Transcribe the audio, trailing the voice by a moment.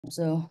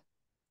So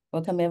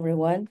welcome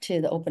everyone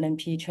to the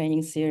OpenMP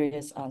training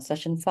series on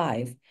session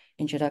 5,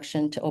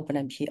 Introduction to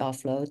OpenMP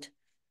Offload.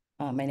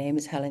 My name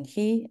is Helen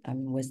He.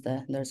 I'm with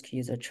the NERSC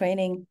user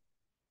training.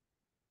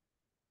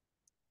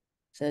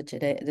 So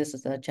today, this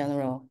is a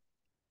general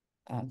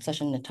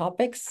session and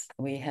topics.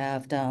 We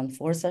have done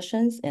 4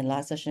 sessions, and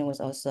last session was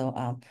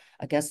also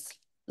a guest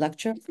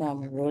lecture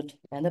from Ruth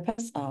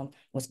Vanderpas on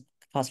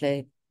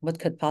what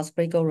could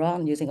possibly go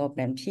wrong using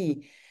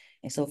OpenMP.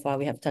 And so far,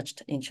 we have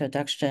touched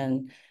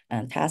introduction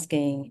and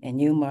tasking and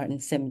NUMA and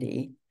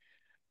SIMD.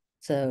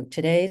 So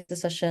today, the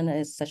session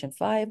is session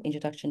 5,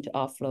 Introduction to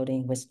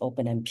Offloading with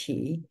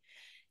OpenMP.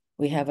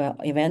 We have an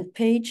event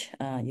page.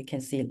 You can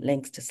see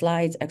links to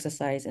slides,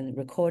 exercise, and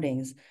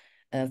recordings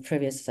of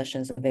previous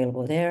sessions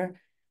available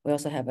there. We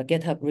also have a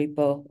GitHub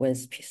repo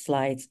with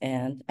slides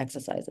and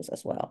exercises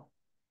as well.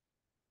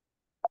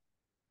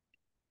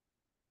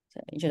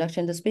 So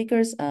introduction to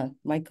speakers,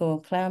 Michael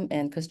Clem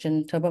and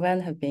Christian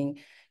Turbovan have been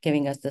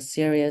giving us the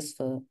series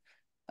for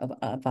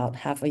about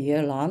half a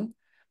year long.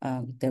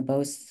 They're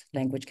both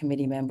language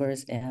committee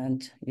members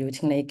and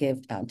routinely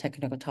give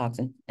technical talks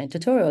and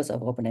tutorials of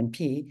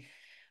OpenMP.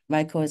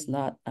 Michael is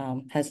not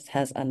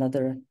has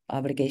another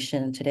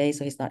obligation today,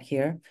 so he's not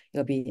here.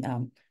 He'll be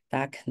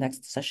back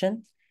next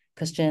session.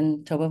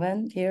 Christian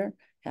Turbovan here.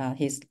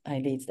 He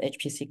leads the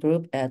HPC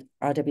group at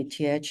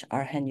RWTH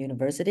Arhan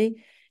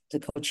University,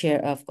 the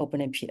co-chair of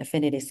OpenMP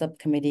Affinity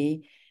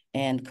Subcommittee,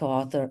 and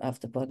co-author of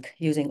the book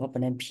Using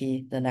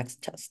OpenMP: The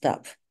Next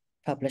Step,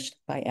 published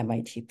by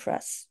MIT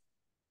Press.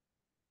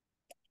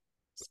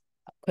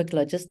 Quick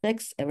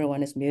logistics,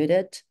 everyone is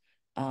muted.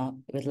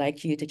 We'd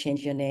like you to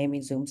change your name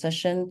in Zoom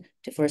session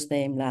to first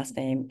name, last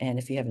name, and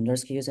if you have a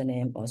NERSC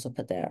username, also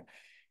put there.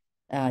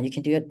 You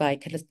can do it by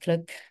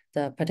click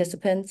the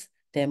participants,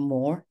 then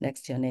more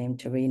next to your name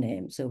to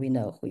rename so we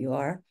know who you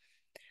are.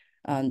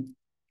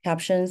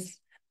 Captions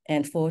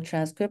and full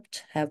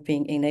transcript have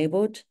been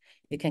enabled.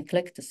 You can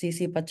click the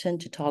CC button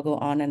to toggle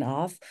on and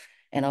off,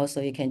 and also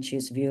you can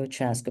choose view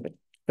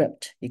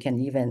transcript. You can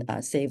even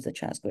save the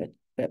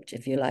transcript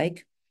if you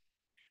like.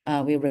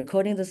 We're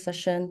recording the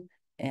session,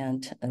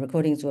 and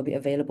recordings will be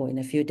available in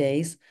a few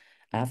days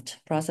after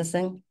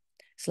processing.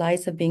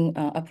 Slides have been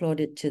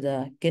uploaded to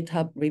the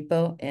GitHub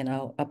repo, and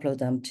I'll upload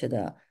them to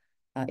the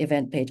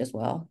event page as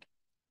well.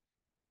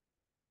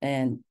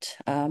 And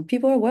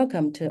people are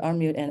welcome to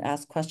unmute and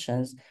ask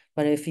questions,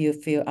 but if you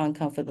feel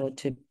uncomfortable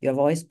to your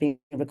voice being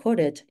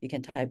recorded, you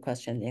can type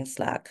questions in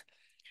Slack.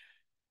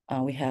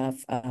 We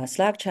have a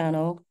Slack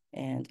channel,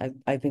 and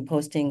I've been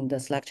posting the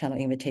Slack channel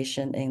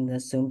invitation in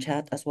the Zoom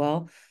chat as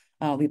well.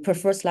 We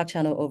prefer Slack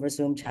channel over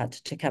Zoom chat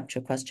to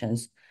capture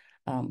questions,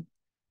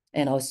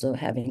 and also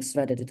having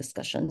threaded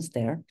discussions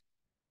there.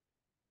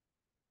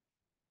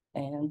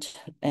 And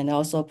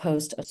also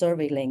post a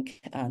survey link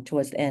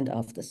towards the end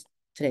of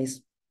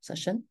today's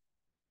session.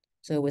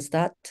 So with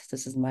that,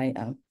 this is my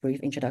brief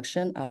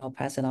introduction. I'll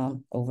pass it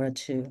on over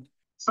to.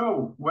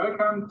 So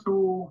welcome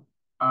to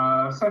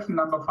session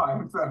number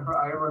 5, if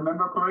I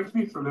remember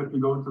correctly. So let me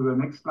go to the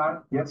next slide.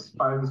 Yes,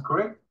 5 is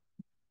correct.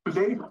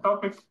 Today's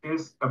topic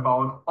is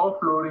about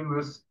offloading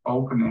with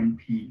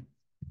OpenMP.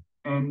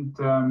 And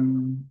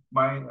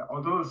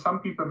although some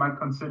people might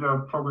consider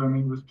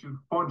programming with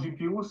 4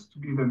 GPUs to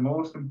be the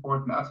most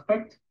important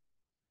aspect,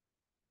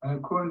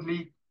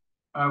 currently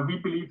we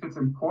believe it's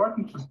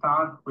important to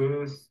start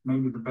with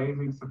maybe the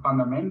basics, the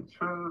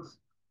fundamentals,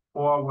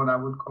 or what I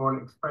would call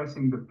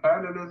expressing the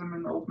parallelism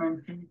in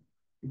OpenMP,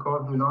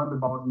 because we learned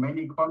about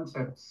many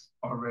concepts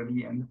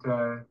already. And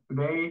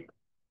today,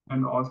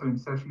 and also in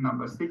session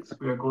number 6,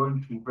 we are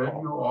going to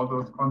review all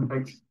those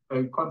concepts,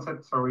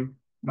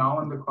 now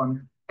in the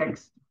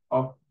context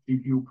of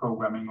GPU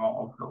programming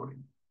or offloading.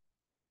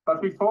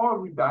 But before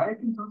we dive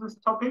into this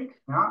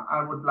topic,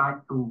 I would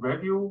like to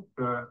review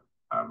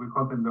we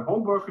call them the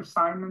homework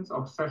assignments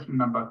of session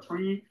number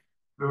 3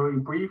 very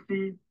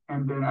briefly,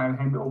 and then I'll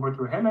hand over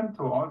to Helen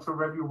to also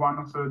review one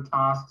of the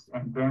tasks,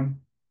 and then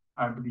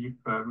I believe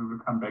we will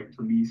come back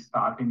to me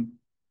starting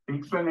the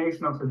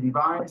explanation of the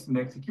device and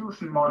the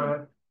execution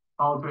model,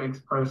 how to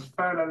express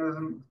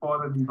parallelism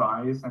for the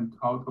device, and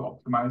how to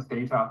optimize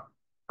data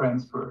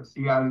transfers.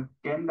 The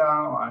agenda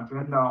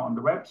on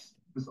the webs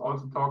is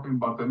also talking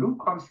about the loop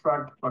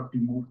construct, but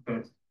we moved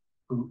that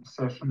to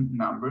session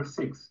number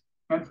 6.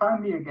 And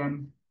finally,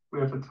 again, we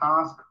have a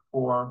task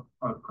for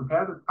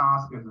prepare the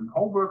task as a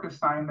homework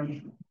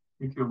assignment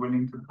if you're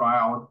willing to try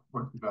out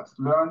what you just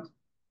learned.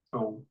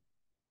 So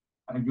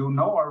you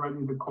know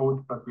already the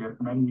code, but we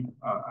have many,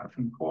 I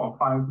think 4 or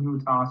 5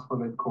 new tasks for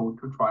that code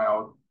to try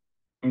out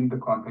in the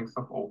context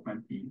of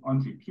OpenMP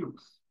on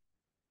GPUs.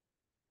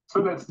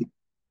 So that's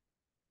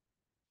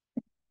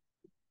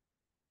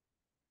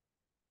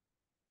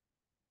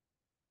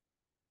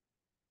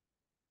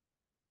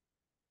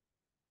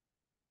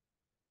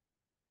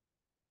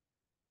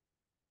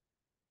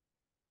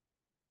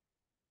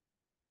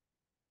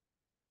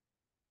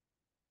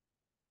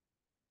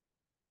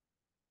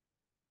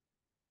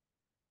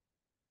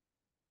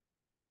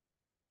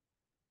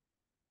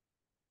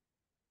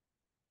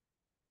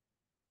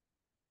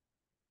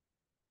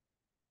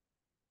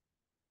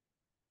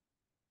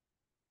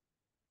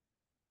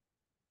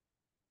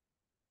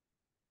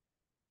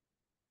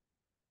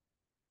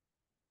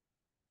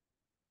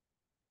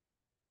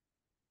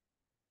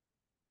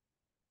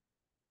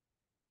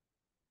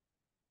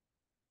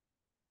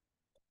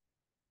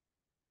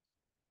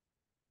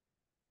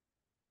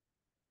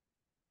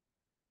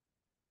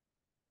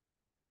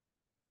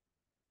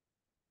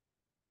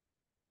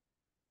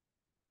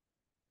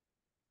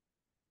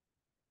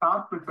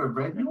start with a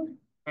review,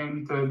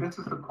 and this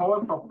is a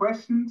call for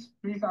questions.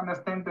 Please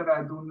understand that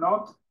I do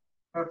not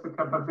have the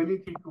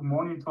capability to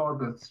monitor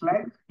the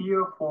Slack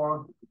here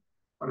for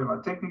whatever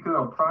technical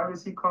or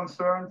privacy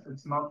concerns.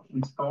 It's not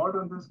installed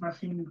on this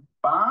machine,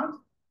 but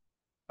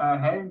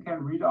Helen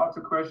can read out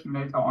the question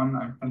later on.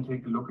 I can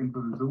take a look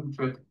into the Zoom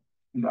chat,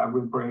 and I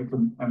will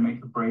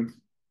make a break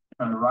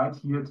right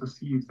here to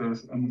see if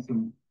there's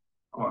anything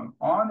going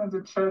on in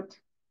the chat.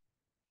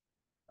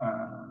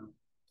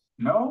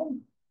 No,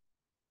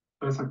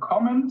 there's a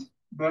comment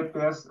that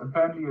there's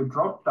apparently a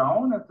drop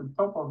down at the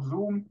top of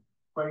Zoom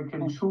where you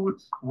can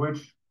choose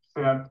which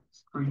shared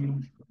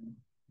screen.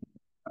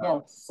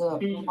 So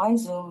in my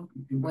Zoom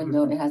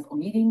window, it has a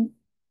meeting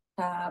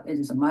tab, it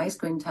is a My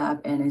Screen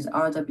tab, and it's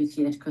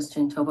RWTH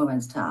Christian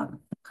Toberman's tab.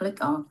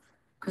 Click on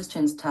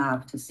Christian's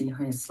tab to see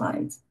his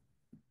slides.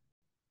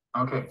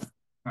 Okay,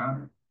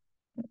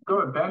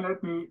 good. Then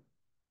let me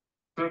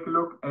take a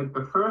look at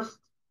the first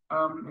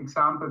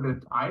example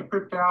that I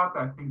prepared.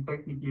 I think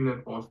technically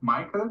that was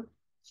Michael.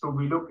 So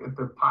we look at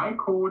the pi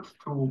code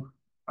to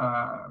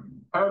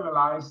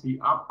parallelize the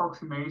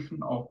approximation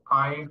of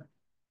pi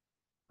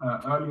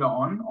earlier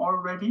on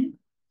already.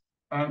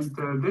 And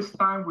this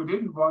time we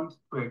didn't want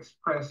to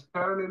express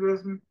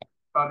parallelism,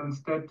 but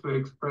instead to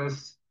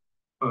express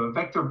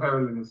vector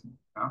parallelism.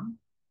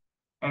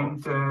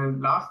 And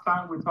last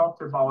time we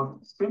talked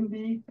about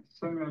SIMD,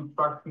 single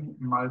instruction,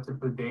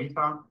 multiple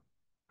data.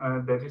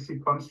 That is a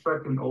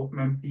construct in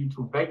OpenMP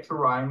to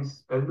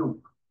vectorize a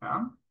loop.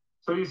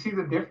 So you see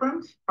the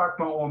difference,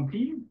 Pragma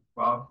OMP,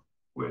 well,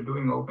 we're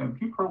doing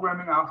OpenMP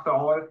programming after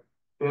all.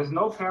 There's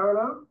no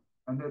parallel,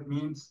 and that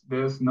means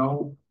there's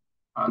no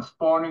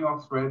spawning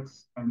of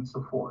threads and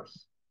so forth.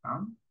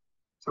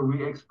 So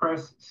we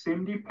express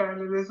SIMD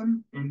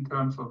parallelism in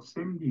terms of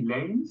SIMD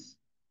lanes.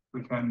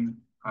 We can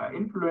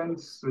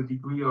influence the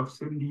degree of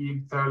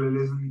SIMD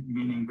parallelism,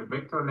 meaning the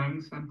vector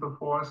lengths and so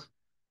forth.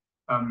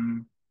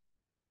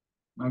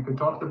 Michael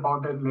talked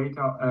about that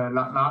later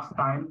last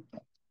time.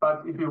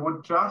 But if you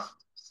would just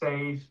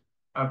say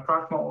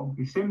Pragma OMP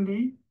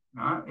SIMD,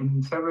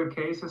 in several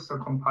cases, the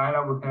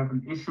compiler would have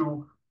an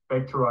issue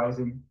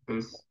vectorizing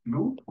this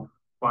loop.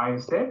 Why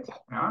is that?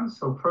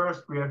 So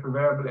first we have a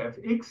variable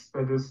fx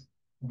that is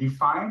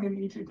defined in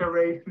each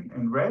iteration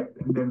in red,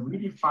 and then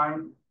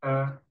redefined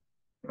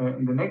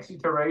in the next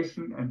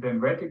iteration, and then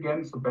red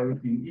again. So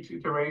basically in each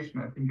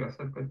iteration, I think I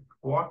said that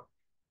before.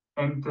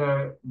 And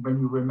when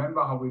you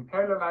remember how we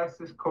parallelize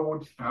this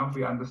code,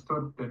 we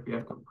understood that we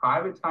have to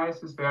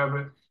privatize this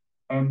variable,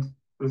 and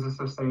this is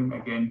the same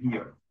again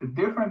here. The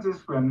difference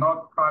is we're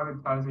not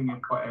privatizing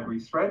it for every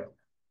thread,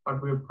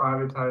 but we're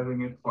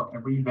privatizing it for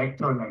every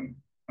vector length.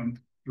 And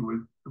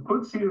you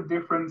could see the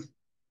difference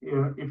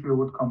if you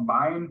would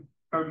combine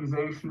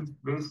parallelization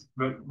with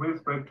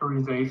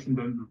vectorization.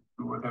 Then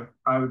you would have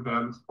private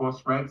variables for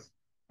threads,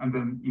 and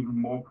then even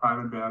more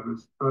private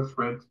variables per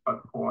thread,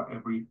 but for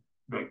every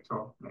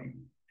vector length.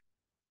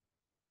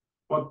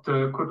 What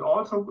could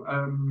also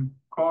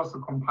cause the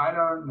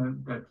compiler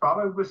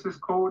trouble with this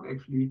code,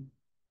 actually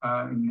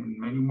in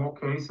many more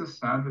cases,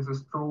 this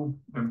is true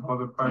than for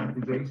the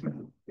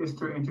privatization, is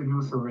to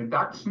introduce a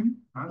reduction.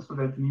 So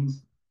that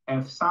means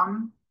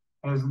fsum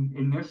has an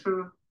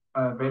initial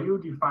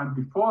value defined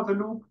before the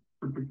loop,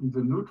 typically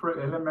the neutral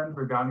element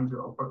regarding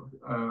the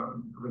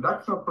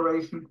reduction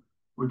operation,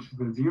 which is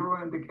the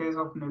 0 in the case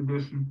of an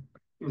addition,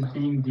 is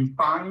being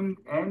defined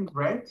and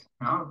read,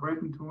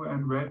 written to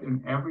and read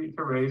in every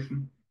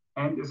iteration,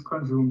 and is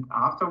consumed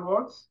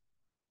afterwards.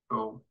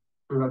 So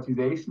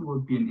privatization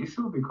would be an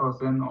issue because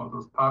then all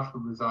those partial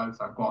results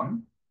are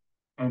gone.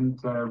 And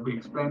we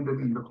explained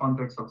that in the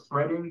context of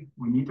threading,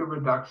 we need a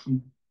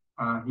reduction.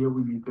 Here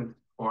we need it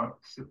for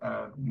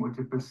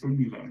multiple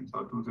SIMD lanes,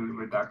 or do the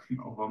reduction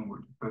over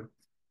multiple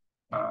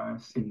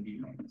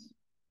SIMD lanes.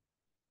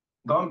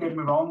 Don't get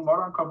me wrong,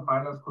 modern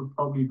compilers could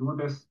probably do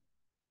this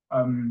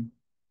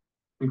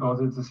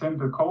because it's a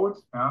simple code,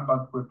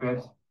 but with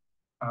that,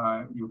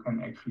 you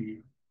can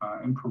actually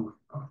improve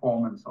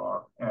performance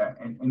or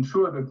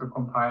ensure that the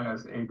compiler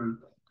is able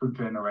to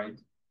generate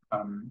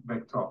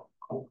vector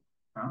code.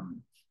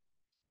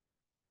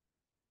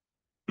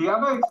 The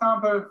other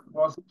example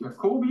was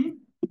Jacobi,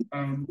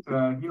 and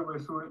here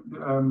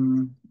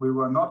we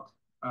were not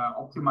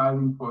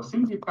optimizing for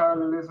SIMD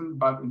parallelism,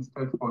 but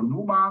instead for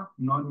NUMA,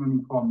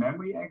 non-uniform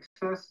memory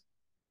access.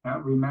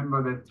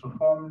 Remember that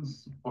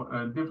performance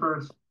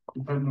differs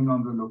depending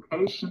on the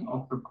location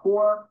of the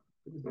core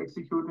that is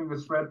executing the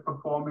thread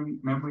performing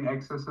memory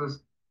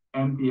accesses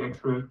and the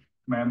actual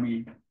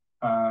memory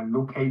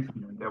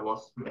location. And there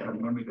was a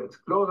memory that's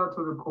closer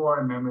to the core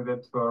and memory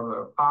that's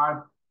further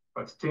apart,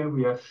 but still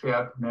we have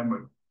shared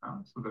memory.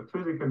 So the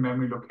physical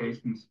memory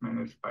location is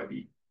managed by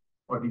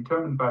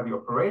determined by the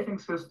operating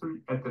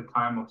system at the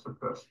time of the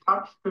first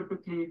touch,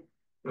 typically.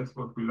 That's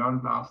what we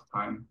learned last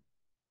time.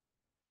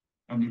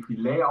 And if we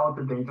lay out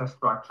the data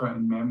structure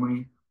in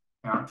memory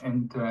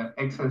and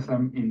access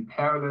them in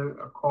parallel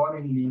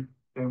accordingly,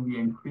 then we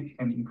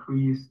can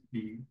increase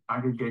the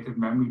aggregated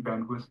memory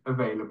bandwidth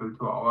available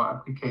to our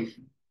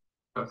application.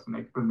 just an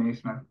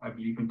explanation, I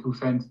believe, in 2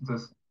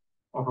 sentences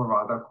of a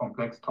rather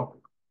complex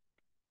topic.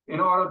 In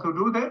order to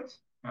do that,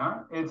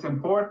 it's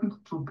important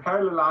to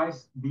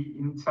parallelize the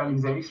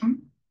initialization.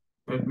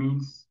 That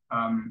means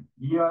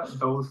here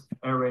those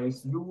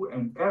arrays U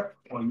and F,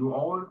 or U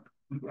all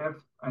and F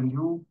and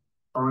U,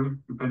 sorry,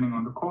 depending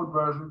on the code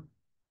version,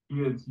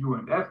 here it's U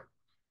and F,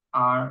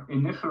 are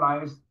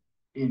initialized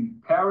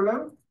in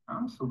parallel.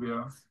 So we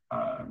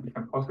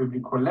can possibly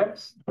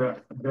collapse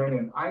the then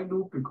and I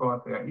loop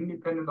because they are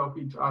independent of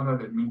each other.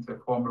 That means they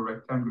form a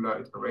rectangular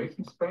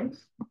iteration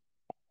space.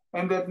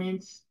 And that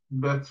means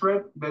the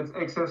thread that's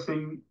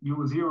accessing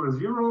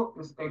U00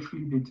 is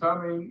actually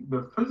determining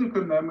the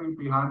physical memory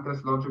behind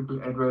this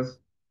logical address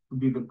to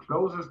be the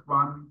closest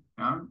one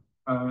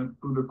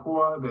to the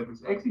core that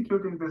is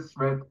executing this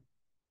thread,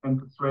 and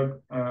the thread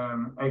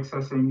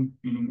accessing,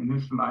 meaning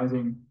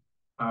initializing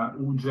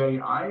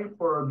UJI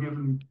for a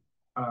given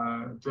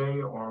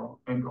J or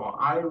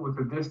I with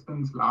a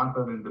distance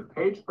larger than the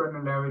page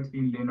granularity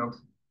in Linux,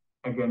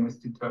 again, is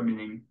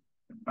determining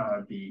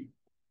the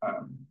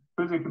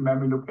physical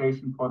memory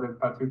location for that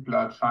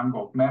particular chunk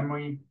of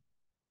memory,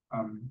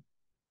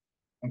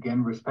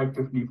 again,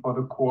 respectively for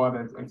the core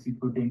that's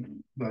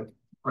executing that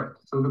thread.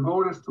 So the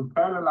goal is to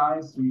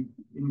parallelize the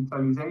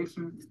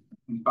initialization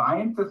and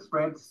bind the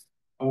threads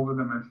over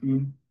the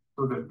machine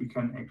so that we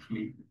can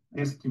actually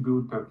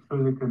distribute the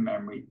physical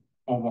memory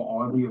over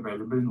all the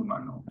available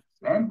NUMA nodes.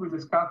 And we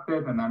discussed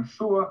that, and I'm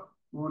sure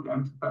we would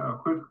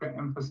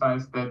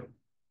emphasize that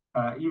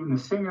even a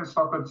single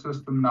socket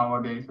system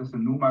nowadays is a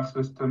NUMA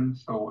system,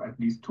 so at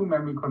least 2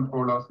 memory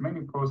controllers, many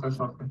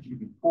processors, and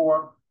even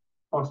 4,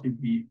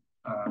 possibly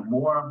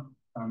more,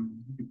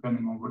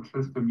 depending on which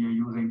system you're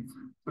using.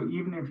 So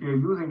even if you're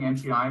using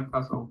NPI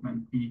plus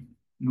OpenMP,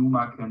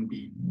 NUMA can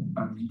be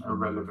a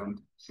relevant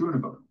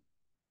tunable.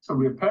 So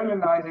we're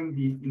parallelizing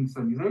the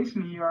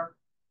initialization here.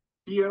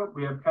 Here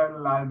we are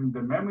parallelizing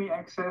the memory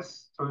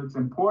access. So it's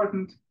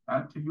important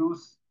to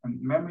use a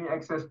memory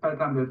access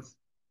pattern that's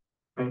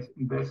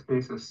in this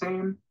case the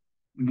same,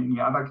 in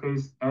any other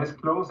case as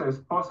close as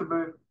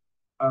possible.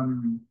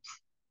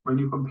 When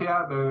you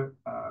compare the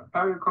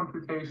parallel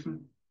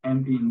computation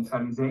and the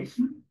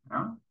initialization,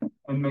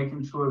 and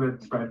making sure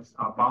that threads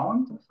are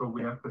bound. So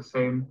we have the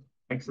same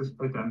access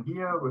pattern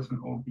here with an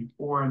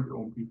OMP4 and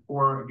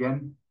OMP4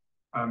 again.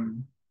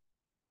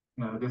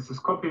 This is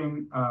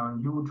copying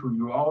U to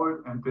U all,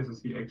 and this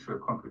is the actual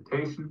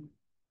computation,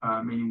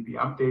 meaning the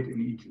update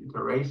in each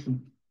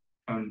iteration.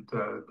 And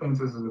since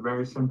this is a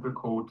very simple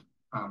code,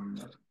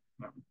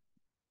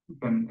 you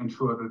can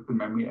ensure that the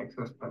memory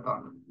access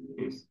pattern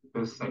is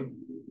the same.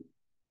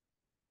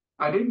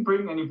 I didn't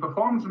bring any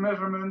performance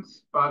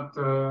measurements, but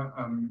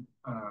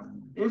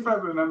if I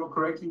remember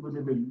correctly, we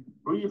did a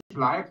brief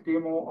live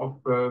demo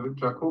of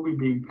Jacobi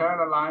being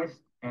parallelized.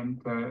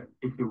 And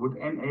if you would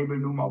enable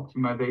NUMA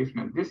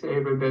optimization and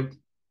disable that,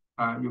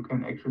 you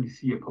can actually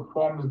see a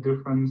performance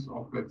difference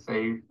of, let's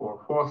say, for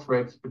 4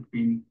 threads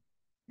between,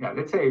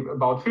 let's say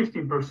about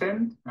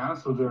 15%.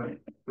 So the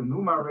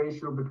NUMA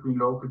ratio between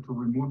local to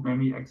remote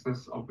memory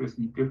access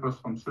obviously differs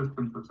from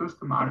system to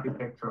system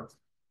architecture,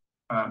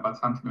 but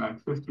something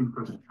like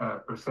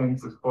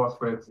 15% with 4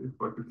 threads is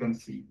what you can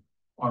see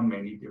on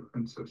many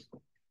different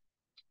systems.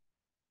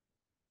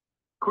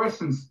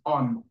 Questions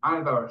on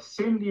either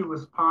SIMD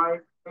with Pi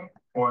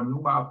or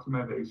NUMA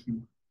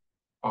optimization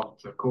of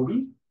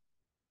Jacobi?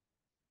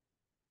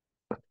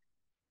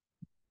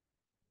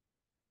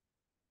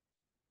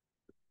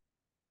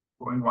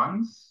 Going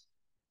once,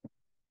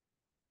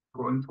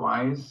 going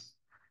twice.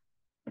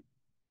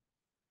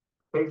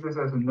 Take this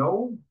as a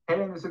no.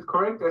 Helen, is it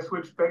correct? I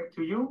switch back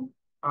to you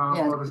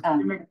for the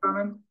stream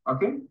experiment.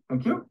 Okay,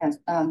 thank you. Yes,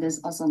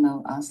 there's also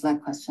no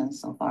Slack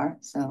questions so far.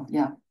 So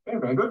yeah. Okay,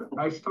 very good.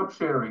 I stop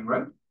sharing,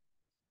 right?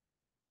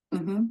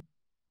 Mm-hmm.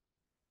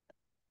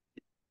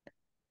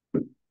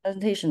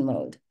 Presentation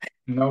mode.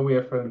 Now we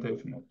have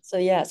presentation mode. So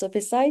yeah, so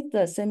besides the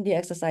SIMD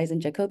exercise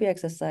and Jacobi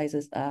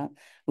exercises,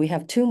 we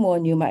have 2 more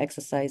NUMA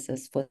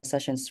exercises for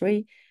session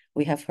 3.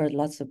 We have heard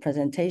lots of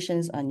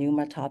presentations on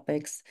NUMA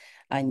topics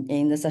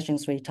in the session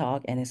 3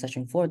 talk and in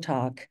session 4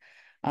 talk.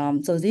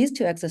 So these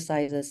 2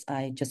 exercises,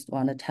 I just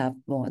wanted to have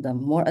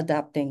more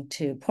adapting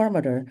to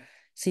parameter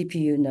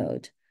CPU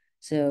node.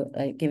 So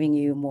giving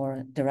you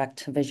more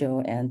direct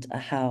visual and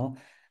how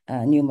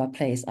NUMA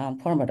plays on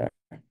parameter.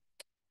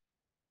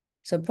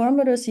 So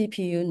parameter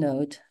CPU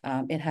node,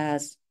 it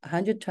has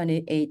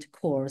 128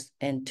 cores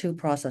and 2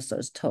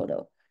 processors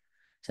total.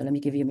 So let me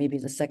give you maybe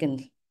the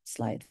second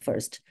slide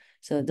first.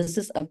 So this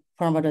is a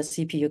parameter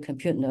CPU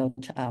compute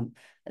node.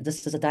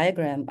 This is a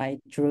diagram I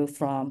drew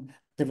from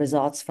the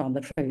results from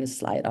the previous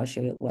slide. I'll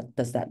show you what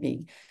does that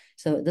mean.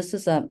 So this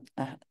is a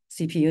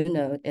CPU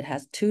node. It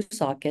has 2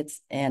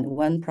 sockets and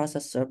 1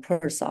 processor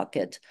per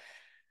socket.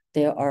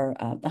 There are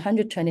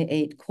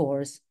 128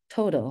 cores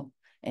total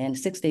and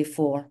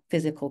 64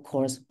 physical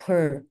cores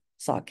per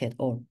socket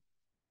or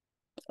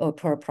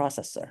per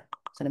processor.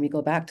 So let me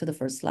go back to the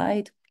first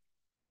slide.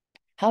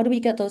 How do we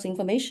get those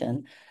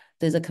information?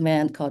 There's a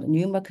command called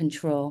NUMA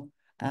control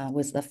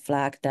with the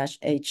flag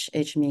 -H.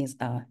 H means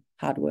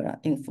hardware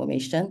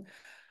information.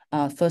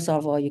 First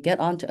of all, you get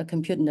onto a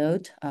compute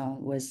node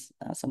with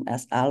some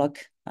salloc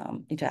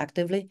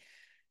interactively.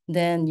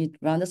 Then you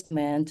run this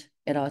command.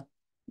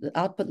 The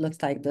output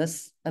looks like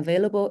this: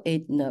 available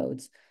 8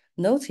 nodes.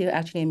 Nodes here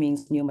actually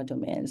means NUMA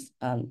domains.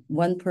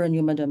 One per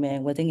NUMA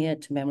domain. Within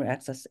it, memory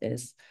access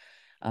is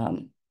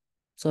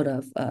sort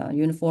of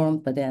uniform,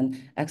 but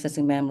then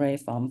accessing memory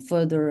from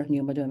further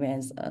NUMA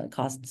domains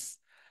costs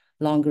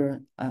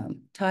longer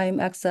time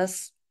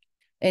access.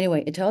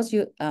 Anyway, it tells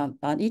you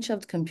on each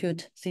of the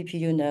compute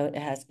CPU node,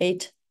 it has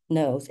 8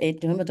 nodes,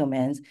 8 NUMA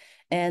domains,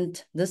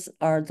 and these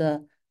are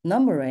the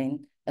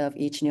numbering of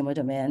each NUMA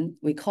domain.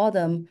 We call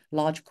them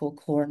logical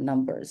core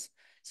numbers.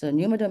 So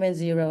NUMA domain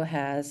 0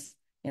 has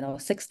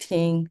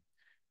 16,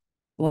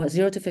 well,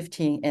 0 to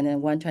 15, and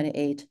then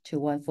 128 to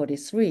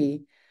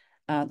 143.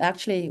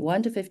 Actually,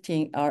 1 to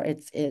 15 are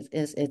its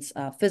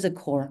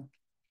physical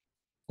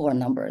core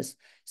numbers.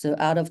 So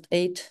out of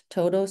 8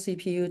 total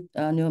CPU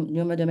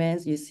NUMA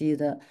domains, you see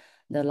the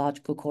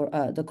logical core,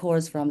 the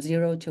cores from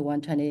 0 to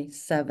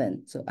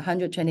 127. So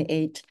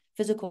 128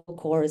 physical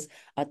cores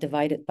are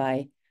divided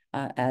by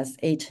as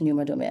 8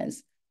 NUMA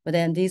domains. But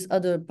then these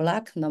other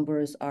black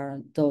numbers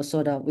are those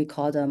sort of, we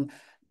call them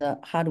the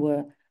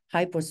hardware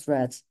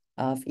hyperthreads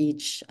of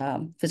each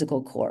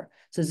physical core.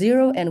 So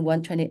 0 and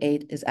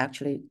 128 is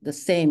actually the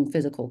same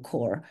physical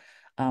core.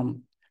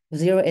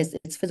 0 is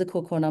its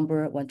physical core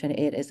number,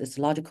 128 is its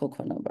logical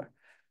core number.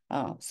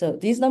 So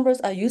these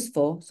numbers are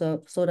useful.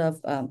 So sort of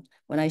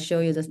when I show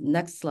you the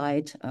next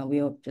slide,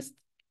 we'll just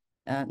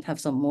have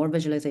some more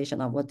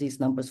visualization of what these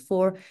numbers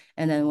for.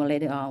 And then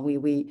later on,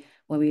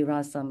 when we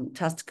run some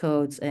test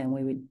codes and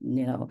we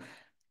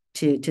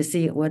to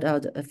see what are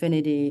the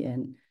affinity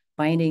and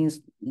bindings,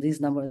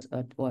 these numbers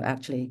will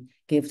actually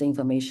give the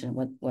information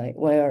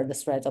where the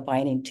threads are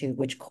binding to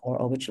which core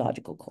or which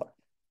logical core.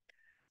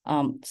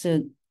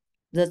 So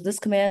this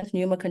command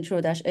NUMA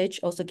control -H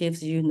also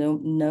gives you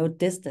node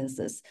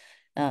distances,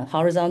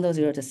 horizontal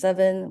 0 to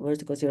 7,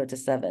 vertical 0 to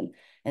 7,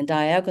 and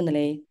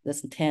diagonally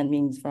this 10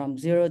 means from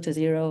 0 to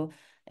 0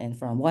 and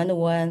from 1 to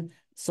 1.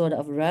 Sort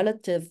of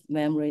relative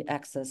memory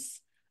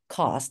access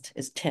cost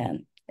is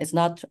 10. It's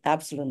not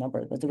absolute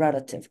number, but the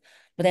relative.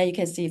 But then you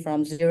can see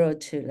from 0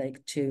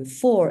 to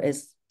 4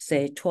 is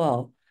say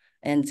 12,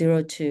 and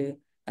 0 to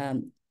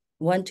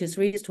 1 to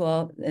 3 is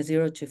 12,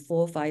 0 to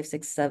 4, 5,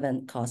 6,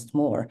 7 cost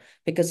more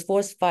because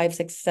 4, 5,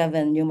 6,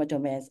 7 NUMA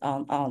domains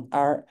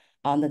are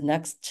on the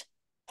next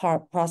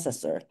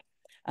processor.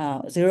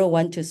 0,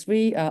 1, 2,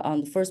 3 are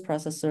on the first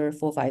processor,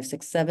 4, 5,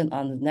 6, 7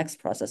 on the next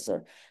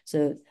processor.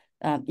 So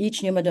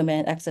each NUMA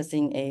domain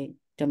accessing a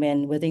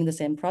domain within the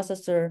same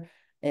processor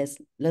is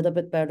a little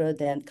bit better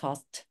than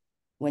cost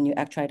when you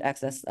try to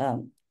access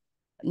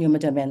NUMA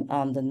domain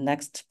on the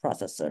next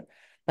processor.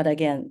 But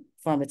again,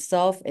 from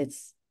itself,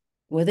 it's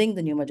within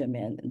the NUMA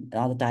domain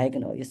on the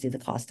diagonal, you see the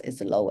cost is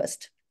the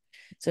lowest.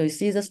 So you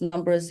see this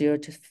number 0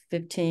 to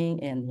 15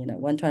 and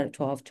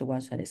 112 to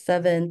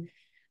 127.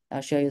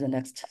 I'll show you the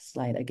next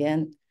slide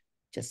again,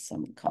 just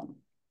some comment.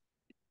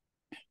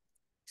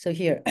 So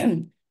here,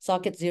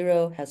 socket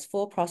 0 has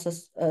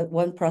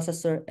one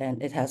processor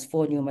and it has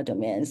 4 NUMA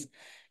domains.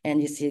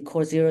 And you see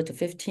core 0 to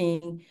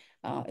 15,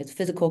 it's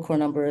physical core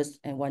numbers,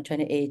 and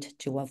 128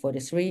 to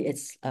 143,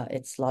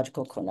 it's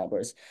logical core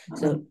numbers.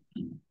 So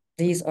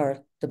these are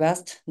the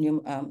best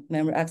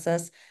memory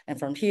access. And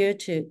from here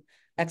to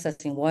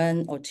accessing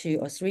 1 or 2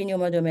 or 3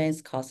 NUMA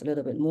domains costs a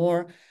little bit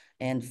more.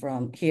 And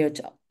from here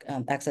to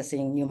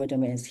accessing NUMA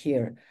domains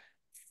here,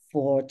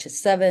 4 to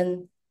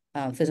 7,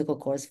 physical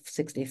cores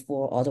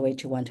 64 all the way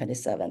to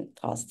 127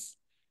 costs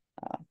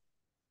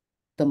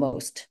the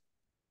most.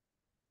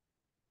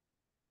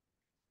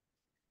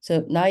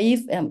 So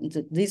naive,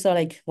 these are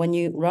like when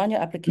you run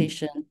your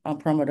application on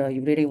Perimeter,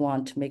 you really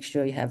want to make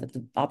sure you have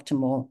the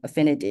optimal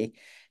affinity.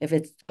 If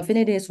its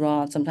affinity is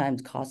wrong,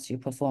 sometimes costs you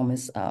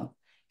performance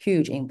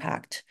huge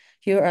impact.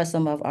 Here are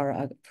some of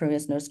our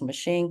previous nursing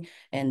machine,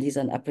 and these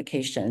are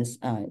applications.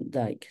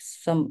 Like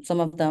some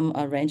of them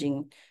are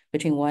ranging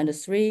between 1 to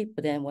 3,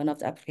 but then one of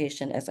the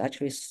application is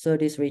actually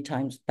 33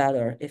 times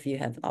better if you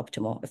have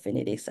optimal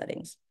affinity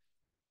settings.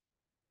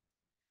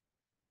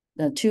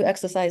 The 2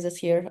 exercises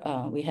here,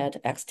 we had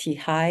XT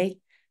high,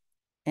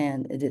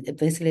 and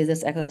basically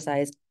this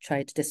exercise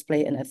tried to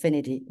display an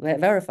affinity,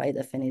 verified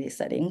affinity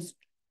settings.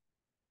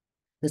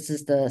 This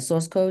is the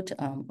source code.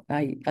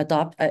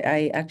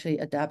 I actually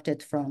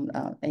adapted from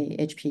a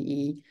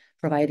HPE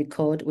provided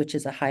code, which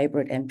is a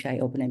hybrid MPI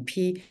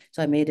OpenMP.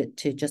 So I made it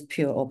to just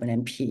pure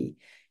OpenMP.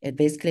 It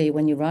basically,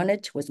 when you run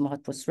it with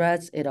multiple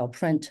threads, it'll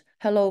print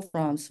hello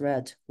from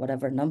thread,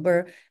 whatever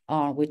number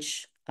on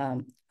which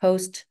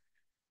host.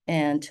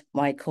 And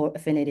my core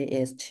affinity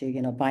is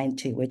to bind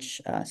to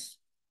which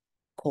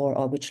core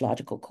or which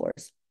logical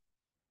cores.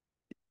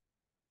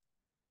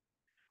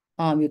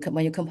 When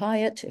you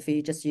compile it, if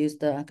you just use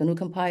the GNU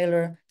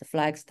compiler, the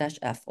flags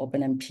 -f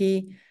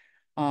OpenMP,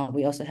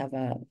 we also have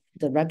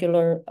the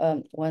regular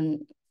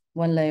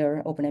one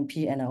layer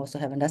OpenMP, and I also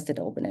have a nested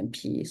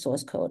OpenMP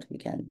source code. We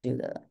can do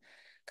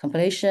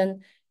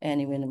compilation,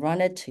 and when you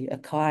run it, you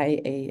acquire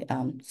a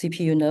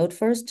CPU node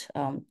first.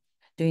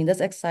 Doing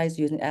this exercise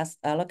using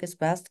alloc is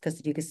best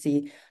because you can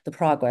see the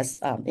progress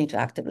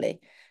interactively.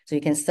 So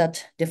you can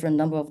set different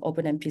number of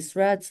OpenMP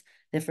threads,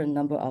 different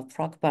number of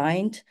proc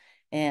bind,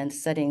 and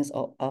settings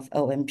of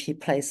OMP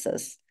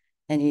places,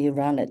 and you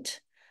run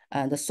it.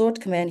 The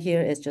sort command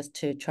here is just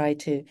to try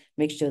to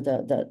make sure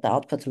the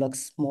output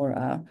looks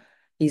more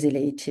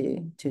easily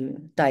to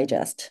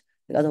digest.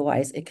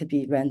 Otherwise, it could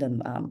be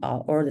random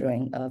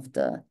ordering of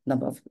the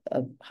number of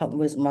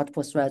with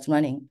multiple threads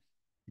running.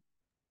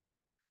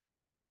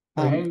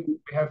 Okay, we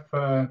have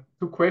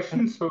 2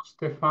 questions. So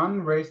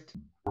Stefan raised.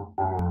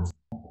 Okay,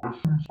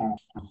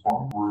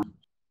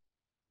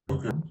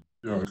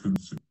 yeah, I can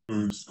see.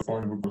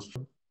 Stefan, have a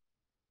question?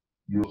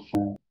 Yeah,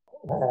 so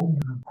how do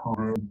you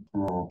prevent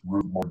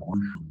thread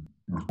migration?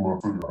 If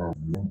let's say you have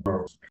one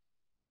task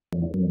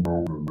on the whole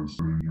node and they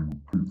say you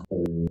pick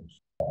all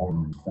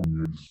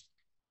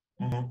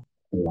 128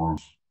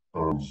 cores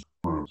as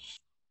threads.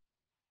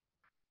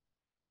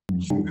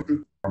 So you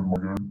pick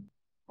migration.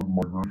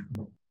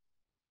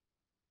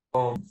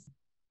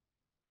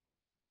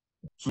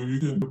 So you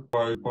can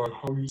by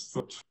how you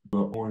set the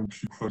OMP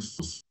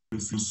places.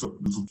 If you set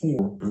it to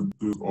 4, and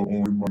there's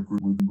only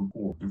migrate within the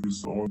 4. If you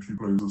set OMP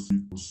places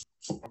equals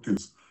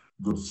sockets,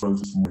 the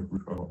threads is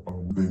migrate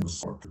within the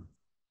socket.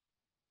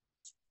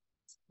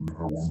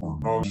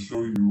 I'll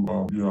show you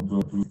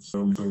the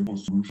sample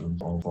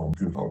solutions from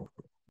GitHub.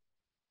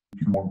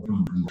 If you want to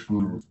be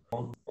sure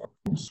all the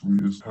factors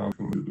is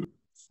calculated.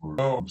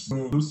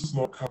 So this is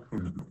not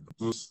calculated.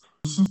 This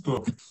is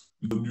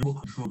the new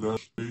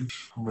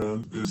control-h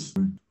command is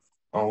the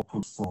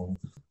output from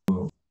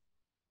the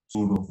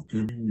sort of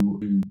giving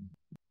you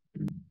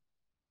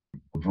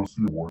just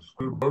a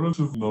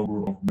relative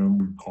number of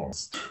memory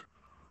cost,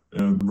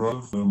 and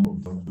rather than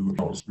the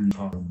cost 3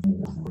 times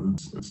more,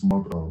 it's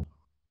not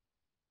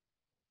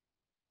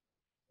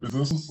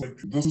this is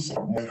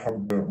my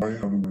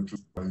hardware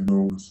just I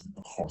know is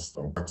the cost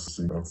of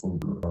accessing that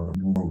folder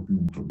you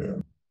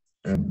command,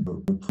 and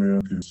the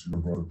command is your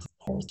relative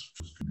cost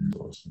just to be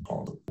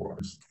concept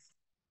wise.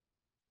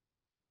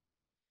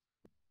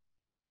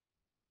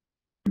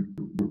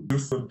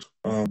 Different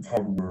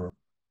hardware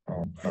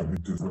having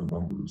different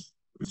numbers.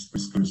 It's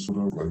basically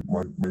sort of like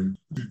my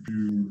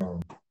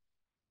CPU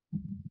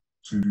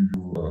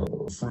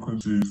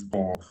frequency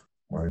block,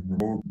 my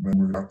remote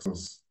memory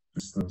access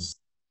distance,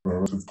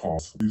 relative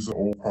cost. These are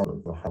all part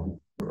of the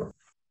hardware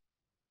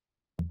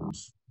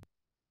numbers.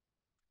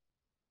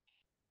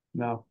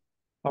 No.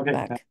 Okay.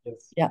 Back.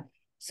 Yes. Yeah.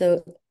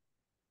 So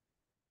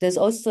there's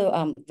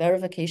also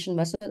verification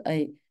method.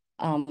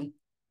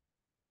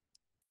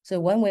 So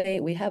one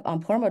way we have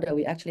on Perlmutter,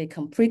 we actually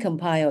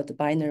pre-compile the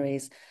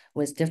binaries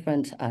with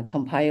different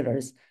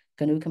compilers,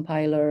 GNU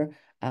compiler,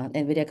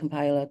 NVIDIA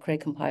compiler, Cray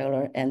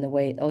compiler, and the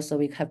way also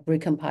we have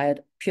pre-compiled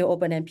pure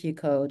OpenMP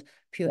code,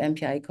 pure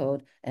MPI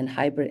code, and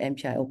hybrid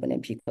MPI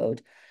OpenMP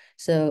code.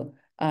 So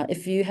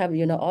if you have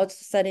all the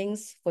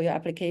settings for your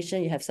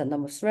application, you have set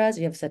number of threads,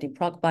 you have setting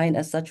proc bind,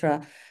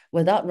 etc.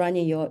 Without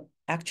running your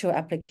actual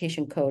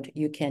application code,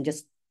 you can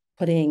just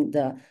put in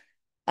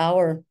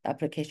our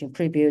application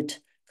pre-built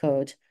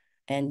code,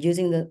 and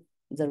using the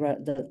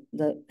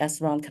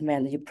srun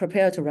command you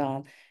prepare to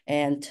run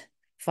and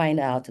find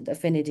out the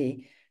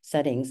affinity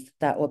settings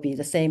that will be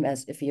the same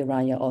as if you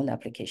run your own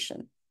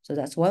application. So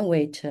that's one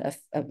way to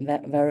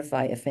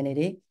verify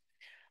affinity.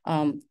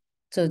 So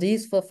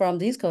from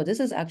these code,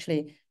 this is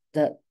actually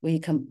we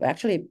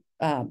compile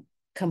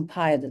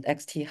the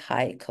XT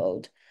high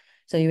code.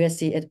 So you will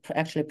see it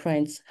actually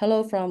prints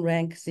hello from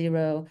rank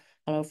 0,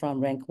 hello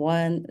from rank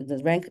 1,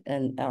 the rank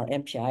and our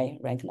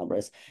MPI rank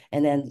numbers,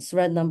 and then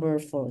thread number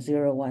for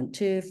 0, 1,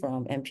 2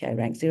 from MPI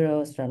rank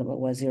 0, thread number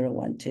 1, 0,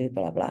 1, 2,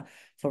 blah, blah,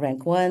 for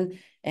rank 1,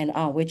 and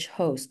on which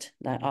host.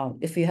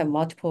 If you have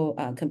multiple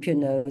compute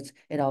nodes,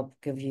 it'll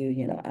give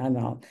you,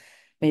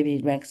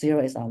 maybe rank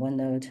 0 is on one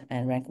node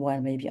and rank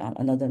 1 maybe on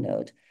another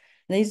node.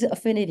 And these are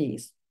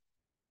affinities.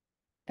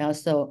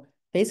 So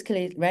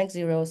basically rank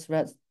 0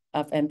 thread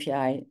of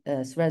MPI,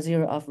 thread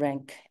 0 of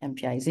rank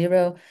MPI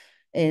 0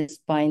 is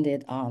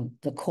binded on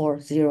the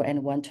core 0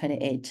 and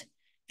 128.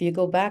 If you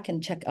go back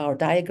and check our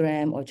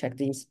diagram or check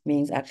these,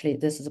 means actually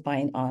this is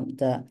bind on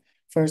the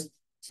first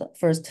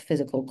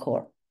physical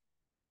core.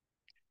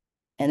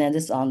 And then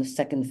this is on the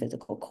second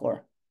physical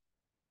core.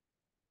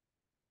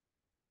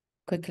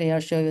 Quickly, I'll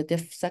show you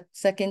the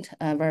second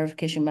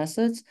verification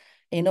methods.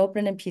 In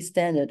OpenMP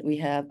standard, we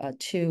have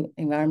 2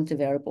 environmental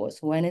variables.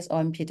 One is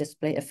OMP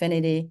display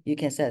affinity. You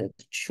can set it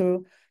to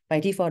true. By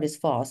default, it's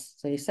false.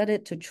 So you set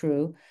it to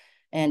true,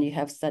 and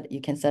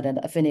you can set an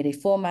affinity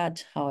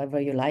format,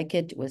 however you like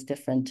it, with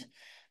different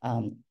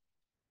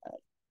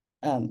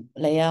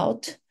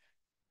layout.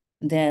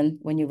 Then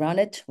when you run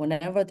it,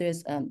 whenever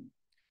there's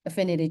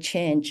affinity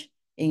change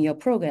in your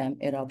program,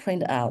 it'll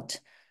print out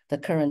the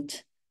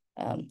current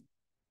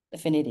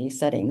affinity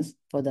settings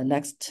for the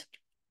next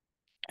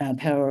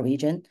parallel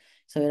region.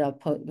 So it'll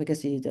put,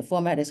 because the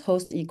format is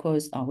host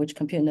equals on which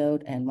compute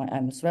node, and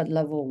I'm thread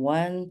level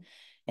 1,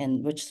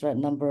 and which thread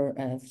number,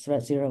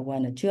 thread 0,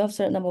 1, and 2 of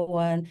thread number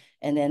 1.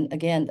 And then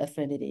again, the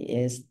affinity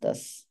is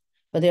this.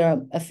 But there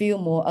are a few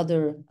more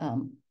other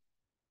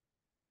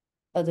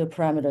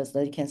parameters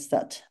that you can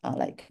set,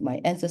 like my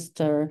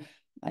ancestor,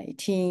 my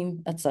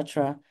team,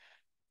 etc.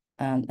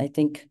 And I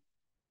think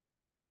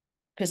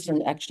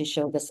Kristen actually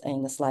showed this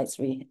in the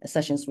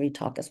session 3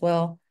 talk as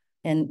well.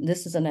 And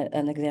this is an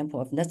example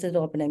of nested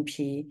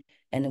OpenMP.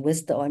 And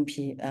with the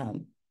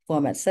OMP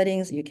format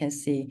settings, you can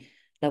see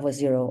level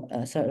 0,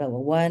 thread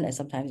level 1, and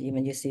sometimes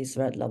even you see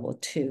thread level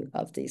 2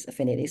 of these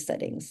affinity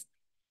settings.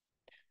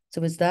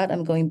 So with that,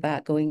 I'm going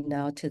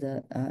now to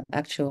the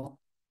actual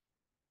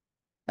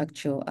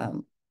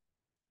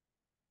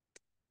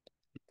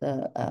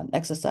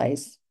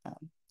exercise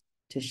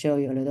to show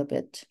you a little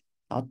bit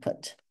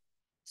output.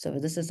 So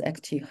this is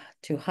X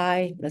too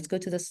high. Let's go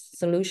to the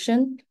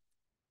solution.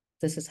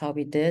 This is how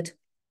we did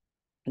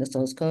the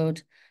source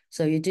code.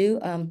 So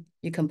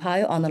you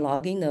compile on the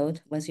logging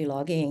node. Once you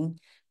log in,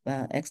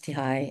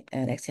 XT-high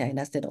and XT-high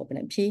nested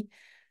OpenMP,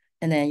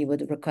 and then you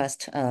would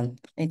request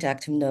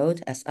interactive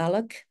node as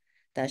alloc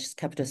dash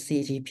capital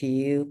C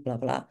GPU blah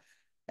blah,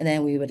 and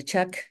then we would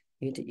check.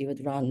 You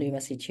would run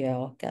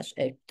NumaCTL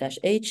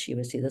 -H. You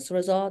will see this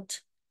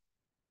result.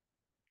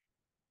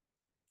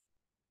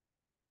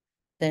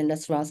 Then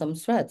let's run some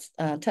threads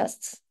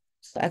tests.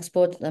 So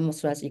export number of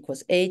threads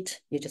equals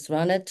 8. You just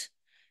run it.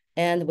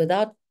 And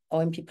without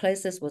OMP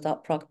places,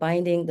 without proc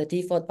binding, the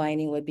default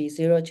binding would be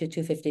 0 to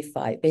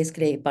 255.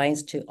 Basically, it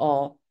binds to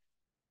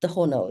the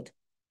whole node.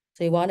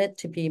 So you want it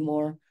to be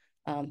more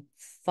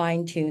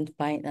fine-tuned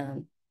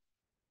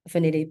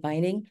affinity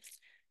binding.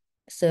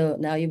 So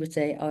now you would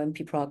say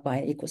OMP proc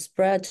bind equals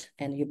spread,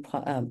 and you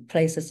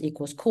places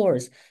equals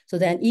cores. So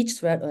then each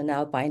thread will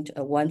now bind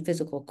to one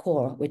physical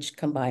core, which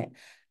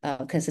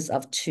consists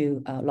of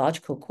 2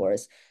 logical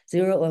cores.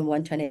 0 and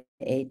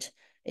 128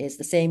 is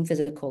the same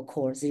physical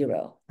core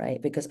 0,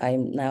 right? Because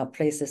I'm now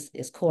places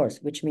is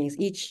cores, which means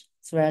each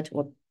thread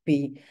will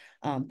be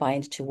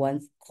bind to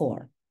one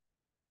core.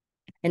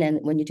 And then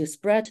when you do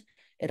spread,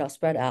 it'll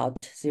spread out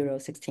 0,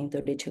 16,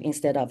 32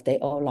 instead of they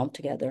all lumped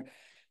together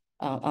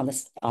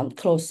on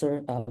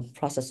closer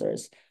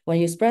processors. When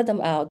you spread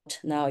them out,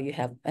 now you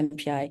have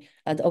MPI,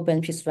 the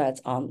OpenMP threads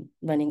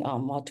running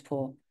on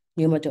multiple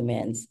NUMA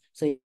domains.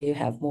 So you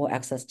have more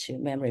access to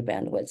memory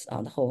bandwidth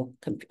on the whole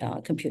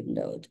compute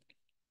node.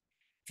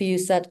 If you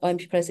set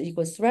OMP place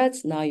equals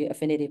threads, now your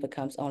affinity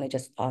becomes only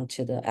just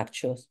onto the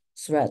actual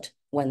thread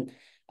when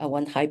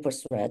one hyper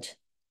thread.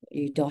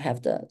 You don't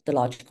have the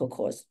logical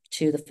cores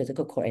to the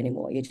physical core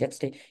anymore. You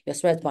just your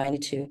thread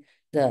binding to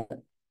the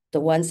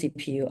one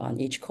CPU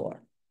on each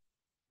core.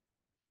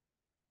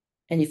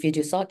 And if you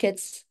do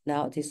sockets,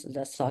 now this is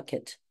the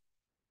socket.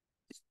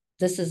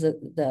 This is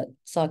the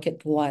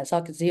socket 1.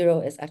 Socket 0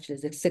 is actually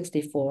the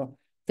 64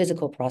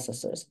 physical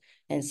processors.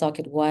 And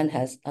socket 1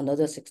 has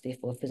another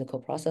 64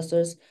 physical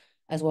processors,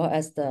 as well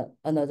as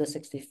another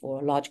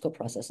 64 logical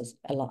processors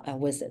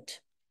with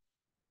it.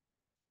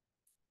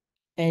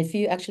 And if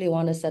you actually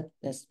want to set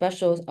the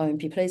special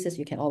OMP places,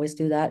 you can always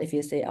do that. If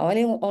you say,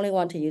 I only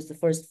want to use the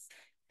first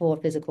 4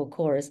 physical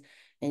cores,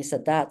 and you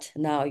set that,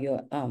 now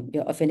your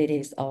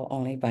affinities are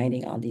only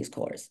binding on these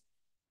cores.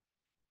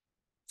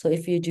 So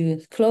if you do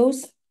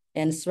close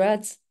and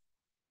threads,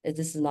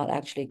 this is not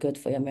actually good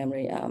for your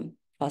memory.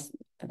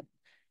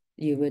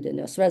 You would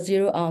thread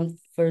 0 on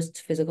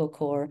first physical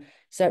core,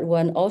 thread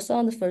 1 also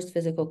on the first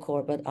physical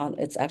core, but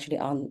it's actually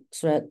on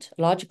thread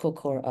logical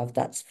core of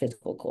that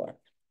physical core.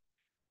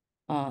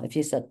 If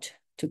you set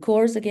 2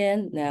 cores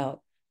again,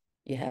 now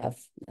you have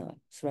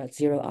thread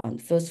 0 on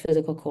first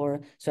physical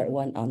core, thread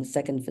 1 on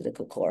second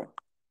physical core.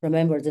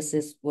 Remember, this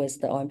is with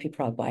the OMP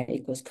proc bind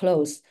equals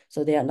close,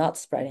 so they are not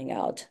spreading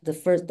out.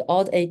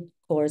 All the 8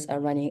 cores are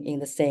running in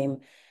the same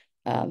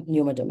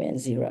NUMA domain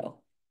 0.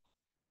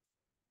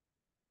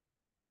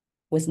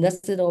 With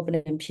nested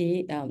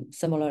OpenMP,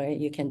 similarly,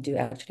 you can do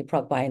actually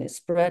proc bind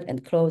spread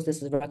and close.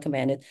 This is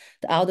recommended.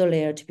 The outer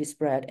layer to be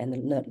spread and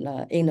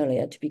the inner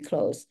layer to be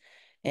closed.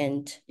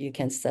 And you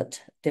can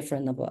set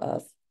different number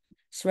of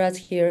threads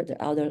here. The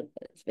outer,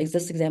 in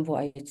this example,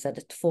 I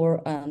set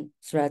 4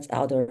 threads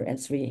outer and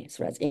 3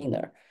 threads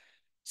inner.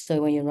 So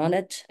when you run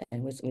it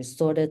and we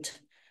sort it,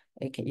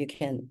 you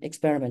can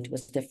experiment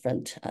with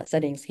different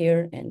settings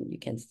here, and you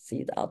can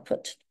see the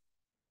output.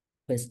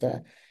 With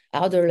the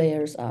outer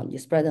layers, you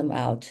spread them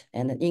out,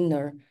 and the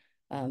inner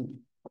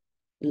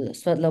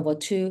thread level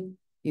 2,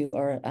 you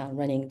are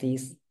running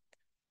these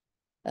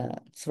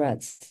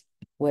threads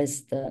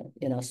with the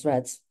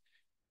threads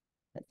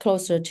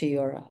closer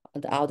to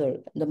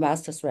the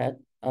master thread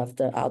of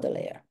the outer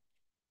layer.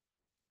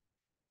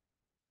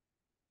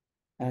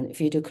 And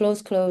if you do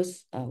close,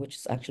 which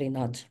is actually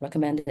not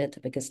recommended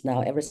because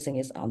now everything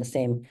is on the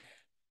same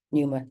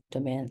NUMA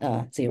domain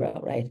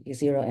 0, right?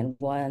 0 and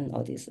 1,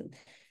 all these.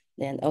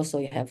 Then also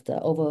you have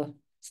the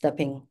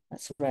overstepping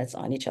threads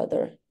on each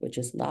other, which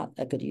is not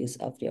a good use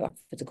of your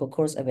physical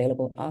cores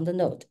available on the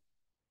node.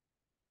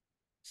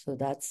 So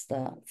that's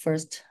the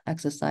first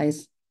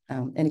exercise.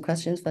 Any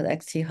questions for the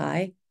XT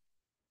high?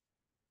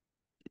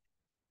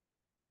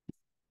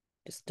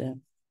 just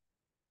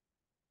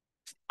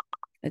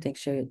I think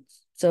show you.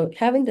 So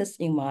having this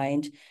in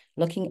mind,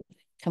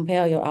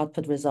 compare your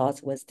output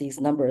results with these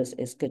numbers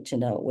is good to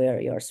know where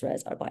your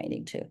threads are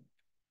binding to.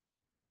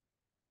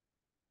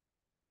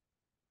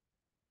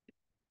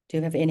 Do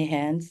you have any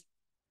hands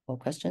or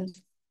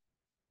questions?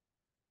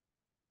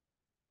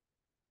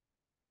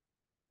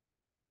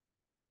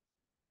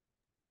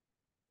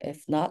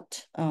 If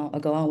not, I'll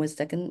go on with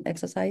second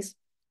exercise.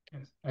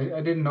 Yes, I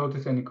didn't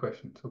notice any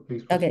questions, so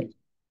please proceed. Okay,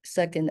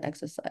 second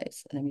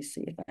exercise. Let me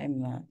see if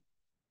I'm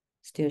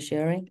still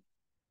sharing.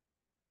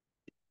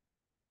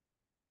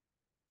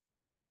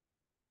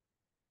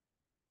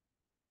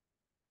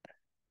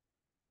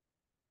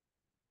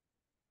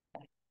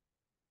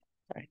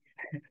 Sorry.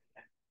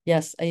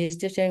 Yes, are you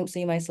still sharing,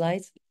 seeing my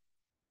slides?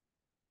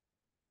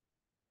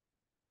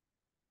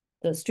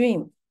 The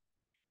stream.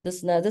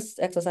 This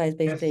exercise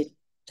basically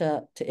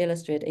to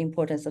illustrate the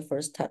importance of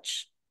first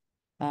touch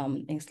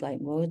in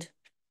slide mode.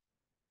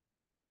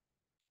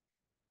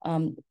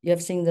 You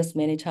have seen this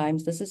many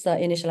times. This is the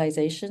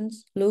initialization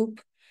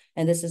loop,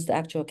 and this is the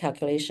actual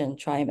calculation,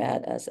 try and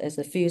add as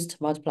a fused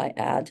multiply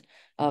add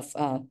of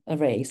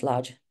arrays,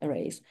 large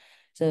arrays.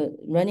 So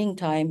running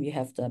time, you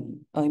have the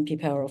OMP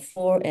power of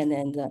 4, and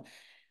then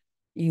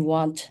you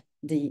want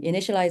the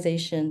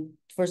initialization.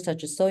 First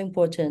touch is so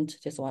important.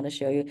 Just want to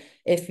show you.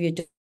 If you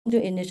do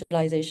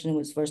initialization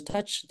with first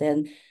touch,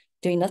 then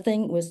doing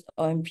nothing with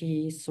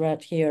OMP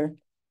thread here,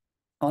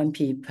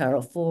 OMP power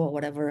of 4,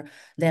 whatever,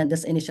 then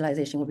this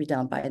initialization will be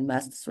done by a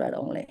masked thread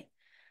only.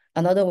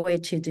 Another way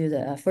to do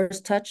the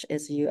first touch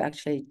is you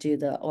actually do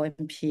the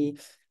OMP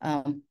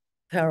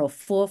power of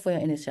 4 for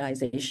your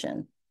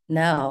initialization.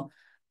 Now,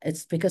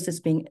 it's because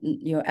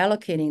you're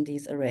allocating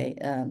these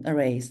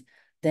arrays,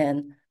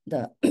 then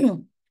the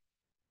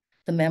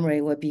the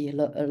memory will be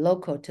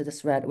local to the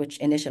thread which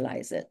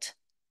initialize it.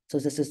 So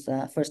this is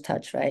the first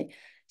touch, right?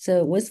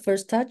 So with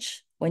first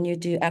touch, when you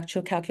do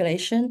actual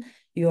calculation,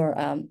 your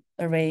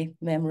array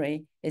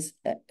memory is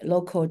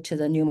local to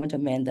the NUMA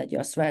domain that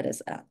your thread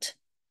is at.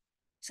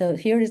 So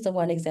here is the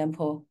one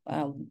example.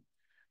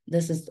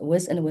 This is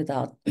with and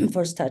without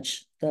first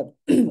touch. The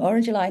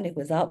orange line is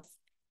without.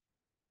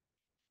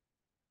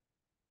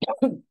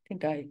 I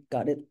think I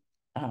got it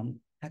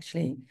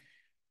actually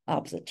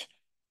opposite.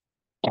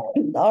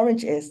 The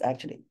orange is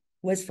actually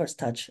with first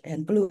touch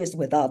and blue is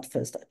without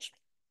first touch.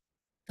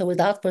 So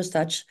without first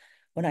touch,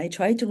 when I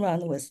try to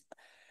run with,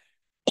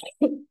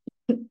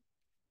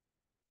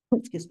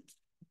 excuse me,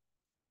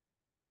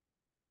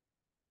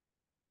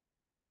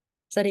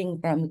 setting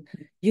from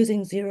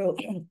using zero,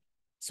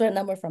 thread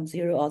number from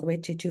 0 all the way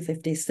to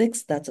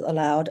 256, that's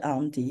allowed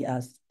on the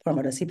from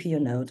the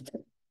CPU node.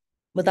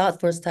 Without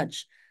first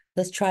touch,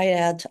 this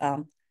triad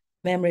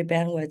memory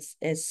bandwidth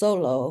is so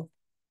low.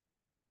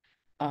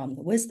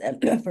 With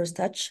first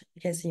touch,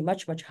 you can see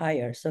much, much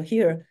higher. So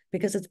here,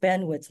 because it's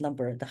bandwidth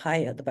number, the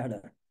higher, the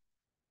better.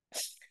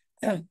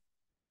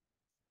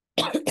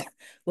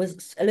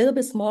 With a little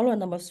bit smaller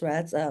number of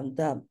threads,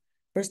 the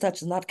first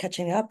touch is not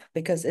catching up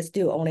because it's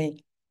still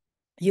only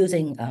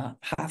using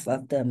half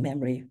of the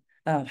memory,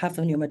 half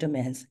of NUMA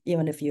domains,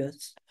 even if you're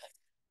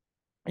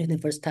using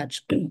first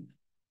touch. But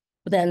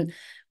then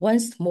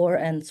once more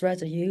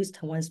threads are used,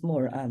 once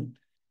more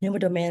NUMA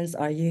domains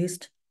are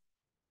used,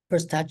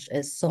 first touch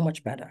is so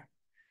much better.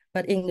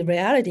 But in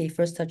reality,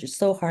 first touch is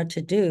so hard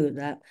to do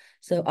that.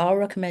 So our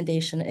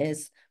recommendation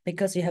is,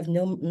 because you have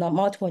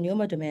multiple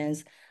NUMA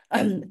domains,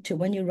 to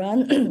when you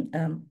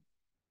run,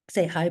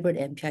 say, hybrid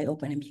MPI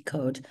OpenMP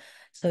code,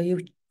 so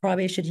you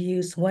probably should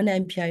use one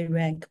MPI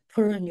rank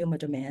per NUMA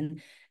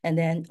domain, and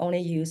then only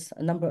use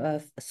a number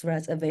of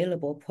threads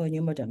available per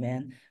NUMA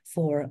domain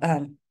for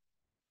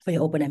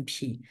your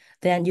OpenMP.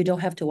 Then you don't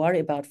have to worry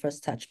about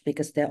first touch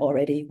because they're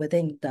already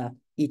within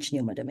each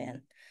NUMA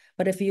domain.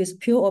 But if you use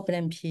pure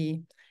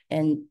OpenMP,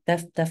 and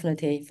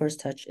definitely first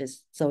touch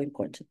is so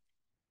important.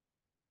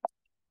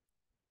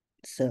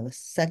 So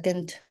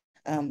second,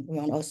 we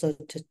want also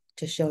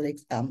to show the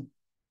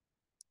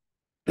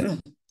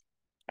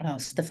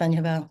Stefan,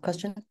 you have a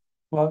question?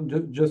 Well,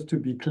 just to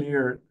be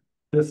clear,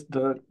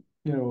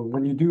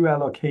 when you do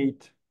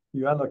allocate,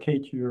 you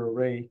allocate your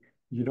array,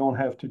 you don't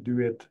have to do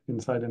it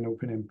inside an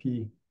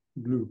OpenMP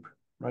loop,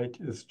 right?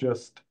 It's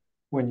just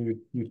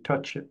when you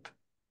touch it.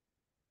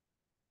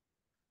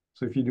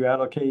 So if you do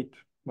allocate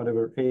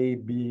whatever A,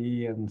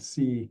 B, and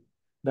C,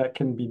 that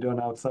can be done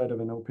outside of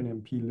an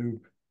OpenMP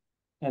loop.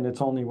 And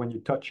it's only when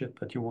you touch it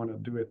that you want to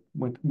do it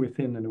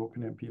within an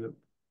OpenMP loop.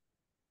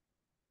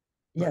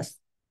 Yes.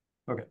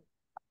 Okay.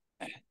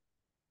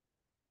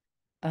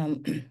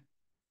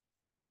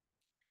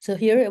 So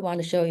here I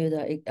want to show you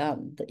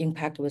the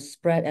impact with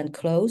spread and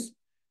close.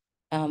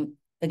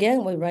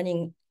 Again, we're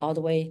running all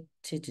the way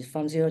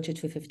from 0 to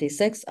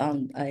 256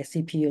 on a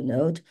CPU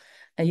node.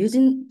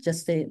 Using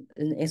just in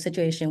a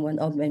situation when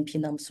OpenMP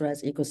num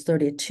threads equals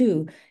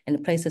 32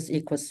 and places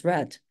equals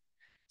thread.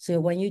 So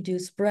when you do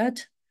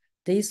spread,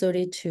 these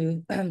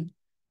 32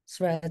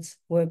 threads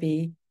will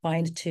be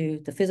bind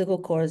to the physical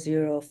core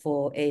 0,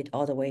 4, 8,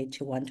 all the way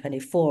to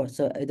 124.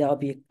 So that'll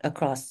be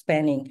across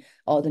spanning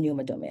all the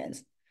NUMA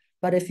domains.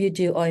 But if you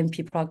do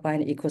OMP proc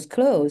bind equals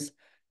close,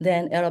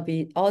 then it'll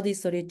be all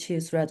these 32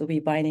 threads will be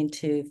binding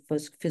to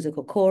first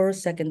physical core,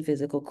 second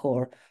physical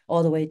core,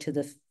 all the way to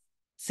the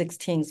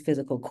 16th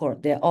physical core.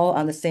 They're all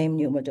on the same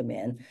NUMA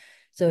domain.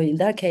 So in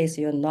that case,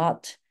 you're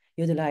not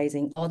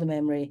utilizing all the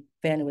memory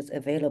bandwidth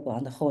available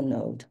on the whole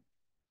node.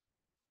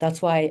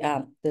 That's why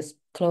this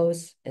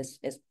close is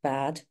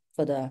bad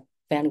for the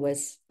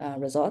bandwidth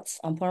results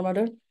on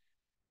parameter.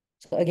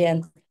 So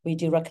again, we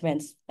do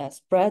recommend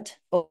spread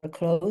over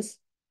close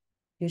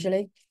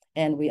usually,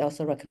 and we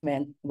also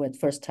recommend with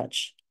first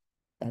touch.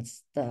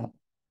 That's the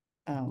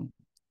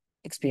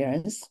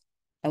experience.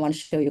 I want to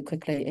show you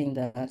quickly in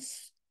the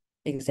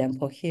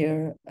example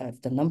here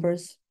of the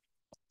numbers.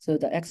 So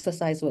the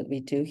exercise, what we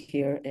do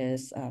here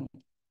is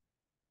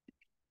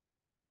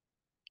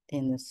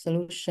in the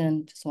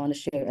solution, just want to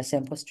share a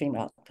sample stream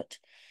output.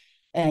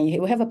 And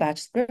we have a batch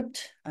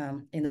script.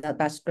 In that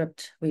batch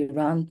script, we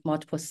run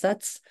multiple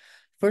sets.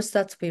 First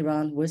sets we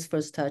run with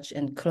first touch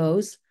and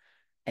close.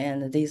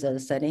 And these are the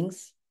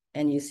settings.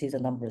 And you see the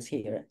numbers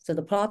here. So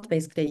the plot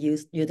basically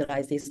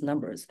utilize these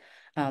numbers.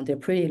 They're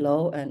pretty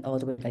low and all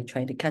the way like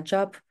trying to catch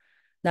up.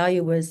 Now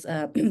you with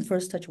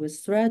first touch with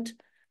thread,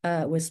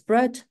 with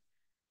spread.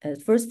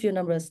 First few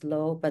numbers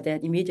low, but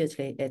then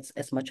immediately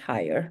it's much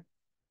higher.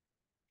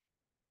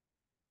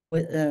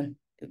 With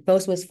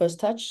both with first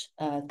touch,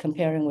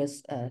 comparing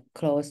with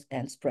close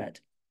and spread.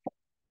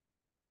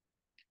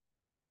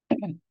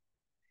 And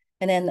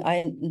then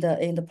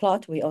in the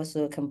plot, we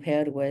also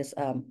compared with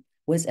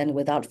and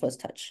without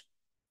first touch.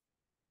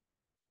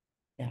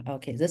 Yeah,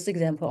 okay. This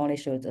example only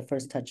shows the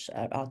first touch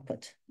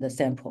output, the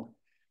sample.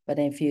 But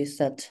if you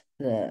set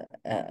the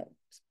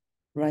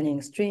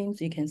running streams,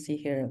 you can see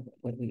here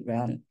what we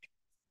run.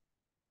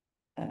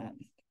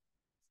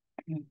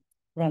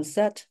 Run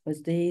set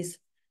with these,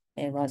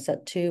 and run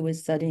set 2 with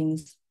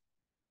settings.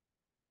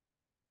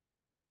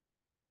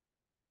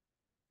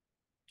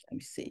 Let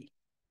me see.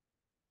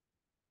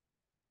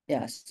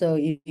 Yeah, so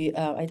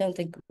I don't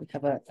think we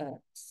have a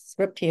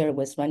script here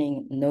with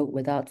running node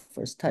without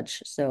first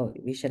touch. So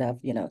we should have,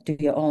 do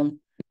your own,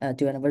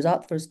 do a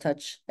without first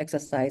touch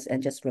exercise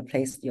and just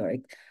replace your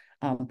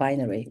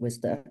binary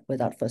with the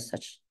without first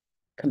touch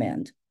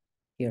command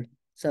here.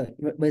 So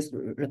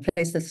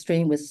replace the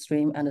stream with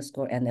stream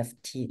underscore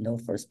NFT, no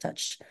first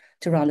touch,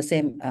 to run the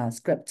same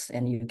scripts,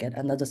 and you get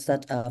another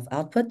set of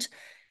output.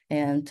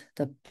 And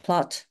the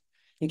plot,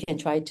 you can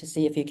try to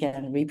see if you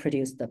can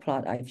reproduce the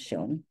plot I've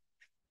shown.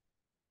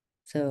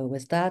 So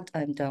with that,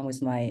 I'm done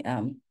with my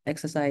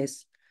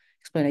exercise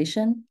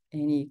explanation.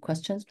 Any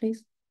questions,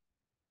 please?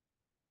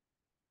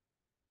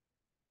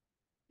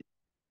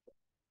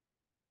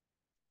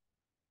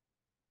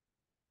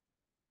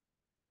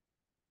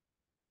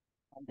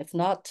 If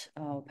not,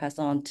 I'll pass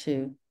on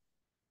to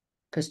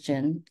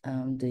Christian,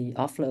 the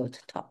offload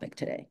topic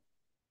today.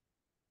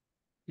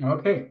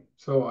 Okay,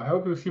 so I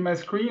hope you see my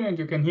screen and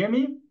you can hear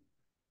me.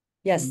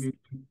 Yes.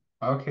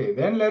 Okay,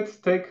 then let's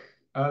take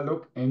a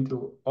look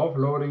into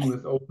offloading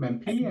with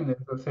OpenMP. And as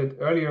I said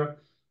earlier,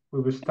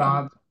 we will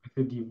start with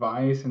the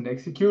device and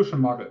execution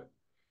model.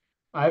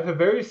 I have a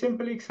very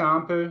simple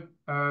example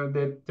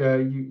that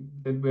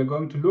we're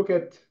going to look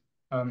at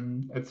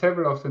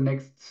several of the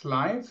next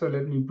slides. So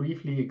let me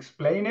briefly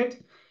explain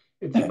it.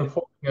 It's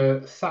performing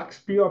a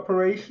Saxby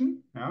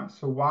operation. Yeah?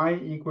 So y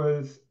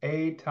equals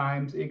a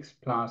times x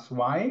plus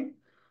y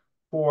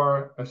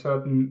for a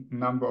certain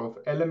number of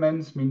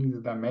elements, meaning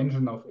the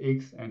dimension of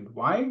x and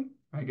y.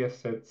 I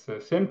guess that's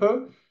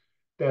simple.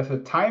 There's a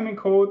timing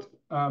code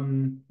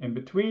in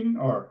between,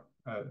 or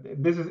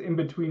this is in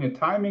between a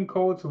timing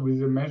code. So we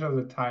measure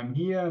the time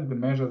here and the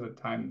measure the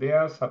time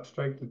there,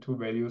 subtract the two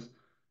values,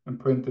 and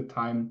print the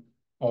time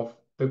of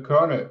the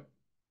kernel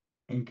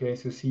in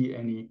case you see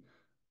any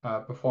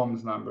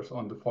performance numbers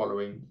on the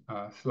following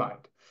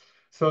slide.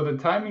 So the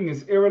timing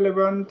is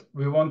irrelevant.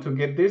 We want to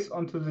get this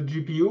onto the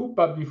GPU,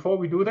 but before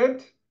we do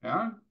that,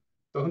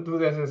 don't do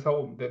this at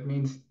home. That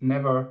means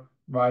never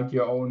write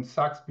your own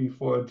Saxby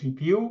for a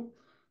GPU.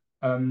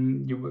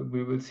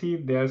 We will see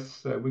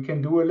we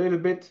can do a little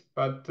bit,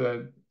 but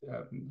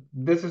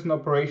this is an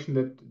operation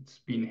that's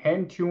been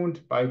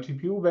hand-tuned by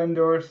GPU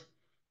vendors.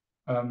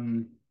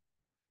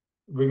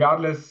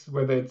 Regardless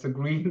whether it's a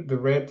green, the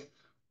red,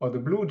 or the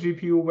blue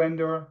GPU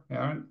vendor,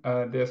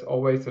 there's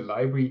always a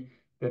library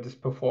that is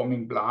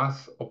performing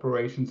BLAS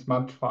operations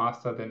much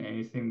faster than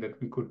anything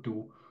that we could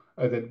do,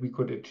 that we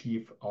could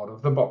achieve out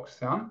of the box.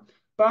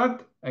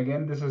 But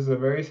again, this is a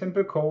very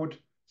simple code,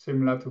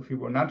 similar to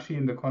Fibonacci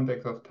in the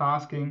context of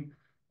tasking,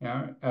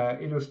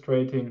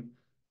 illustrating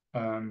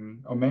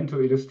or meant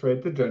to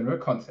illustrate the general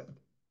concept.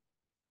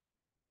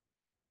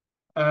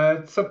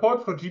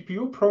 Support for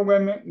GPU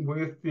programming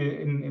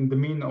in the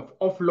mean of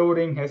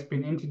offloading has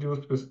been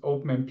introduced with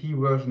OpenMP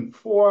version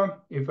 4.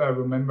 If I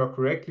remember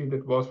correctly,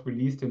 that was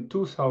released in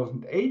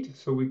 2008,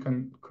 so we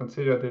can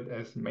consider that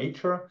as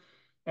major.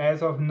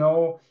 As of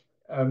now,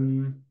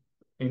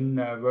 In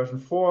version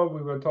 4,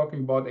 we were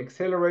talking about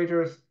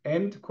accelerators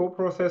and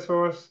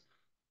coprocessors,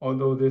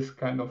 although this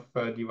kind of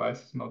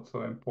device is not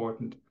so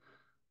important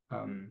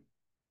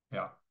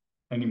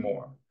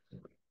anymore.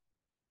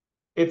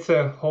 It's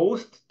a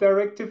host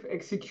directive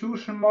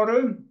execution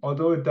model,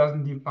 although it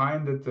doesn't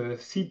define that the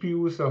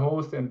CPU is a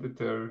host and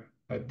that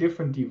a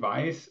different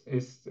device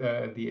is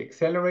the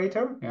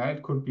accelerator. Yeah,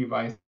 it could be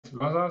vice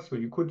versa. So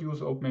you could use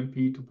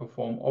OpenMP to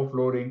perform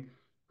offloading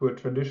to a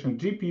traditional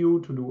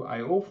GPU to do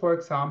I/O, for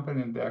example,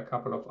 and there are a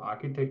couple of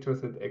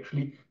architectures that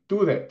actually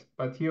do that.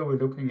 But here we're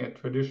looking at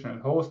traditional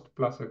host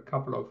plus a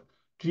couple of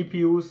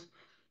GPUs.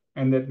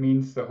 And that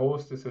means the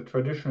host is a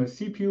traditional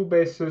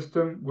CPU-based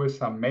system with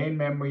some main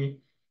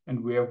memory,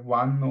 and we have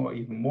one or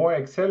even more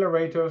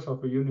accelerators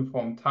of a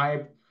uniform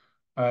type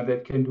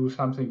that can do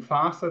something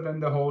faster than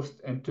the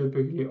host and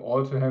typically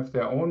also have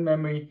their own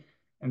memory,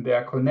 and they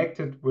are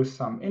connected with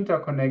some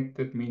interconnect.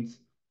 That means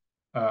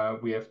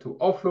we have to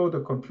offload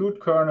a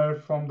compute kernel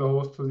from the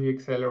host to the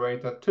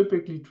accelerator,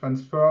 typically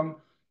transfer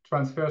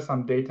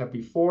some data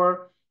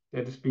before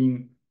that is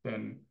being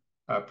then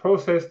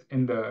processed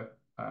in the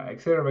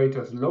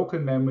accelerator's local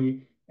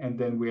memory, and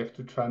then we have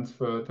to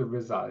transfer the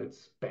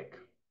results back.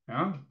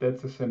 Yeah,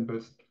 that's the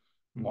simplest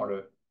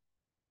model.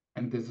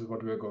 And this is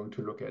what we're going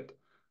to look at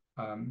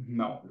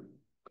now.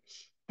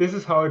 This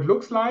is how it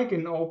looks like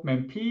in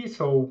OpenMP.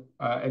 So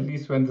at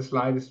least when the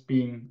slide is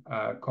being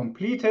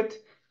completed,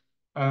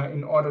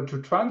 in order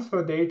to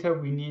transfer data,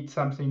 we need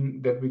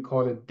something that we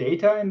call a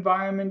data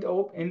environment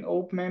in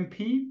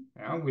OpenMP.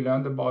 Yeah, we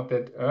learned about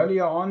that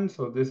earlier on.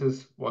 So this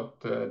is what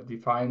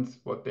defines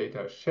what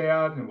data is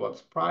shared and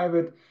what's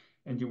private.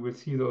 And you will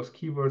see those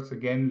keywords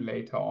again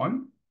later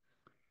on.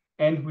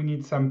 And we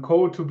need some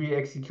code to be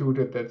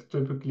executed that's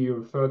typically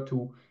referred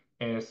to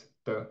as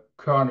the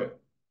kernel.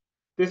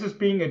 This is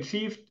being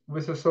achieved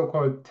with a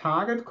so-called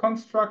target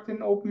construct in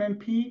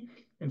OpenMP.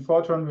 In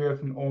Fortran, we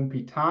have an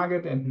OMP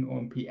target and an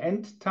OMP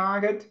end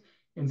target.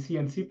 In C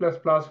and C++,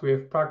 we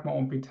have pragma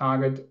OMP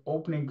target,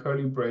 opening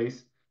curly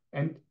brace,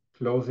 and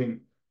closing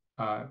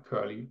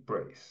curly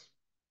brace.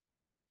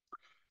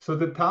 So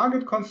the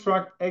target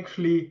construct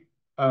actually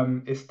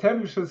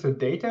establishes a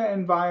data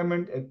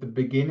environment at the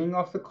beginning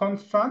of the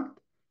construct,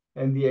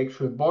 and the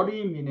actual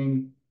body,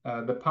 meaning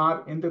the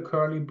part in the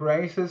curly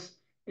braces,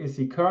 is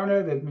the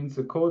kernel. That means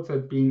the code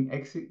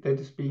that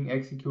is being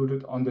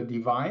executed on the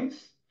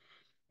device.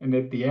 And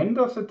at the end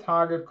of the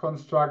target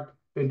construct,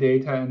 the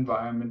data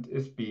environment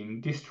is being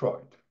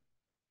destroyed.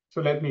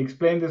 So let me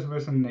explain this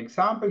with an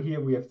example. Here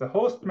we have the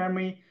host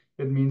memory.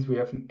 That means we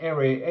have an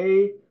array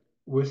A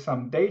with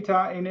some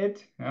data in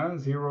it,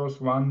 zeros,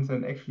 ones,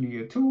 and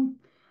actually a 2.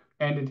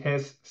 And it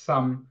has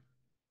some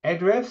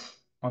address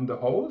on the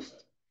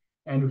host.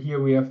 And here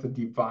we have the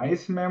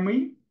device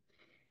memory.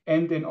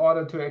 And in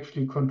order to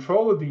actually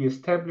control the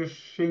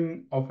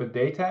establishing of a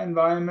data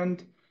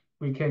environment,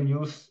 we can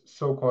use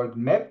so-called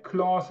map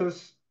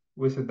clauses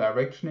with the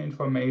direction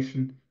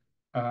information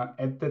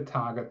at the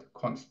target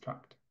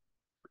construct.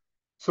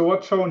 So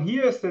what's shown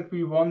here is that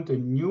we want a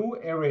new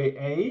array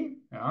A,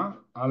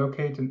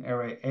 allocate an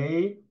array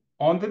A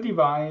on the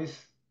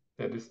device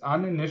that is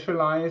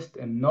uninitialized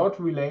and not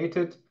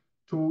related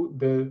to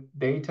the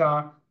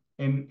data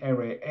in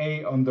array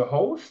A on the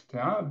host,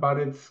 but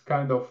it's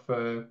kind of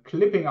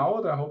clipping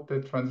out. I hope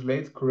that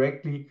translates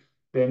correctly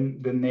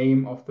then the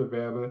name of the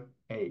variable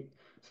A.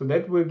 So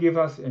that will give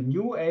us a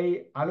new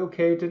A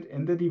allocated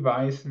in the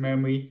device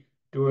memory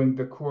during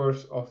the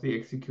course of the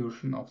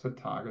execution of the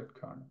target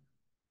kernel.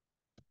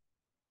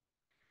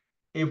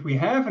 If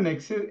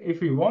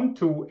we want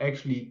to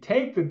actually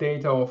take the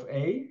data of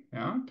A,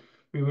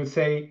 we will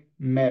say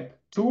map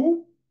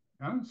to.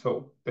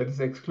 So that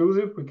is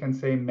exclusive. We can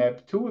say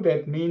map to.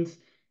 That means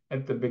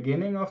at the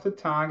beginning of the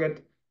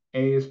target,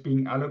 A is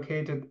being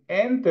allocated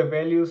and the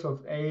values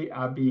of A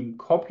are being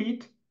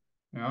copied,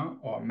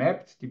 or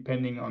mapped,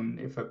 depending on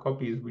if a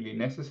copy is really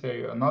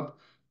necessary or not,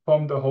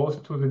 from the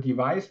host to the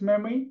device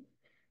memory.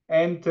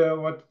 And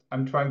what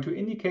I'm trying to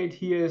indicate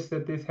here is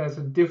that this has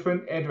a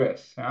different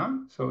address.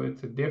 So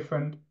it's a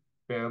different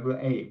variable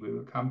A. We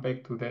will come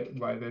back to that,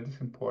 why that is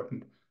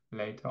important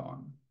later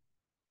on.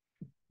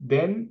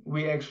 Then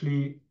we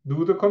actually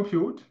do the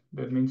compute.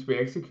 That means we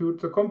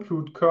execute the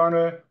compute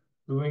kernel,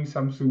 doing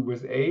something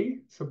with A,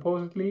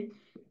 supposedly.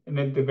 And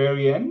at the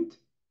very end,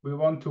 we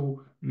want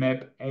to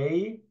map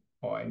A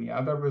or any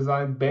other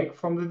result back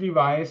from the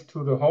device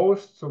to the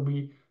host. So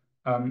we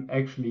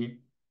actually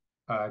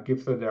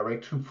give the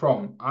direction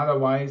from.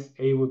 Otherwise,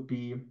 A would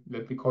be,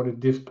 let me call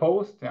it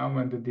disposed,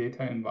 when the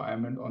data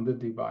environment on the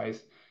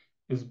device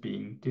is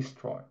being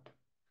destroyed.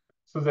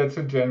 So that's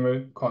a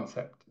general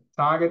concept.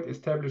 Target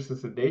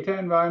establishes a data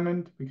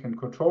environment. We can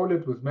control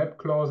it with map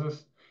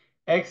clauses,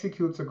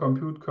 executes the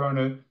compute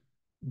kernel,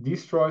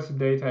 destroys the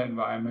data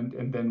environment,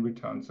 and then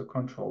returns the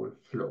control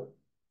flow.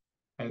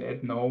 I'll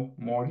add no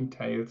more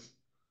details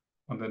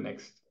on the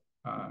next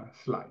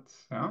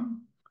slides.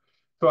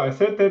 So I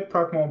said that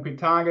pragma OMP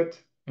target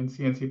in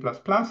C and C++,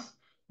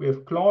 we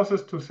have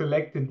clauses to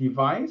select the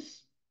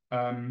device.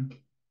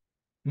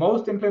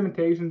 Most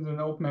implementations in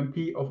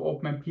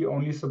OpenMP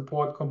only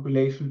support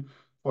compilation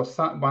for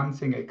one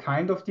single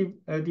kind of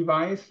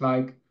device,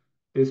 like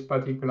this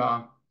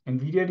particular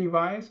NVIDIA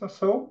device or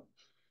so.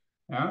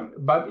 Yeah,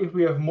 but if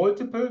we have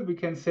multiple, we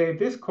can say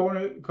this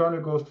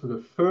kernel goes to the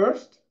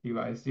first,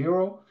 device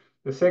 0,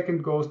 the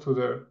second goes to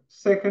the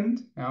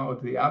second, or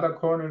the other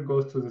kernel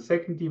goes to the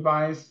second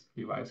device,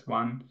 device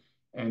 1,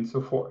 and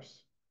so forth.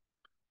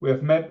 We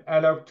have map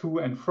alloc to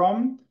and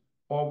from,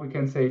 or we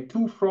can say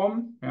to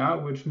from,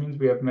 which means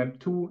we have map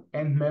to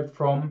and map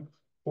from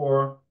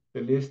for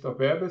the list of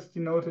variables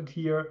denoted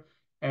here.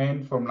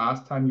 And from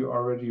last time, you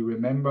already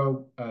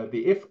remember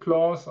the if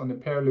clause on the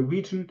parallel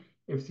region.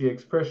 If the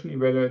expression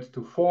evaluates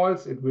to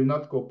false, it will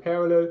not go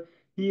parallel.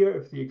 Here,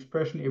 if the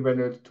expression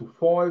evaluates to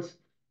false,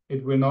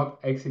 it will not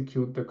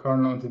execute the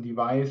kernel on the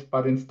device,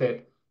 but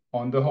instead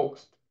on the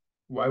host.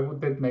 Why would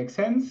that make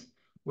sense?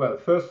 Well,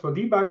 first for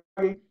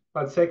debugging,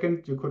 but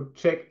second, you could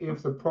check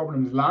if the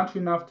problem is large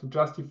enough to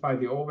justify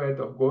the overhead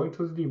of going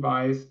to the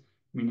device,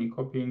 meaning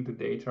copying the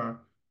data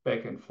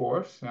back and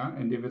forth. Yeah?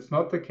 And if it's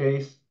not the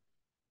case,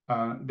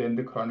 then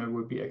the kernel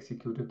will be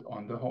executed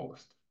on the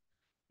host.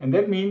 And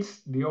that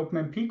means the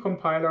OpenMP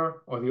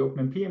compiler or the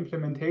OpenMP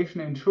implementation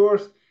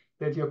ensures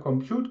that your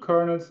compute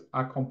kernels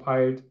are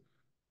compiled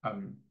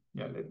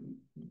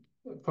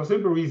for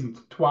simple reasons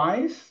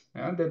twice.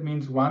 Yeah? That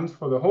means once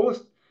for the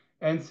host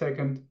and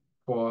second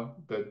for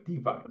the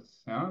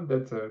device. Yeah?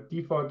 That's a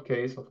default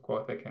case. Of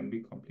course, there can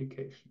be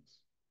complications.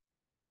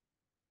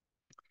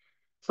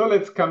 So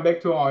let's come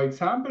back to our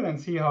example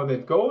and see how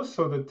that goes.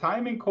 So the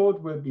timing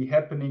code will be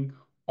happening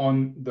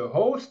on the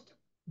host.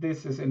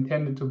 This is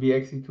intended to be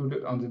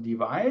executed on the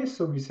device.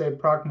 So we say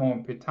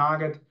pragma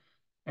target,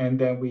 and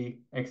then we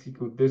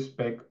execute this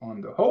back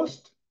on the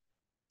host.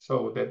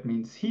 So that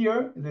means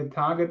here, the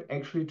target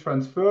actually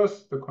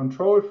transfers the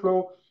control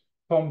flow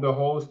from the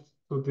host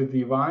to the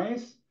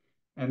device,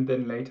 and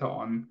then later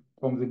on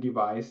from the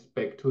device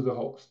back to the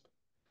host.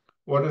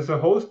 What is the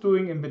host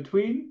doing in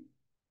between?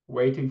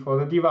 Waiting for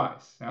the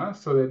device. Yeah?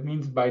 So that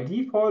means by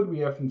default, we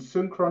have a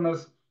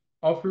synchronous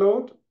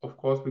offload. Of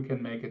course, we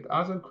can make it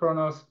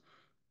asynchronous,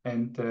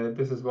 and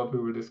this is what we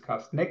will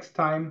discuss next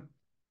time.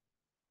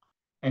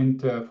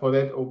 And for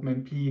that,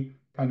 OpenMP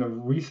kind of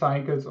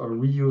recycles or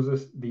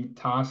reuses the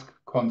task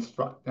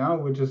construct,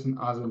 which is an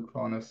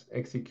asynchronous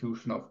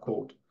execution of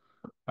code.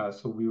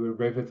 So we will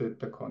revisit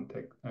the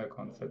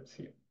concepts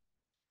here.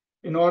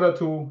 In order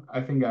to,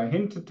 I think I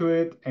hinted to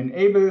it,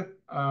 enable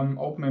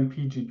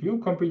OpenMP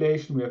GPU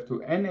compilation, we have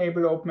to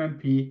enable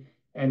OpenMP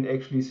and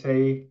actually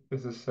say,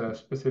 this is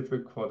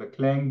specific for the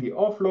Clang. The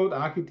offload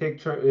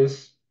architecture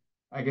is,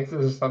 I guess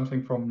this is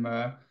something from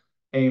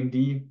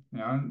AMD,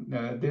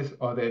 this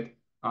or that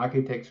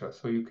architecture.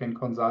 So you can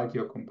consult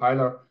your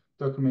compiler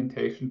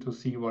documentation to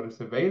see what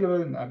is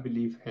available. And I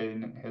believe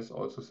Helen has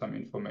also some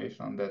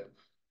information on that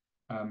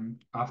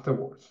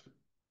afterwards.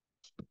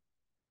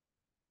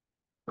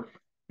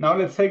 Now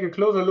let's take a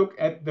closer look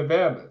at the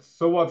variables.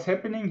 So what's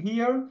happening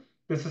here?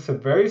 This is a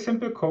very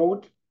simple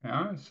code.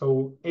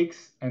 So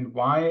X and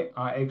Y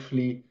are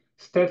actually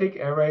static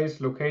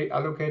arrays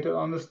allocated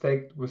on the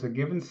stack with a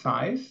given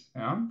size.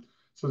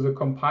 So the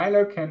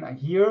compiler can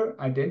here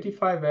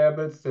identify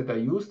variables that are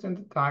used in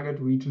the target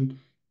region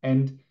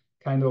and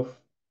kind of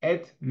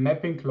add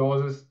mapping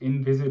clauses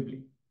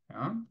invisibly.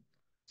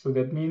 So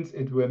that means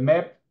it will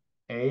map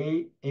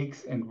A,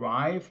 X, and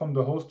Y from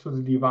the host to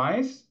the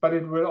device, but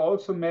it will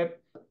also map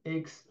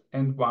X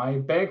and Y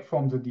back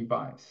from the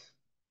device.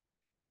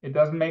 It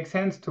doesn't make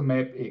sense to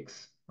map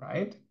X,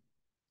 right?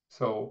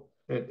 So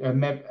that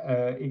map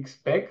X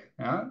back,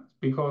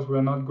 because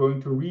we're not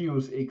going to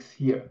reuse X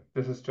here.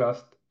 This is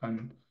just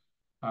an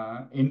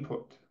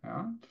input.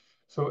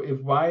 So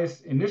if Y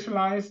is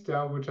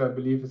initialized, which I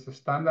believe is a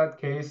standard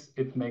case,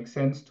 it makes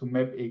sense to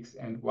map X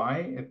and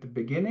Y at the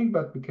beginning,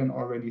 but we can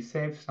already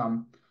save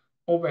some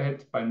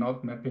overhead by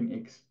not mapping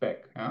X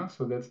back.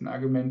 So that's an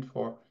argument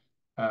for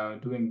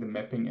doing the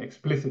mapping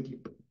explicitly.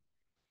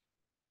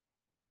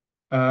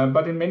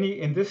 But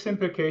in this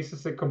simple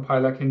cases, the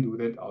compiler can do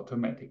that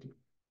automatically.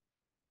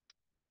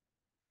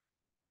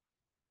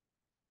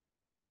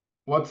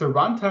 What the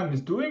runtime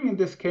is doing in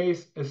this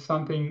case is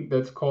something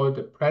that's called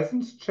a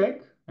presence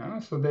check.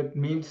 So that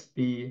means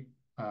the,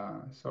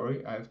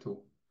 sorry, I have to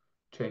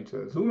change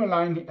the zoom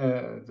line,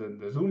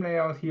 the zoom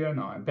layout here.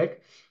 Now I'm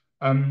back.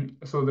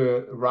 So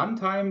the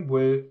runtime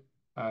will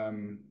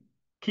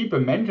keep a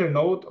mental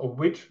note of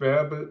which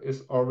variable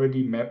is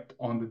already mapped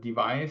on the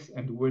device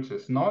and which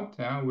is not,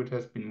 which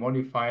has been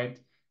modified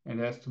and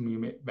has to be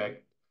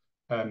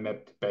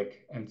mapped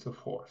back and so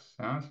forth.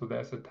 So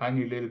there's a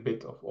tiny little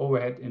bit of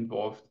overhead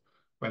involved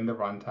when the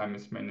runtime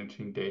is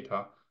managing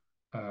data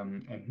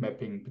and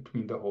mapping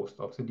between the host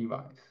of the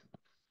device.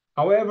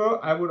 However,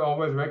 I would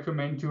always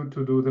recommend you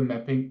to do the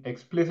mapping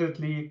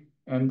explicitly,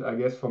 and I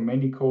guess for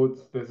many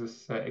codes, this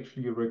is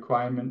actually a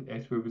requirement,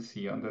 as we will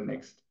see on the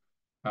next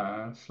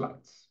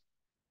slides.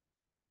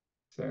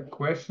 Is there a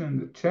question in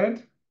the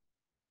chat?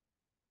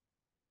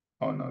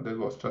 Oh no, that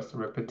was just a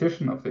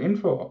repetition of the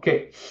info.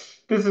 Okay,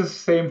 this is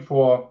same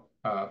for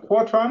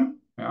Fortran.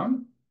 Yeah.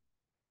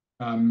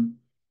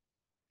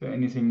 Is there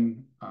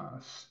anything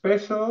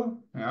special?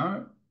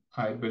 Yeah,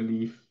 I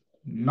believe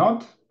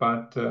not.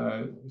 But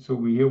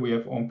so here we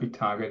have OMP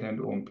target and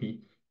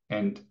OMP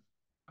and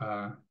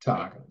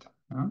target.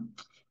 Yeah.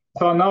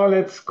 So now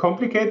let's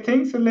complicate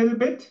things a little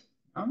bit.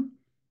 Yeah.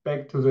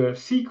 Back to the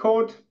C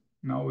code,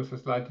 now with a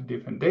slightly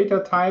different data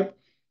type.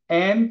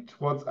 And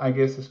what I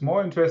guess is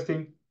more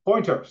interesting,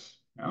 pointers.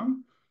 Yeah.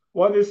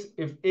 What is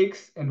if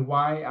X and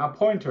Y are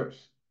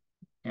pointers?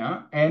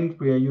 Yeah, and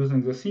we are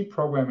using the C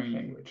programming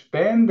language.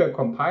 Then the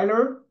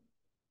compiler,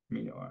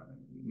 meaning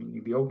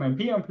the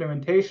OpenMP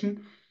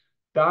implementation,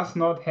 does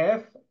not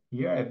have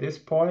here at this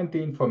point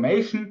the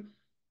information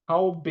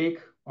how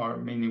big, or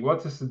meaning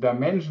what is the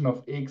dimension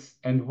of X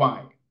and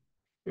Y.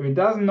 If it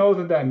doesn't know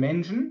the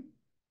dimension,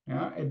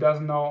 yeah, it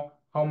doesn't know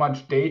how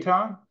much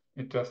data,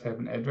 it just have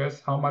an address,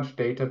 how much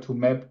data to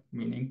map,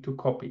 meaning to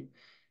copy.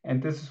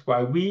 And this is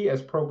why we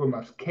as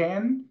programmers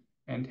can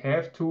and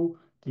have to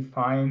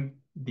define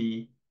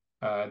the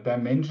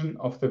dimension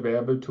of the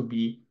variable to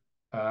be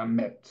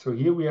mapped. So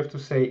here we have to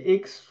say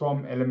X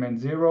from element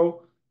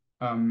 0,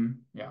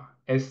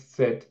 SZ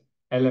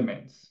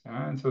elements.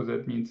 And so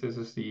that means this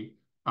is the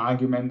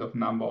argument of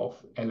number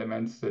of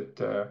elements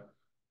that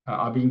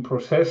are being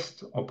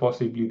processed, or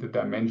possibly the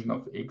dimension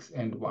of X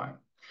and Y.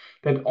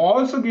 That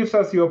also gives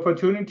us the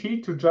opportunity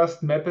to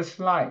just map a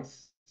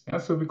slice. Yeah?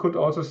 So we could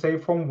also say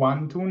from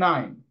 1 to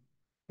 9.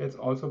 That's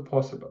also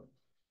possible.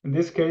 In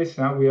this case,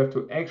 now we have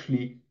to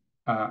actually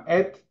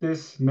add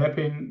this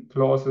mapping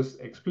clauses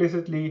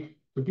explicitly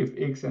to give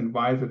X and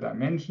Y the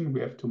dimension.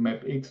 We have to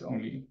map X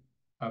only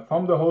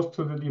from the host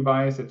to the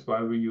device. That's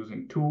why we're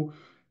using 2.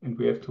 And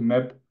we have to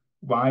map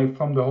Y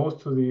from the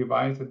host to the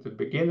device at the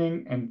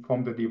beginning and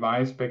from the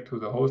device back to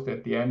the host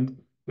at the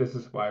end. This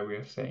is why we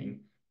are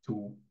saying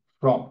to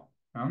from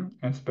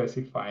and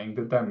specifying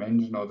the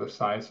dimension or the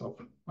size of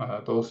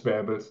those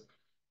variables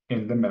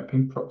in the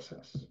mapping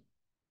process.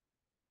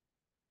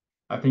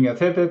 I think I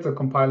said that the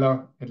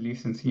compiler, at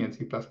least in C and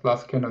C++,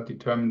 cannot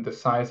determine the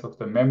size of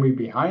the memory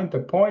behind the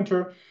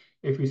pointer.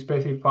 If we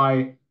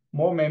specify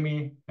more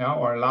memory,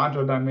 or a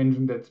larger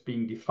dimension that's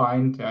being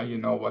defined, you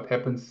know what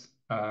happens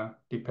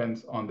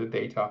depends on the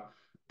data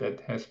that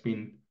has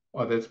been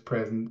or that's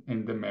present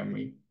in the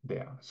memory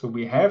there. So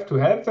we have to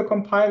help the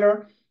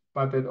compiler,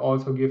 but it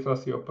also gives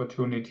us the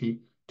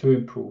opportunity to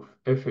improve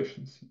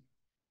efficiency.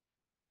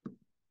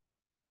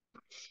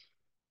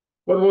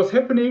 What was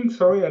happening,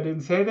 sorry, I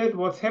didn't say that.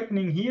 What's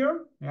happening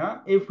here,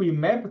 if we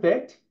map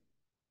that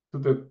to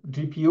the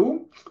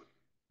GPU,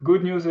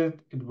 good news is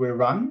it will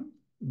run.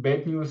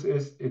 Bad news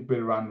is it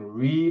will run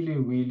really,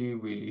 really,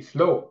 really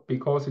slow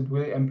because it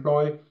will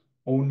employ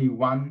only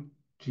one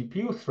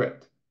GPU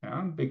thread,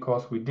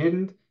 because we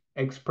didn't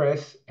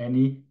express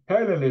any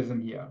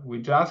parallelism here. We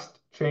just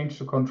changed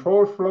the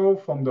control flow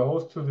from the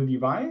host to the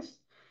device,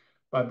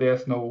 but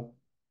there's no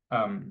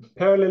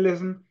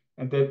parallelism.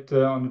 And that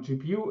on the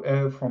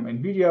GPU from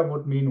NVIDIA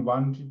would mean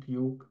one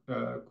GPU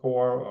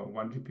core or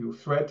one GPU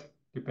thread,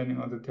 depending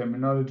on the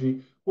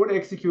terminology, would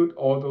execute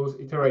all those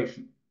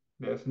iterations.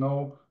 There's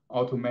no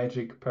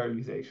automatic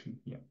parallelization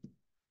here.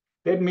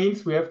 That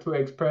means we have to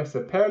express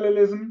the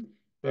parallelism.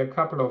 There are a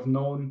couple of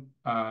known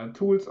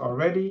tools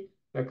already.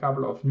 There are a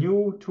couple of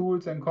new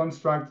tools and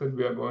constructs that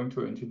we are going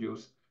to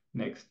introduce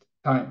next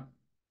time.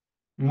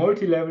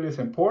 Multi-level is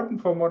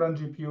important for modern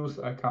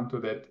GPUs. I'll come to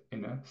that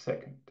in a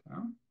second.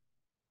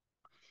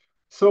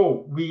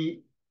 So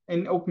we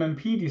in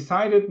OpenMP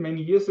decided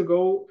many years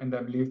ago, and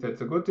I believe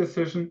that's a good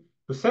decision,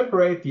 to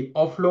separate the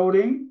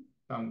offloading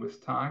down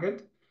with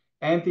target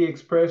and the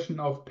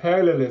expression of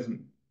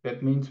parallelism.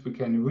 That means we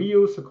can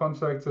reuse the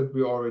constructs that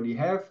we already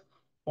have,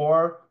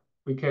 or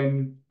we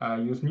can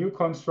use new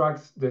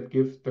constructs that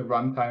give the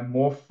runtime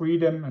more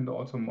freedom and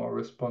also more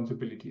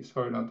responsibility.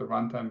 Sorry, not the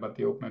runtime, but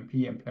the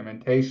OpenMP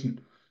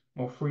implementation.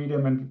 More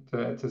freedom and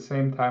at the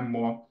same time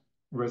more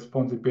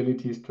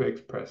responsibilities to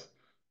express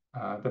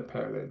the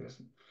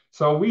parallelism.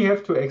 So we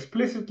have to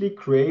explicitly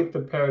create the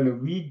parallel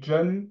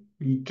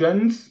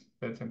regions,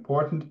 that's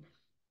important,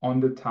 on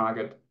the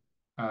target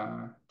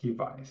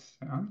device.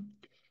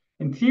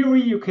 In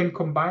theory, you can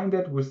combine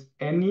that with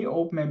any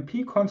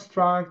OpenMP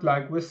construct,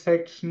 like with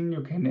section,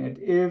 you can add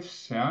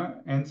ifs,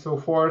 and so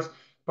forth.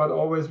 But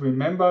always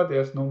remember,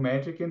 there's no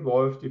magic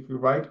involved. If you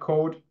write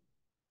code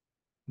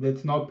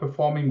that's not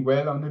performing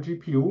well on the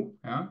GPU,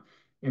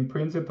 in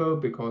principle,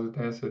 because it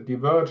has a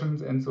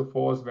divergence and so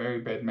forth, very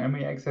bad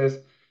memory access,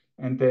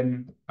 and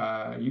then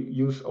you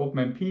use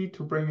OpenMP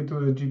to bring it to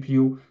the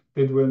GPU,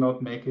 that will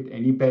not make it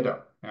any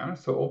better.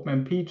 So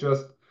OpenMP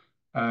just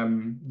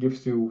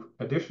gives you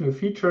additional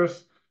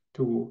features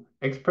to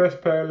express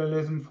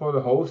parallelism for the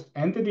host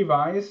and the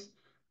device,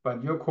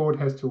 but your code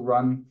has to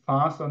run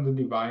fast on the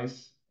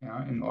device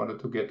in order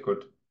to get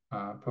good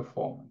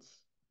performance.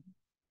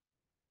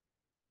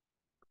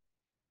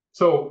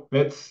 So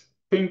let's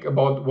think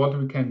about what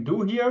we can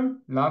do here.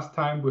 Last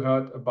time we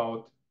heard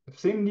about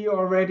SIMD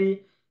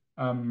already.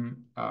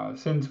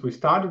 Since we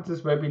started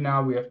this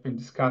webinar, we have been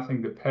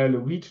discussing the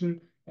parallel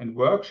region and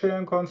work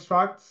sharing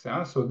constructs.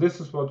 Yeah, so this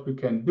is what we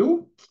can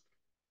do.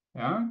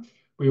 Yeah,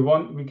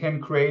 we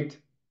can create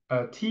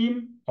a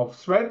team of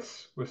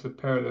threads with a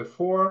parallel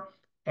for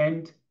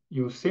and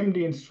use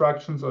SIMD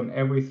instructions on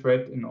every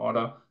thread in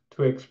order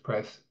to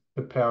express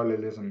the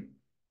parallelism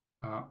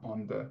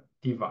on the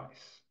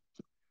device.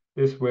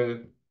 This will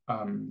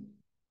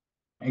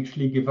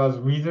actually give us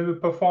reasonable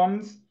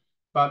performance,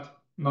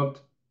 but not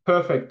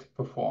perfect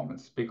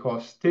performance,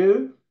 because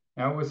still,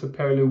 with the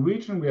parallel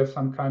region, we have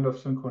some kind of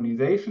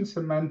synchronization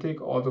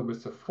semantic. Also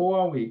with the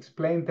for, we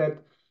explained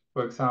that.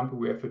 For example,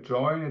 we have a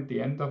join at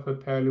the end of a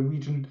parallel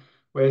region,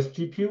 whereas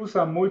GPUs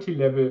are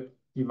multi-level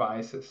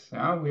devices.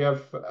 Yeah? We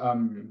have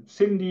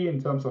SIMD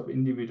in terms of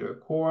individual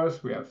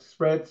cores, we have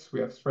threads, we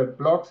have thread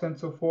blocks, and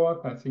so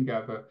forth. I think I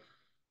have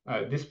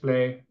a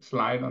display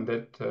slide on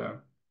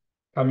that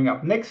coming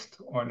up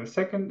next or in a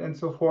second, and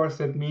so forth.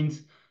 That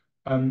means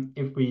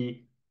if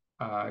we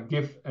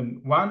give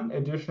one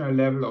additional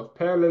level of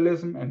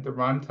parallelism and the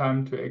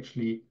runtime to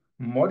actually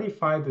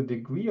modify the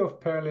degree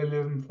of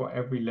parallelism for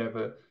every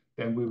level,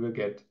 then we will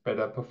get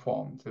better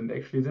performance. And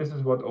actually, this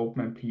is what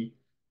OpenMP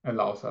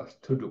allows us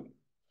to do.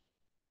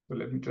 So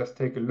let me just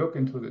take a look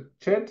into the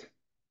chat.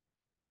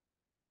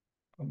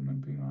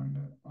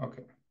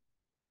 Okay.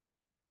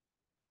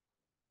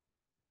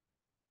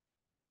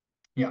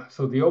 Yeah,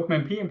 so the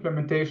OpenMP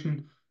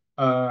implementation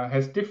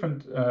has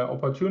different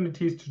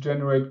opportunities to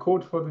generate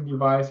code for the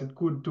device. It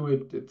could do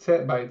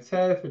it by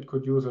itself. It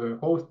could use a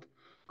host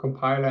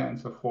compiler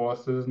and so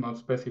forth. This is not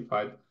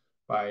specified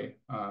by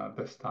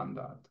the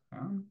standard.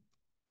 Yeah?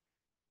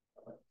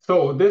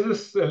 So this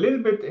is a little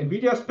bit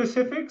NVIDIA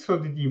specific. So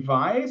the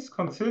device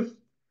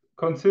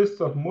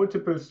consists of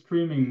multiple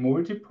streaming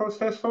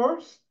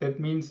multiprocessors. That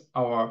means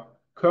our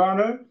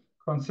kernel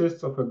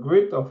consists of a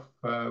grid of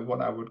what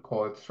I would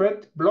call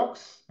thread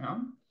blocks. Yeah?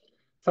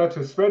 Such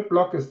a thread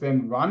block is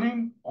then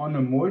running on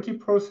a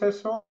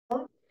multiprocessor,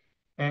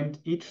 and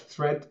each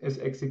thread is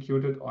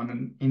executed on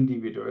an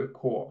individual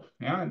core.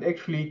 Yeah? And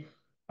actually,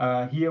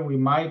 here we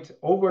might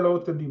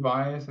overload the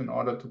device in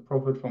order to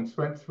profit from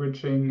thread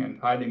switching and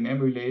hiding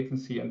memory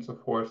latency and so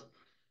forth.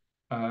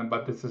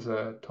 But this is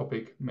a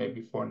topic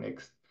maybe for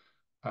next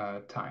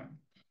time.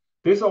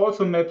 This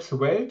also maps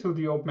well to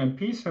the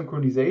OpenMP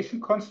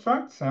synchronization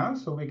constructs. Yeah?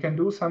 So we can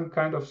do some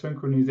kind of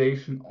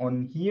synchronization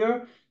on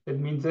here. That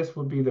means this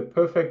would be the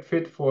perfect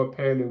fit for a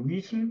parallel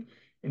region.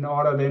 In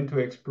order then to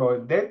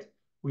exploit that,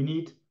 we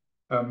need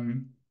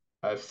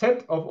a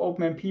set of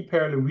OpenMP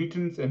parallel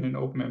regions, and in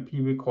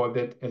OpenMP we call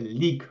that a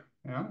leak.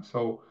 Yeah?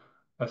 So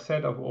a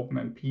set of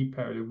OpenMP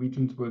parallel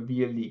regions will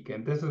be a leak,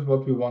 and this is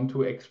what we want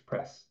to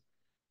express.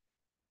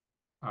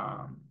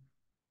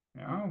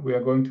 Yeah, we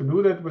are going to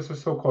do that with a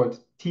so-called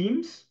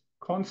teams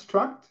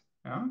construct.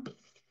 Yeah?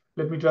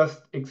 Let me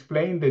just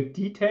explain the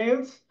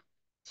details.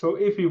 So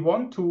if we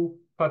want to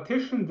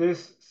partition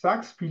this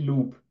Saxby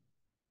loop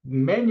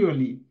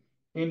manually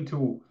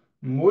into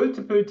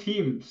multiple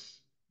teams,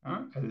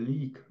 a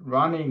leak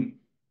running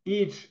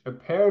each a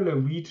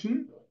parallel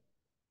region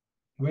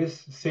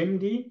with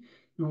SIMD,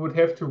 we would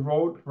have to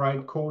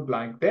write code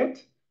like that.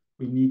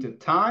 We need a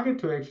target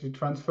to actually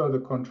transfer the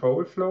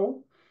control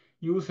flow.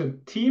 Use a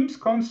teams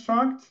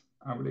construct,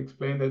 I will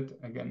explain that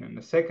again in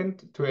a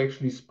second, to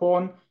actually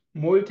spawn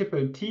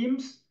multiple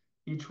teams,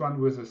 each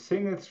one with a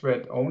single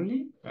thread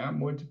only.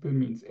 Multiple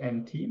means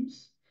n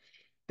teams.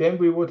 Then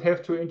we would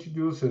have to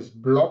introduce this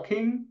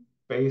blocking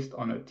based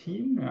on a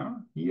team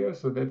here.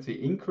 So that's the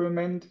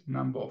increment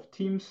number of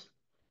teams.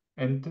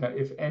 And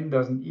if n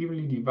doesn't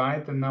evenly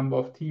divide the number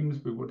of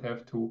teams, we would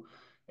have to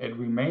add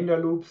remainder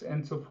loops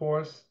and so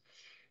forth.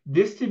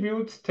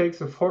 Distributes takes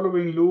the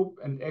following loop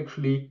and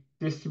actually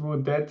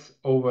distribute that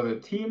over the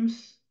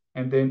teams.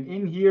 And then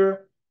in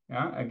here,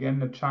 again,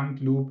 the chunk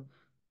loop,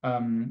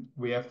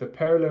 we have the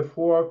parallel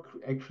for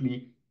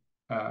actually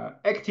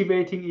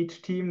activating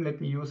each team.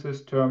 Let me use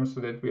this term so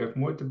that we have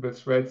multiple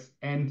threads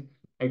and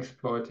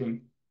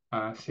exploiting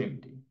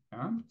SIMD.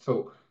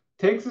 So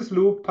takes this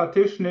loop,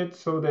 partition it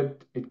so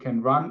that it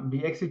can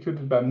be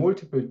executed by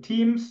multiple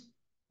teams,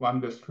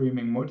 one the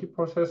streaming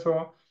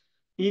multiprocessor.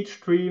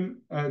 Each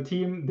team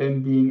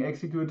then being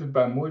executed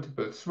by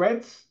multiple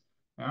threads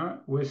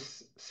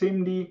with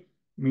SIMD,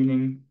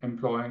 meaning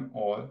employing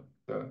all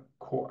the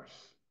cores.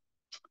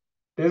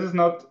 This is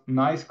not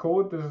nice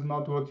code. This is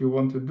not what you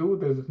want to do.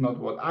 This is not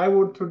what I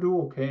want to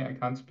do. Okay, I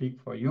can't speak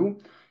for you.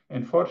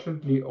 And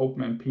fortunately,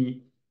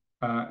 OpenMP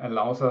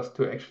allows us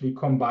to actually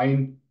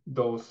combine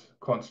those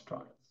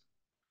constructs.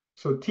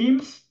 So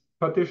teams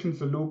partitions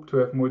the loop to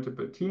have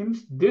multiple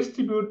teams.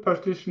 Distribute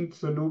partitions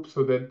the loop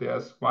so that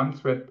there's one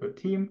thread per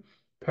team.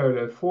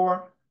 Parallel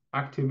for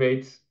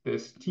activates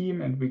this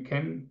team, and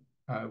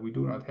we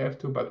do not have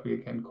to, but we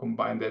can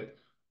combine that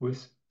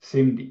with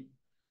SIMD.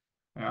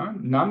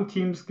 Num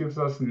teams gives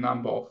us a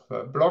number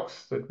of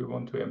blocks that we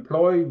want to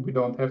employ. We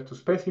don't have to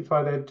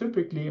specify that.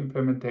 Typically,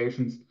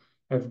 implementations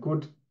have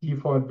good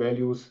default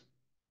values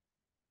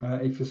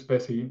if you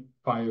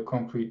specify a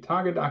concrete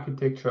target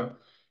architecture.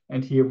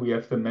 And here we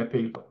have the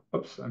mapping,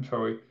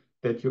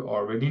 that you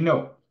already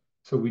know.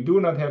 So we do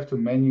not have to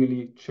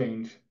manually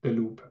change the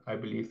loop. I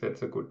believe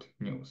that's a good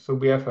news. So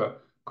we have a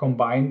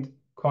combined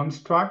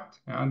construct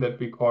that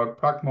we call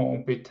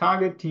pragma-OMP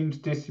target teams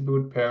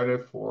distribute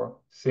parallel for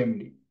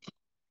SIMD.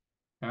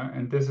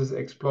 And this is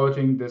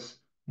exploiting this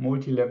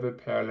multi-level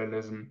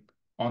parallelism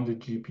on the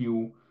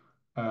GPU,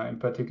 in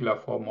particular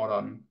for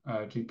modern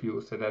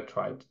GPUs that I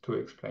tried to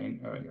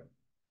explain earlier.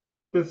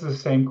 This is the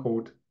same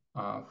code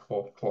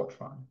for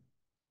Fortran.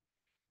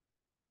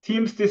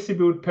 Teams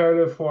distribute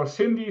parallel for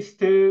SIMD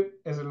still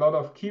is a lot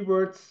of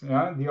keywords.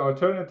 The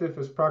alternative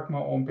is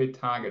pragma-OMP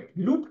target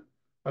loop,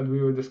 but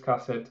we will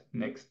discuss it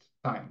next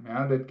time.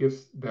 That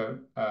gives the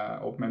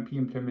OpenMP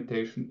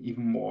implementation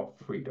even more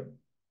freedom.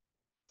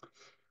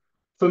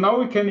 So now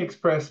we can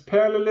express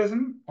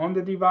parallelism on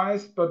the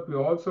device, but we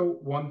also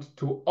want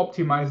to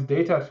optimize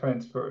data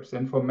transfers.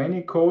 And for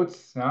many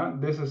codes,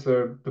 this is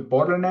the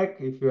bottleneck.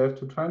 If you have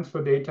to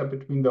transfer data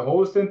between the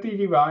host and the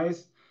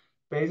device,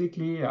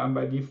 basically,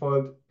 by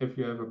default, if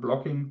you have a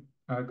blocking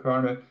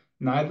kernel,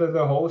 neither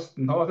the host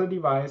nor the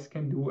device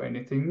can do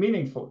anything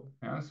meaningful.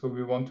 So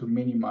we want to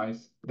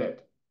minimize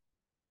that.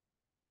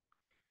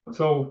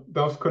 So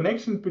those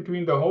connections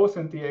between the host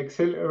and the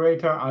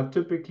accelerator are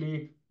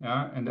typically,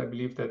 and I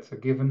believe that's a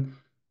given,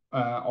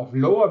 of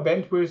lower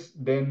bandwidth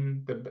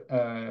than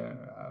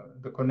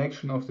the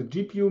connection of the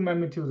GPU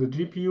memory to the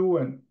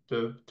GPU and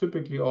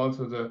typically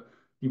also the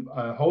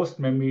host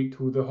memory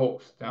to the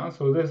host.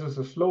 So this is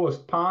the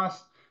slowest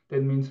path.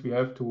 That means we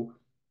have to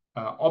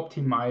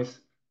optimize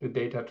the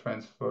data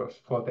transfers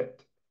for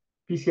that.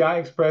 PCI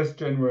Express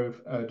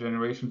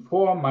Generation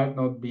 4 might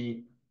not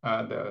be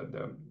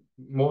the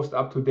most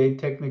up-to-date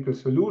technical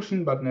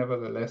solution, but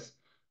nevertheless,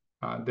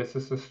 this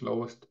is the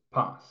slowest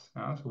path.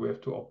 So we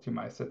have to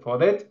optimize it for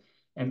that.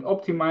 And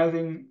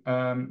optimizing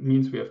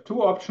means we have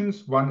two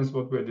options. One is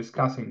what we're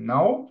discussing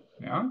now.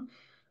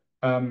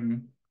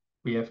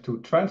 We have to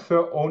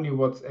transfer only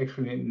what's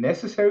actually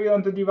necessary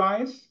on the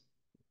device.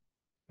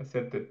 I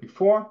said that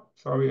before.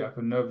 Sorry, I have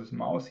a nervous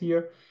mouse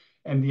here.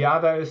 And the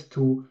other is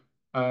to,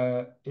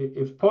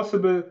 if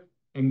possible,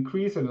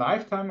 increase the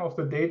lifetime of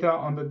the data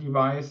on the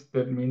device.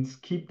 That means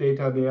keep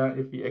data there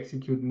if we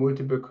execute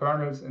multiple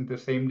kernels and the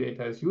same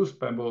data is used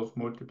by both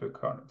multiple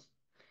kernels.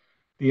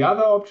 The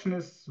other option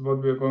is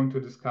what we're going to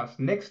discuss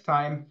next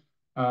time.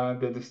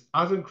 That is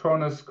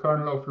asynchronous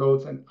kernel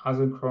offloads and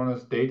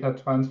asynchronous data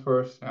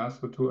transfers.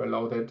 So to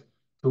allow that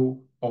to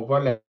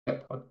overlap.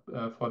 But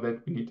for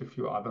that, we need a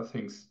few other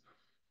things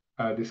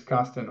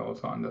discussed and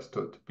also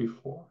understood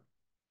before.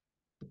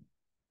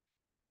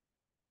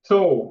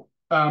 So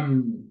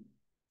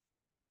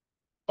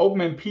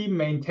OpenMP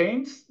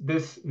maintains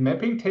this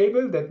mapping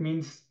table. That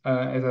means,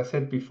 as I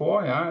said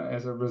before,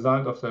 as a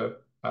result of the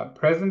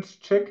presence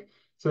check.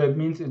 So that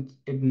means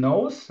it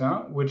knows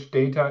which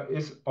data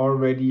is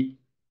already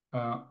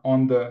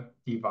on the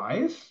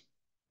device.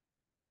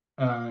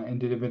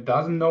 And if it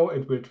doesn't know,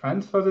 it will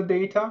transfer the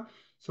data.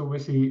 So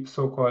with the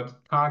so-called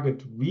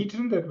target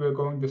region that we're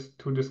going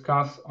to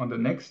discuss on the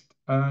next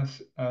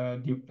slides,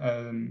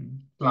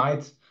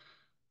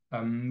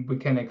 we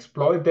can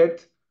exploit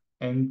that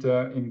and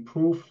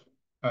improve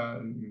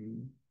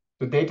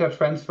the data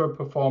transfer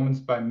performance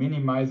by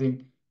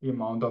minimizing the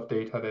amount of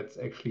data that's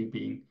actually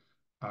being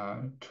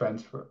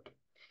transferred.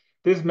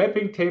 This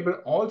mapping table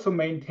also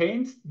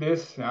maintains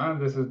this,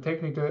 this is a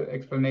technical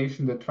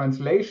explanation, the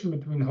translation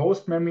between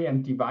host memory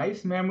and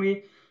device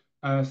memory.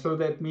 So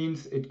that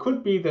means it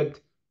could be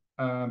that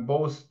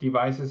both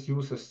devices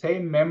use the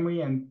same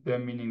memory and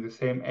meaning the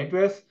same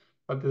address,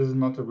 but this is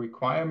not a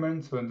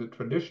requirement. So in the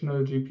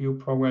traditional GPU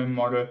programming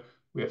model,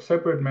 we have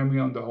separate memory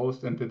on the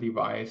host and the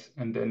device,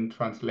 and then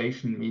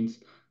translation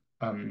means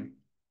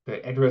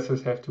the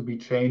addresses have to be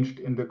changed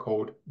in the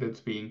code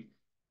that's being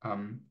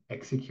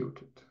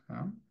executed.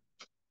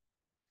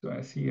 So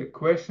I see a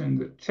question in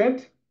the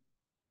chat.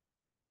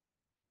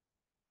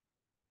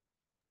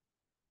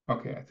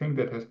 Okay, I think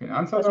that has been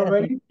answered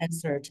already.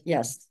 Answered,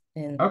 yes.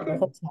 Okay.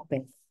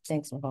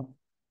 Thanks, Mohammed.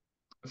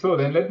 So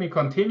then let me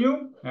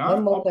continue.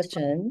 One more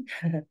question.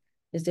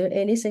 Is there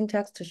any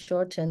syntax to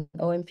shorten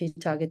OMP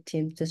target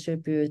team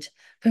distribute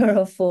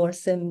parallel for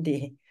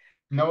SIMD?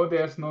 No,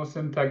 there's no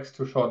syntax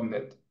to shorten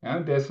that.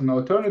 There's an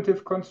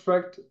alternative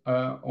construct,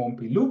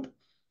 OMP loop,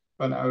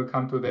 but I will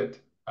come to that,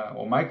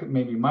 or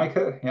maybe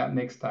Michael,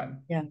 next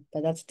time. Yeah,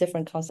 but that's a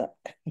different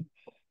concept.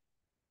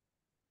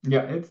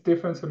 Yeah, it's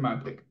different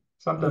semantic.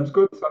 Sometimes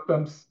good,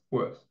 sometimes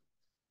worse.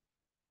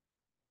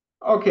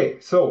 Okay,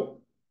 so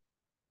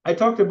I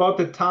talked about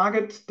the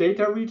target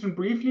data region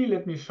briefly.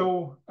 Let me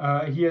show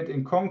here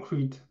in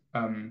concrete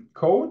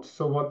code.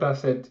 So what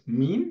does that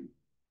mean?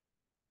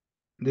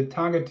 The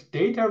target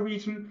data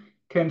region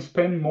can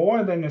span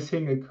more than a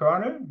single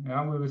kernel.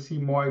 We will see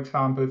more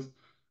examples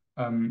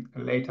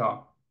later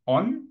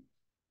on.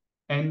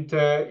 And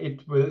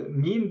it will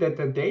mean that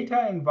the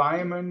data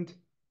environment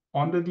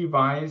on the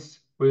device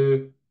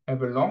will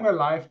have a longer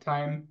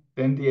lifetime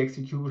than the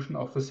execution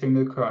of a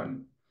single kernel,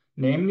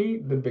 namely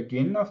the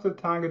begin of the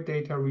target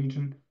data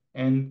region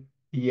and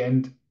the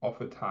end of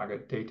a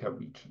target data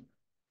region.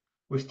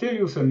 We still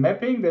use a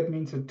mapping. That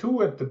means a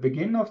 2 at the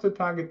beginning of the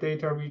target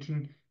data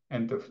region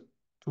and the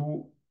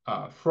 2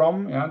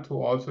 from,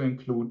 to also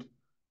include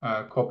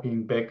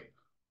copying back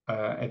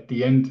at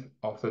the end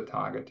of the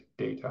target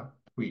data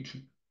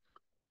region.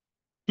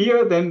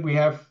 Here then we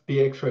have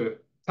the actual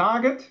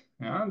target.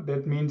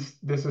 That means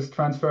this is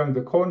transferring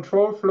the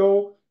control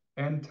flow,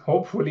 and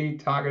hopefully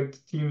target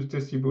teams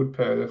distribute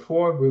parallel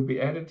 4 will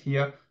be added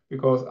here,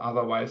 because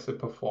otherwise the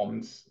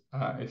performance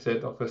is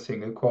that of a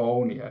single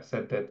core only. I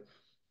said that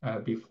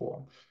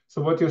before.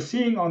 So what you're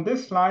seeing on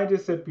this slide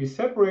is that we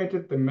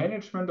separated the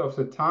management of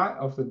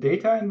the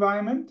data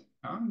environment,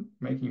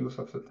 making use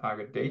of the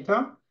target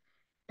data,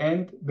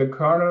 and the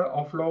kernel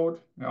offload,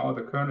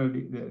 the kernel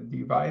the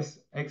device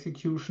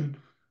execution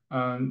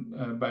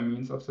by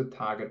means of the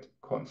target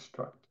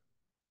construct.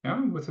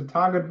 With the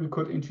target, we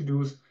could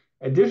introduce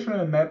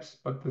additional maps,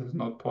 but this is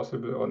not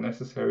possible or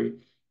necessary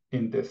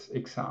in this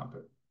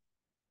example.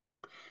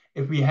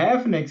 If we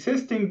have an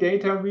existing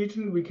data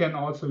region, we can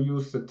also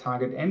use the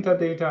target enter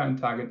data and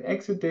target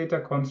exit data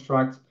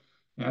constructs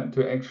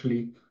to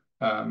actually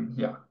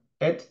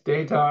add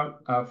data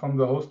from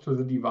the host to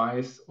the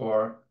device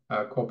or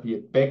copy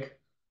it back,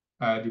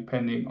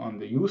 depending on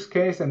the use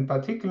case. In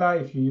particular,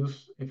 if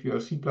you're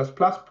a C++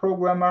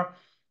 programmer,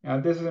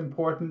 this is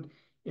important.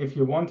 If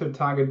you have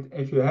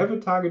a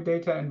target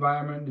data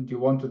environment and you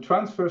want to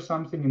transfer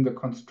something in the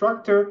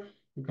constructor,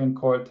 you can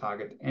call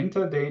target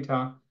enter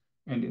data.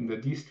 And in the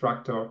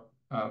destructor,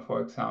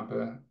 for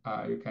example,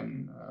 you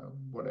can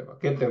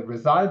get the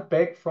result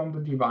back from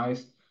the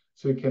device,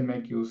 so you can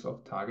make use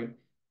of target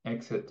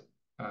exit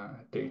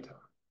data.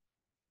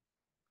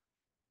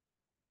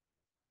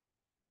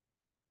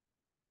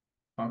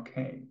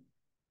 Okay.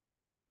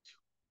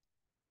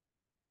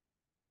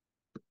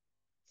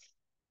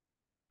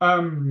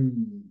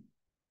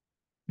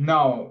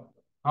 Now,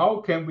 how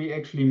can we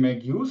actually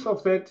make use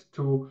of that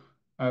to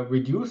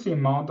reduce the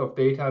amount of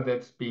data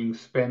that's being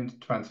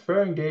spent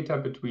transferring data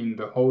between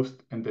the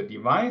host and the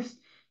device?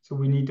 So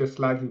we need a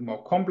slightly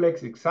more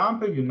complex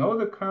example. You know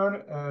the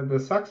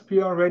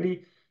SUXP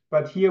already,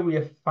 but here we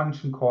have a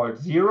function called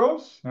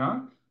zeros.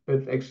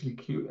 That's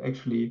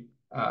actually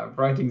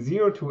writing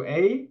 0 to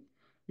A.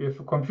 We have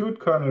a compute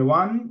kernel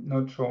 1,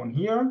 not shown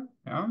here.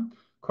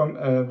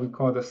 We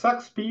call the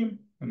SUXP.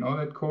 You know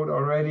that code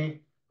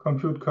already.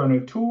 Compute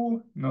kernel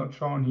 2, not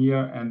shown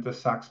here, and the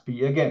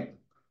SUXP again.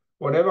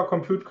 Whatever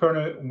compute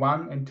kernel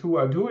 1 and 2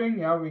 are doing,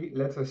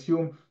 let's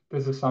assume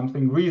this is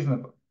something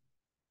reasonable.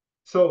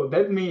 So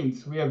that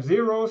means we have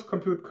zeros,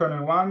 compute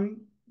kernel 1,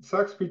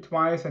 SUXP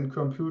twice, and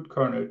compute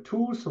kernel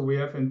 2. So we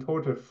have in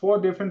total 4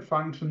 different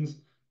functions,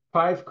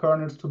 5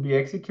 kernels to be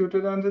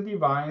executed on the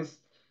device.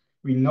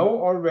 We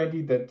know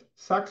already that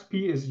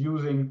SUXP is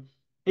using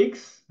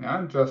X,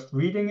 just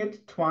reading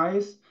it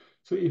twice.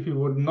 So if you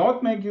would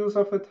not make use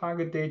of the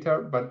target data,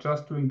 but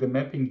just doing the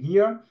mapping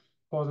here,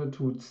 for the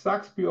 2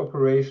 SUXP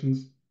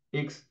operations,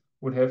 X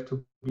would have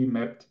to be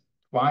mapped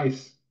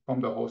twice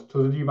from the host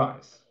to the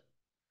device.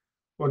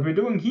 What we're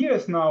doing here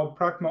is now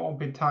pragma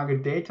omp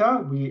target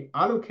data. We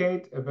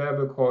allocate a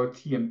variable called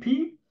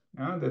TMP,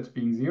 that's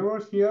being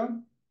zeros here.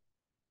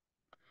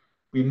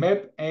 We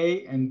map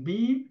A and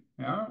B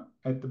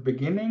at the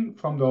beginning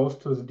from the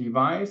host to the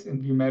device,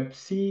 and we map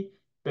C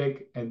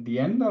back at the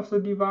end of the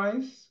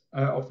device,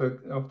 of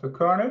the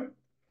kernel.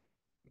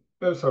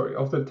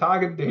 Of the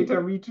target data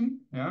region,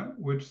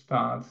 which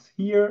starts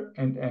here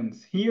and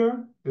ends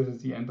here. This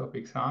is the end of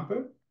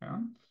example.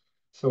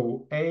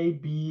 So A,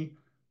 B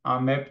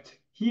are mapped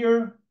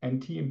here, and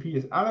TMP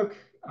is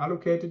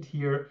allocated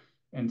here,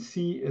 and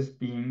C is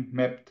being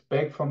mapped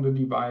back from the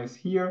device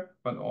here,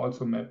 but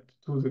also mapped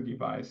to the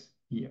device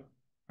here.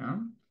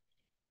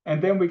 And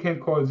then we can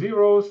call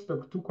zeros,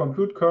 the 2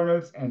 compute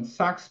kernels, and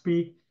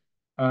SUXP,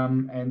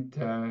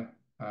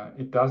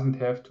 it doesn't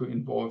have to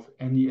involve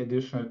any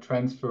additional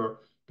transfer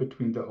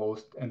between the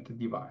host and the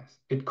device.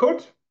 It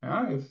could,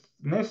 if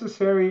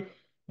necessary.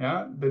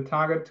 The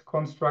target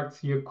constructs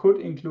here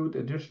could include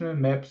additional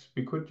maps.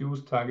 We could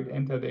use target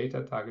enter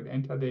data,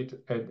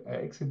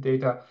 exit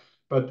data,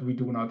 but we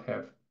do not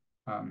have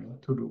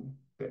to do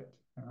that.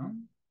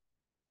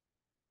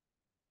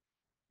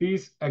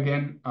 These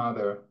again are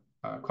the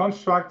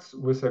constructs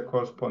with their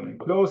corresponding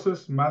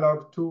clauses: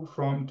 malloc, to,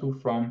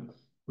 from,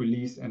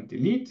 release, and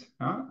delete.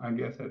 I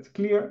guess that's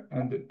clear.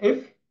 And an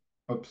if,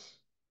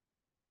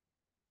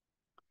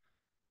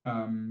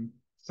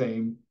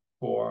 same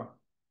for,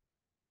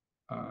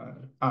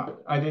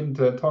 I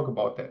didn't talk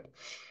about that.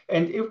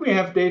 And if we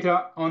have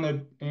data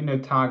in a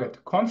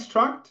target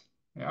construct,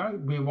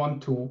 we might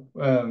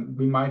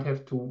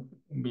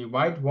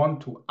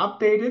want to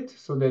update it.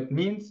 So that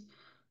means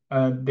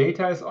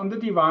data is on the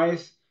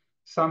device,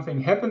 something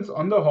happens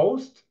on the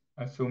host,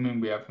 assuming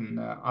we have an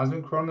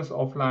asynchronous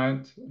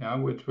offload,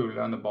 which we'll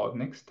learn about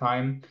next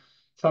time.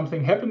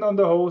 Something happened on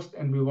the host,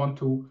 and we want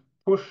to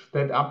push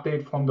that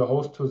update from the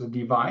host to the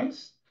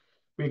device.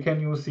 We can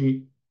use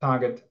the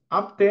target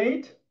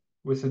update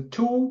with a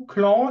to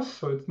clause,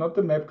 so it's not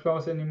the map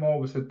clause anymore,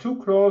 with a to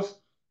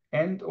clause,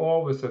 and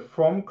or with a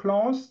from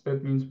clause.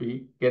 That means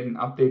we get an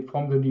update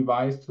from the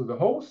device to the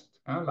host,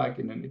 like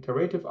in an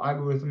iterative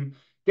algorithm,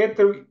 get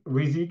the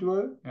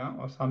residual,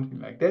 or something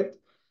like that.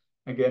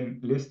 Again,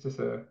 list is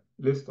a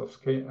list of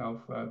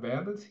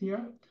variables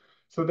here.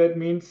 So that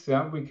means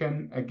we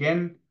can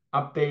again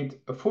update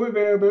a full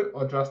variable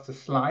or just a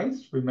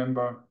slice.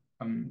 Remember,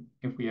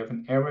 if we have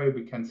an array,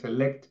 we can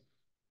select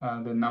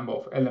the number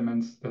of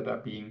elements that are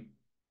being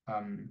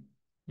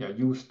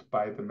used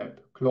by the map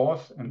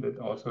clause, and that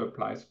also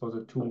applies for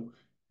the to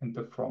and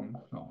the from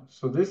clause.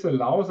 So this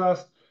allows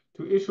us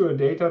to issue a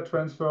data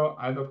transfer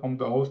either from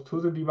the host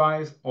to the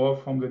device or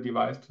from the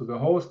device to the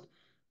host,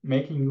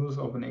 making use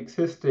of an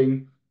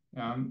existing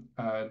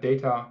a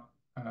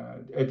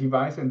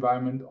device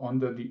environment on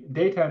the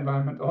data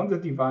environment on the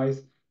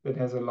device that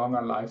has a longer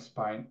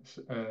lifespan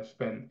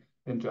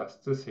than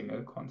just a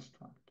single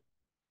construct.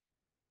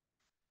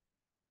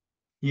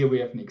 Here we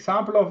have an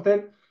example of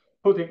that,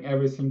 putting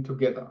everything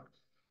together.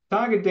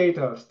 Target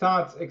data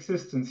starts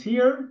existence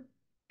here,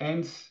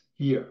 ends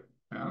here.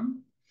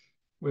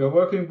 We are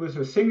working with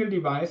a single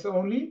device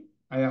only.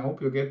 I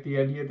hope you get the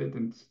idea that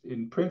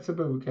in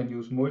principle we can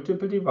use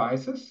multiple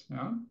devices.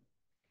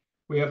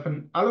 We have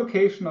an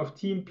allocation of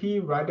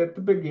TMP right at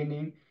the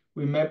beginning.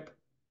 We map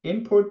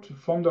input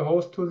from the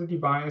host to the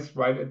device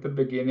right at the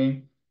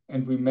beginning,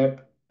 and we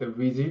map the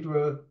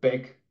residual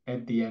back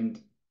at the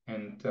end.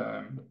 And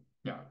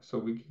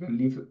so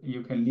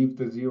you can leave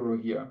the 0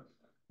 here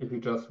if you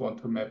just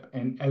want to map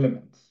n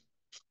elements.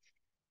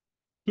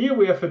 Here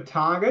we have a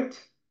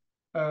target.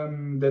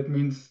 That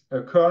means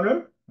a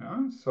kernel.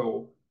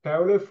 So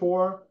parallel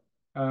 4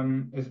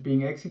 is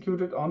being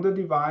executed on the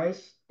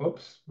device.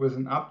 With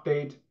an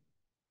update.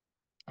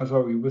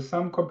 With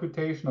some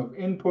computation of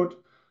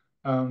input,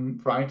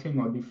 writing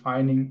or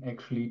defining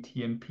actually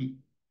TMP.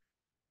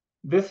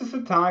 This is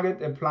a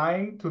target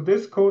applying to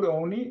this code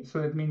only.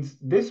 So that means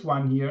this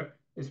one here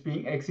is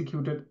being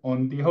executed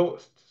on the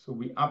host. So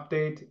we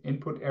update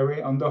input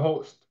array on the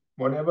host,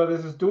 whatever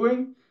this is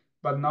doing,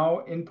 but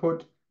now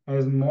input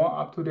has more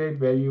up-to-date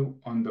value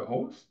on the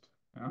host.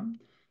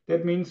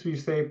 That means we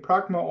say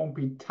pragma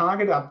omp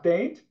target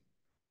update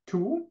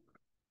to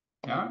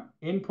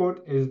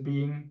input is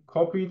being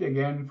copied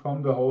again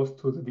from the host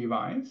to the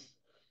device.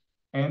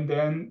 And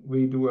then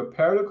we do a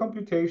parallel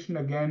computation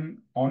again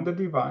on the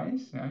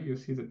device. You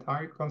see the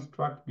target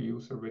construct. We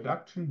use a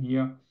reduction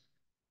here.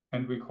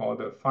 And we call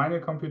the final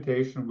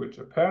computation, which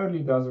apparently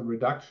does a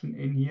reduction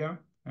in here,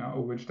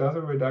 or which does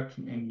a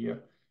reduction in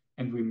here.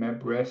 And we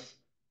map res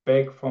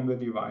back from the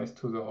device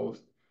to the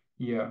host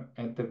here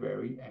at the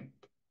very end.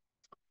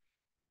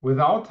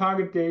 Without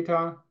target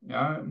data,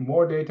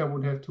 more data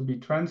would have to be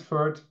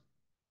transferred.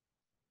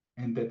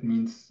 And that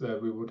means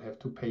we would have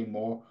to pay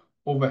more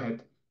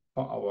overhead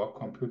for our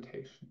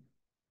computation.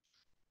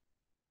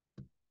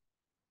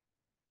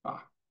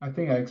 I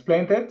think I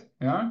explained that.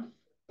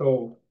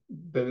 So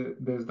this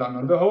is done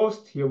on the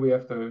host. Here we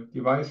have the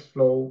device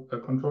flow,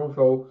 control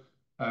flow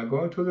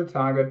going to the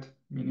target,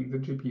 meaning the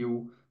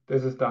GPU.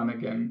 This is done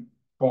again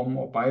from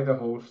or by the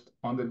host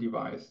on the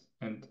device.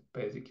 And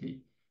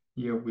basically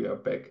here we are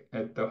back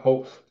at the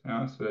host.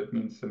 So that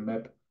means the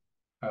map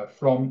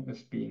from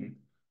is being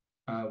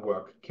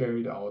work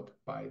carried out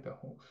by the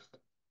host.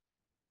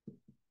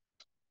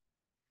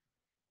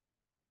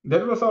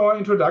 That was our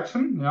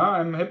introduction.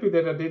 I'm happy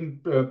that I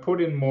didn't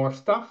put in more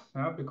stuff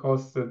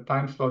because the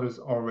time slot is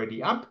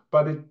already up,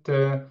 but it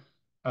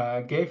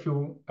gave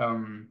you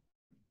an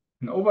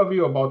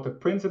overview about the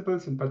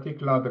principles, in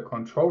particular the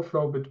control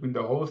flow between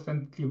the host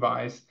and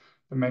device,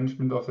 the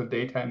management of the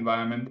data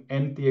environment,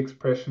 and the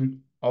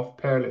expression of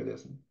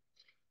parallelism.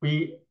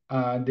 We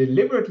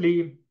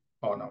deliberately,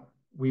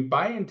 we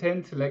by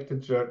intent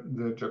selected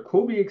the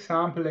Jacobi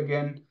example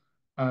again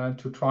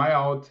to try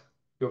out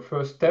your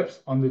first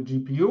steps on the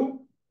GPU.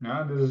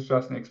 This is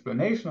just an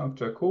explanation of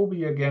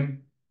Jacobi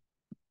again.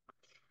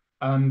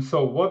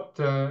 So what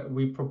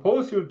we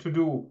propose you to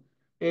do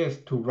is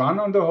to run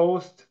on the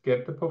host,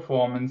 get the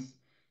performance,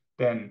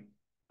 then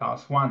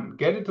task 1,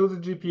 get it to the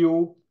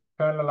GPU,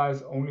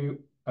 parallelize only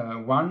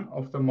one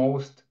of the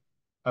most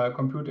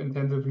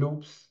compute-intensive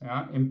loops,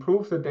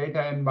 improve the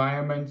data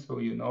environment. So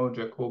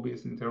Jacobi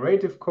is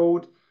iterative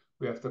code.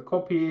 We have the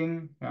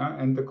copying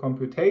and the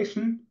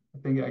computation. I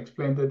think I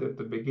explained it at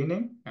the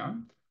beginning.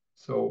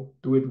 So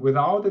do it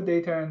without the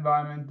data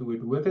environment, do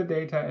it with a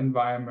data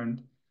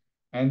environment.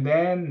 And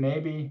then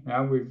maybe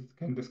we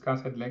can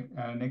discuss it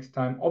next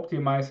time,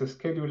 optimize the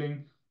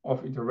scheduling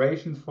of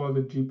iterations for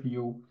the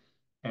GPU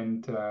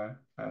and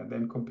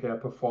then compare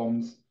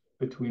performance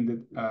between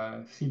the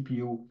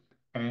CPU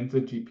and the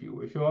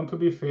GPU. If you want to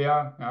be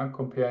fair,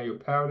 compare your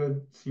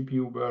parallel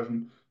CPU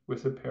version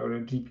with the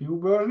parallel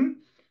GPU version.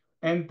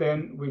 And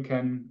then we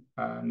can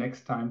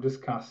next time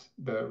discuss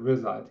the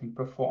resulting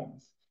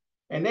performance.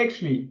 And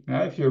actually,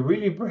 if you're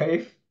really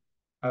brave,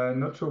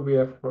 not sure we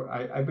have,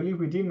 I believe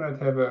we did not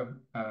have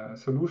a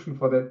solution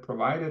for that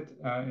provided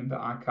in the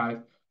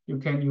archive. You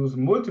can use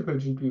multiple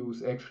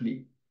GPUs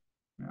actually.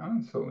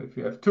 So if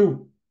you have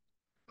 2,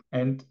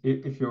 and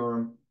if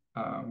your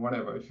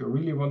whatever. If you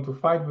really want to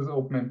fight with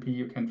OpenMP,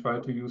 you can try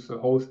to use the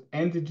host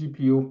and the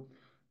GPU,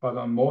 but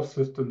on most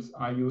systems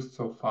I used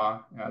so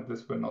far,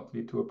 this will not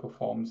lead to a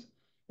performance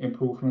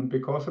improvement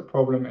because the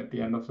problem at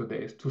the end of the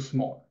day is too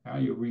small.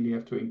 You really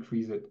have to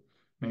increase it,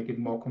 make it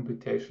more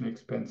computationally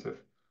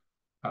expensive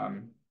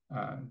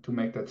to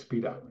make that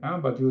speed up.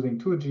 But using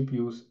 2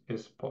 GPUs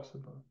is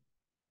possible.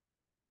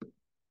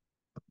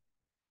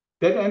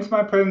 That ends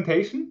my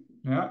presentation,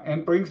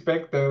 and brings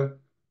back the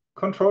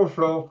control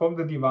flow from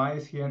the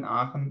device here in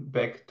Aachen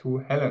back to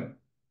Helen.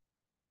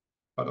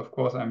 But of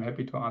course, I'm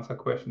happy to answer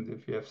questions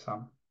if you have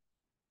some.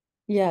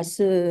 Yeah,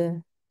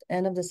 so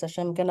end of the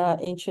session, I'm gonna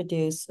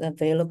introduce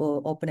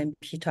available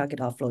OpenMP target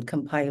offload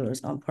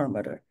compilers on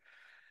Perlmutter.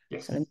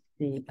 Yes. So let me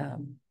see.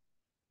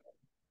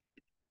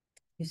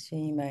 You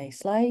see my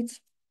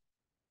slides?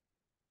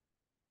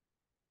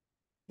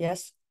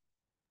 Yes.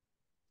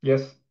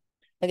 Yes.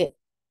 Okay.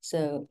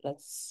 So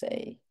let's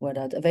say what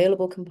are the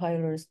available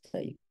compilers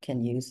that you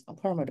can use on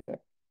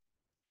Perlmutter.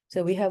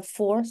 So we have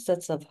 4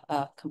 sets of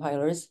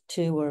compilers.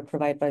 2 were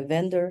provided by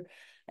vendor,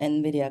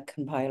 NVIDIA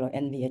compiler,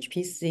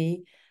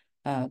 NVHPC,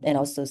 and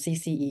also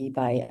CCE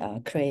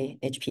by Cray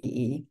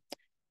HPE.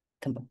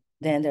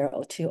 Then there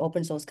are 2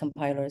 open source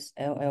compilers,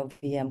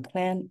 LLVM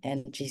Clan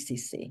and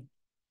GCC.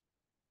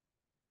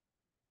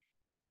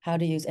 How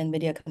to use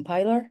NVIDIA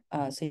compiler?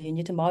 So you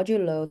need to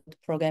module load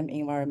program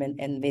environment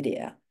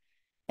NVIDIA.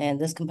 And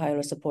this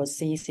compiler supports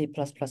C, C++,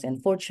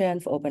 and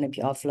Fortran for OpenMP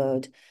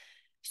offload.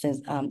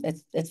 Since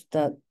it's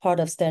the part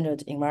of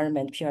standard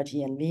environment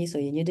PRGNV, so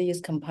you need to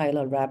use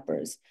compiler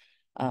wrappers.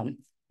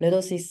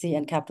 Little cc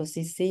and capital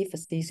CC for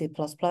C, C++,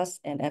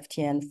 and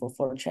FTN for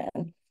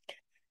Fortran.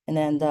 And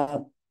then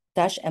the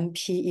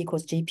 -mp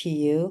equals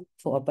GPU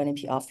for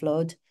OpenMP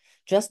offload.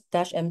 Just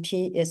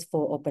 -mp is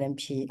for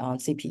OpenMP on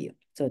CPU.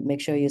 So make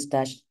sure you use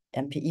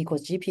 -mp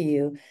equals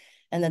GPU,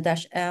 and the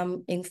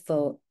 -m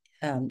info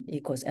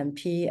equals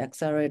MP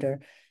accelerator.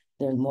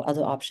 There are more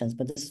other options,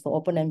 but this is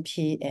for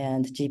OpenMP,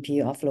 and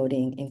GPU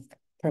offloading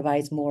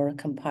provides more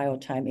compile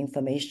time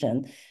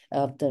information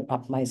of the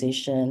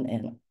optimization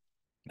and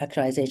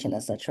vectorization,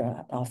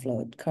 etc.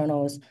 offload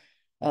kernels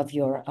of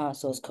your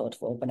source code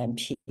for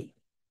OpenMP.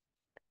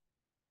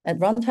 At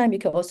runtime, you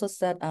can also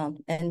set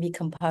NV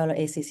compiler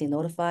ACC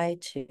notify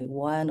to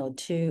 1 or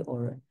 2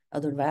 or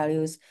other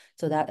values,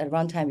 so that at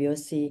runtime you'll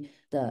see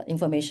the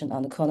information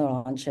on the kernel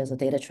launches, the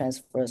data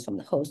transfers from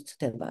the host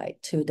device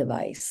to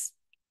device.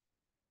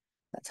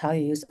 That's how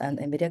you use an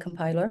NVIDIA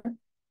compiler.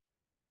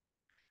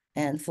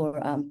 And for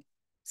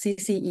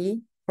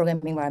CCE,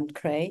 programming environment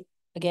Cray,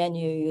 again,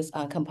 you use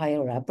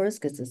compiler wrappers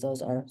because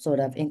those are sort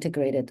of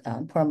integrated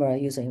Perlmutter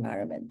user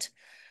environment.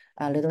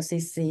 Little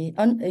cc,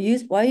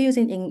 why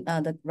using in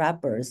the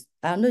wrappers?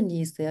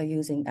 Underneath, they are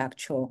using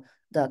actual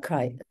the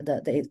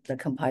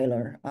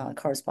compiler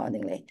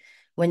correspondingly.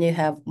 When you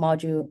have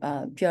module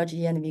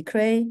PRGNV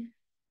Cray,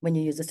 when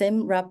you use the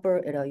same wrapper,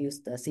 it'll use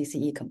the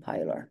CCE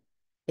compiler.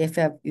 If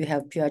you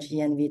have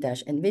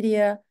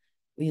PRGNV-NVIDIA,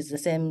 we use the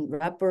same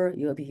wrapper,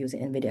 you'll be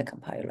using NVIDIA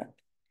compiler.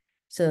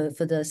 So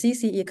for the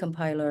CCE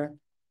compiler,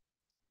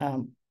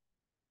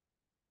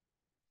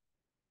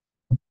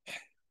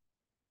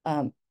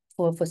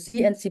 for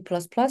C and C++,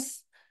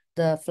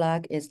 the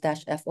flag is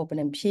 -f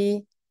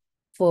OpenMP.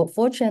 For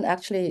Fortran,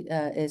 actually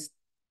is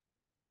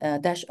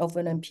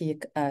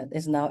 -OpenMP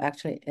is now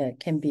actually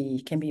can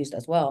be used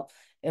as well.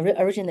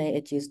 Originally,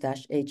 it used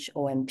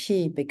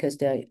 -HOMP because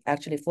they're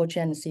actually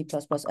Fortran and C++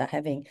 are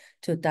having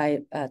 2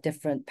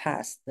 different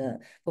paths.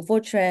 For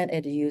Fortran,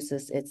 it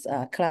uses its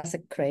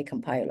classic Cray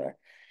compiler.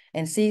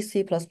 And C++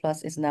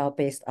 is now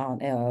based on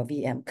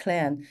LLVM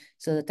Clan,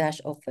 so the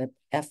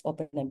 -f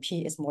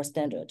OpenMP is more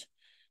standard.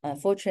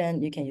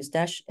 Fortran, you can use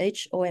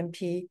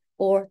 -HOMP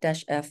or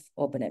 -f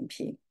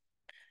OpenMP.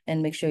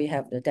 And make sure you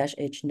have the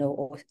 -h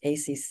no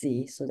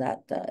ACC, so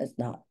that it's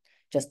not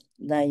just,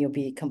 then you'll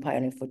be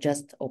compiling for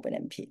just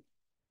OpenMP.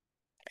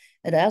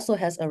 It also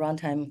has a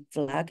runtime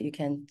flag. You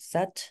can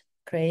set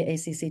Cray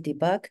ACC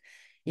debug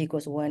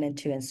equals 1 and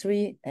 2 and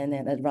 3. And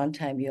then at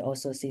runtime, you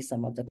also see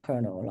some of the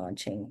kernel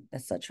launching,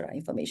 etc.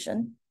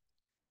 information.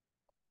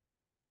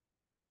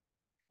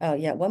 Oh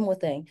yeah, one more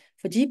thing.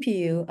 For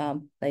GPU,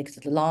 like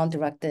the long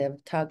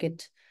directive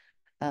target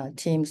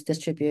teams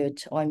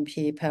distribute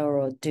OMP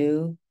parallel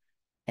do,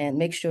 and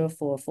make sure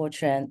for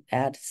Fortran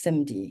add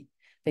SIMD,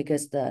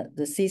 because the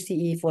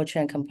CCE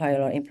Fortran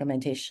compiler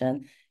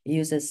implementation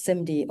uses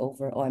SIMD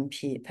over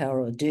OMP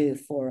parallel do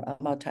for a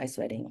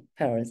multi-threading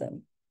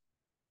parallelism.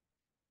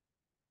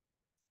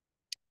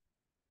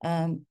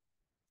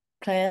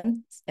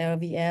 Clan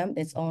LVM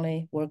is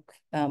only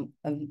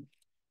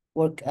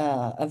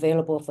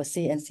available for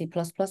C and C++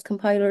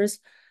 compilers.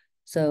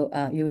 So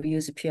you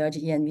use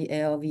PRGENV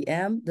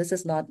LVM. This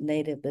is not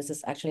native. This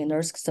is actually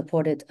NERSC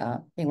supported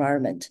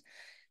environment.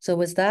 So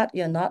with that,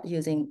 you're not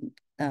using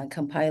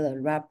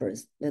compiler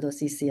wrappers, little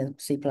cc and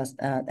C++,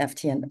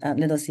 FTN,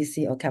 little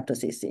cc or capital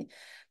CC.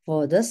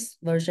 For this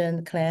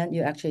version, Clan,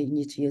 you actually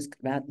need to use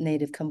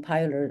native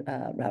compiler,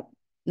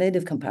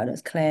 native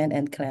compilers, Clan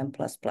and Clan++.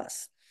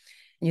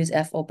 use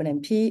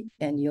OpenMP,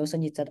 and you also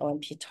need that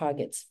OMP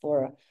targets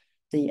for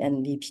the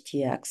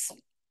NVPTX.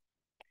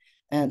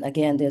 And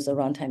again, there's a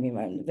runtime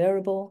environment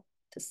variable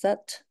to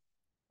set.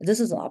 This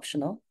is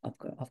optional,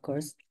 of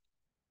course.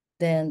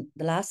 Then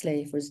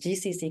lastly, for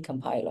GCC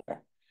compiler.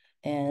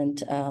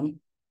 And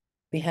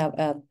we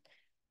have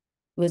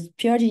with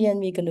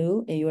PRGNV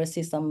GNU, you will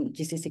see some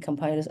GCC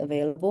compilers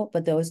available,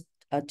 but those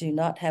do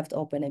not have the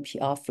OpenMP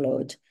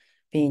offload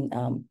being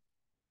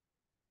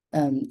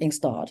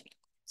installed.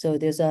 So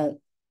there's a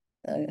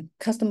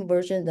custom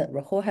version that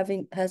Rahul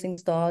has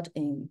installed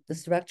in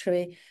this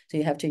directory. So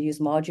you have to use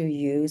module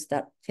use,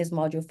 his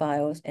module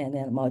files, and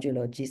then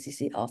modulo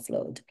GCC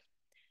offload.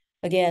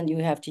 Again, you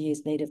have to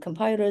use native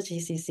compilers,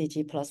 GCC,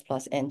 G++,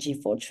 and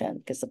G4Tran,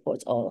 because it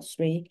supports all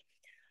three.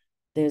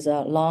 There's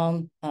a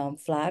long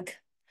flag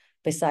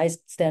besides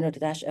standard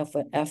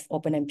 -F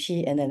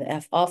OpenMP and then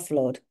F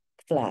offload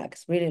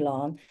flags, really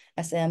long.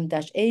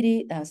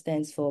 SM-80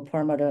 stands for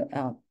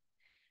parameter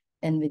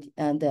and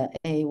the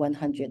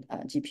A100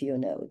 GPU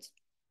nodes.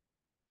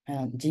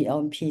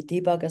 GLMP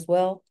debug as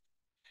well.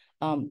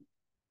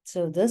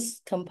 So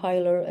this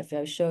compiler, if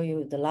I show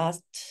you the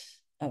last,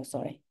 oh,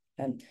 sorry.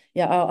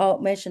 Yeah, I'll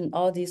mention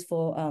all these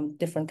four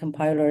different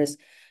compilers,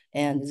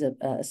 and there's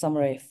a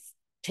summary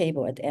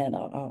table at the end.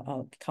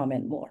 I'll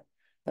comment more.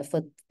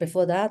 But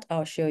before that,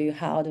 I'll show you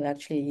how to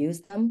actually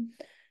use them.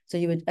 So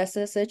you would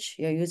SSH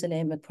your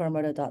username at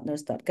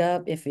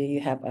parameter.nurse.gov. If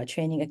you have a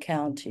training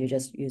account, you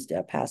just use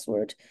their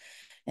password.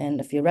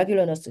 And if you're a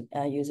regular nurse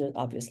user,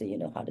 obviously you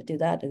know how to do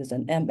that. There's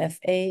an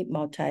MFA,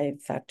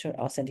 multi-factor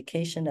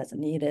authentication that's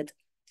needed.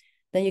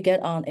 Then you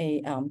get on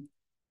a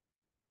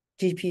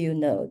GPU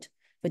node.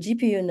 For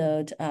GPU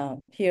node,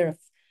 here,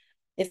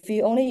 if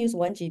you only use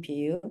one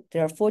GPU,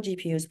 there are 4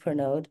 GPUs per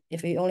node.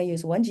 If you only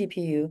use one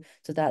GPU,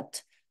 so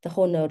that the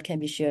whole node can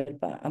be shared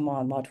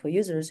among multiple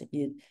users,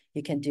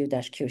 you can do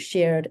 -Q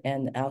shared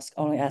and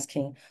only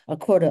asking a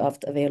quarter of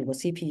the available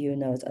CPU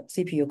nodes,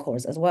 CPU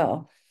cores as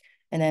well.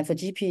 And then for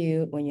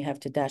GPU, when you have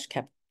to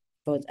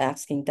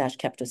asking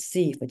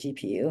 -C for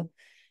GPU,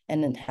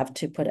 and then have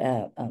to put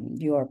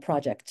your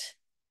project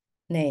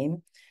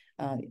name,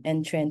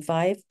 ntrain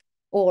 5,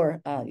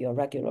 or your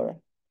regular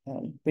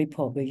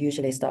repo, which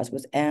usually starts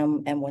with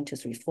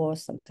M1234,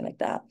 something like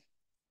that.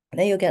 And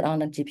then you get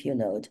on a GPU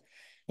node,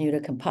 and you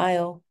would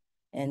compile,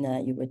 and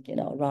you would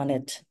run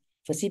it.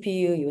 For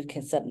CPU, you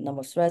can set the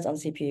number of threads on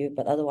the CPU,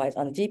 but otherwise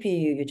on the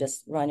GPU, you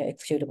just run your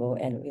executable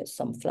and with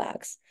some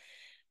flags.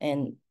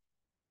 And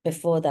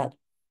before that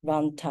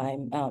run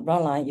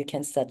line, you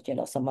can set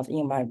some of the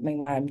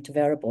environment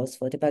variables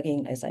for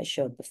debugging, as I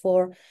showed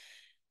before.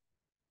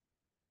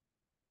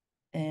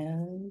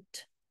 And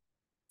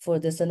for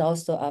this, and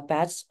also a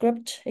batch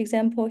script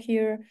example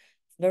here,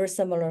 very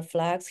similar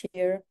flags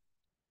here,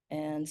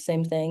 and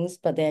same things.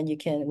 But then you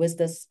can, with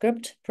the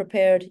script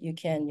prepared, you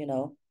can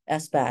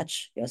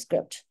batch your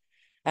script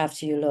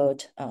after you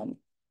load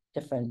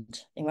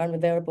different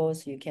environment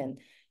variables. You can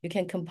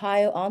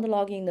compile on the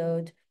logging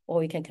node,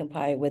 or you can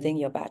compile within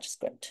your batch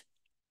script.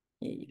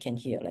 You can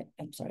hear,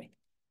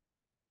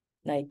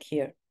 like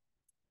here.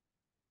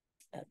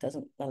 That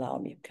doesn't allow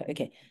me.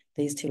 Okay,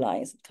 these 2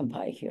 lines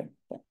compile here.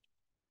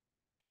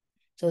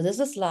 So this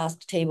is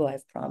last table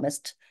I've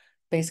promised.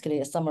 Basically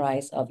a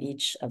summarize of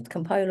each of the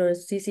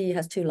compilers. CCE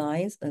has 2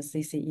 lines, and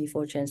CCE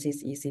Fortran,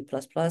 CCE C++,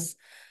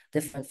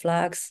 different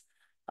flags.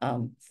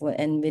 For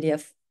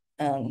NVIDIA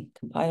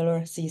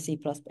compiler, C++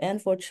 and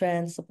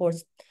Fortran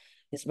supports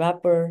this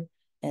wrapper,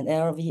 and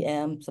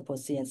LLVM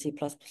supports C and C++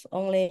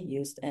 only,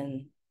 used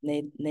in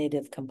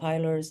native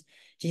compilers.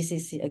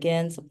 GCC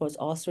again supports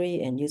all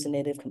 3 and use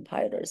native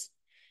compilers.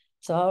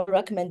 So our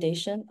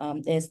recommendation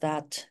is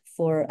that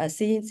for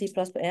C and C++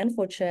 and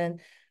Fortran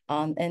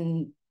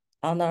and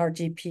on our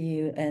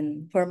GPU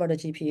and parameter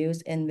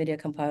GPUs, NVIDIA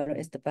compiler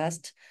is the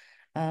best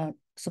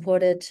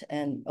supported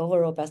and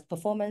overall best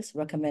performance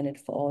recommended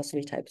for all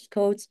 3 types of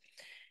codes.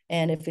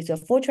 And if it's a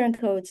Fortran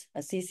codes,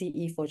 a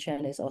CCE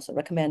Fortran is also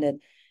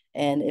recommended.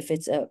 And if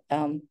it's a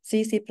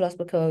C++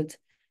 code,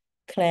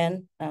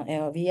 CLAN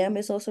LLVM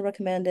is also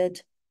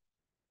recommended.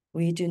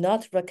 We do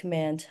not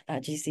recommend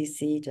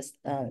GCC just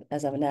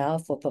as of now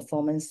for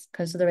performance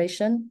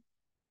consideration.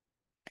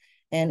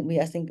 And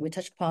I think we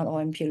touched upon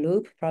OMP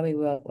loop. Probably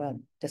we'll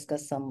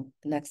discuss some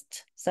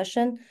next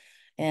session.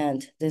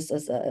 And this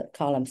is a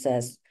column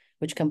says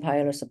which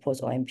compiler supports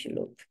OMP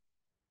loop.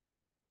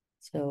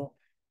 So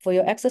for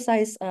your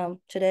exercise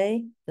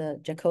today, the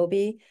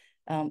Jacobi,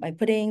 I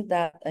put in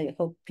that I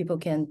hope people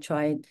can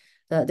try.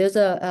 There's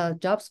a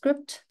job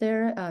script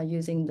there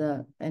using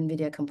the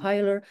NVIDIA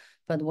compiler,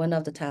 but one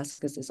of the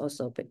tasks is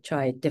also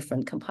try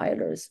different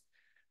compilers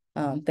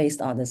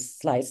based on the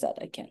slides that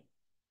I can.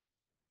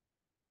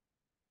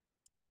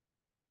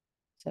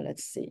 So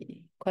let's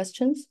see,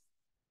 questions?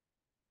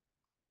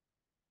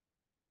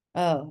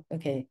 Oh,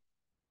 okay.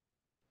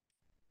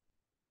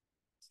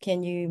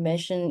 Can you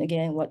mention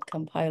again what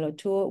compiler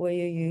tool will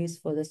you use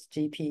for this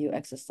GPU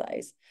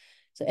exercise?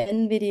 So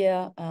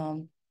NVIDIA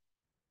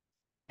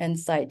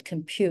Nsight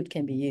Compute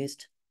can be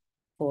used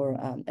for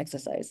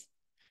exercise.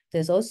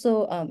 There's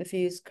also, if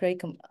you use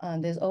create,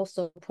 there's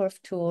also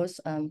perf tools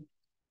from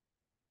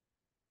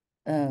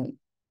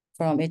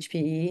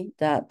HPE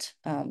that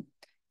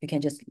you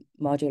can just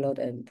module load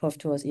and perf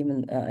tools,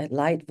 even a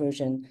light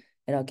version.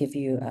 It'll give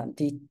you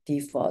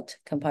default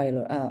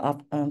compiler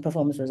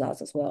performance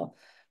results as well.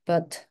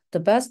 But the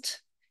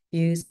best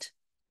used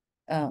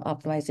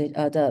optimization,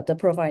 the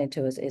profiling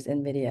tools is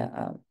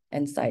NVIDIA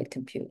Insight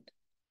Compute.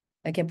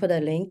 I can put a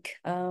link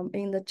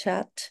in the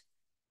chat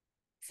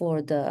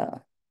for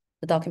the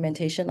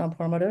documentation on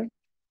Perlmutter.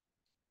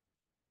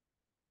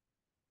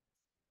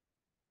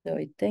 So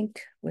I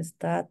think with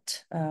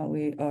that,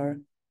 we are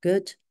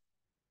good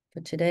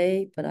for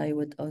today, but I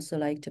would also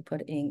like to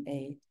put in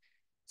a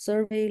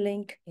survey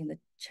link in the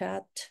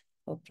chat.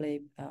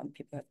 Hopefully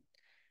people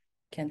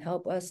can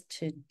help us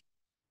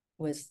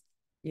with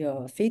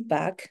your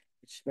feedback,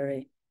 which is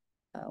very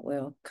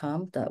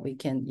welcome, that we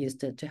can use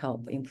it to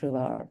help improve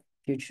our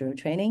future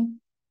training.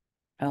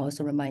 I'll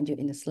also remind you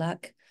in the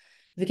Slack,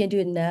 if we can do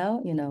it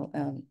now,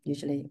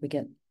 usually we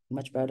get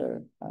much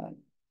better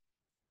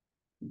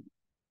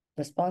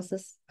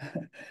responses.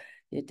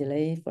 You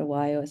delay for a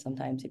while,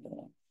 sometimes people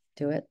don't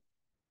do it.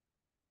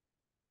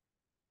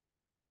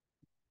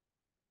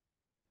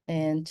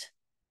 And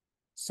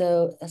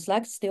so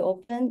Slack is still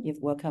open. You're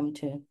welcome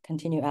to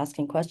continue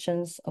asking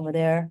questions over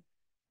there.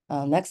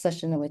 Next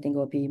session, I think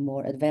will be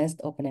more advanced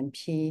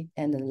OpenMP,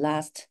 and the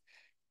next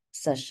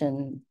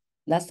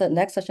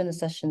session is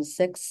session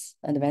 6,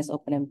 advanced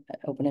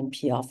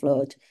OpenMP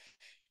offload.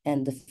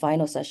 And the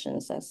final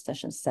session,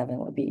 session 7,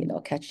 will be,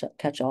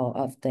 catch all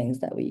of things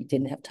that we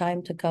didn't have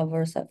time to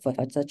cover,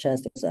 such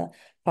as there's a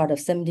part of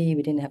SIMD,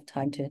 we didn't have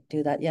time to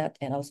do that yet,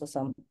 and also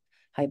some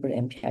hybrid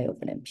MPI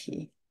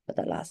OpenMP for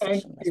the last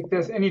session. If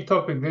there's any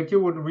topic that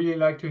you would really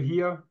like to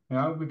hear,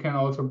 we can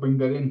also bring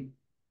that in.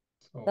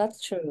 So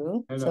that's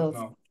true. So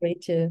feel free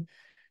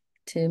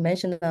to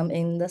mention them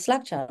in the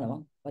Slack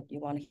channel, what you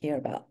want to hear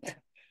about.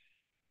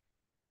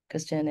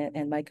 Christian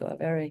and Michael are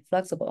very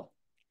flexible.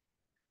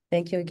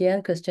 Thank you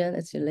again, Christian.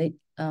 It's late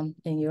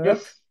in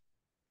Europe.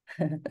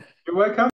 Yes. You're welcome.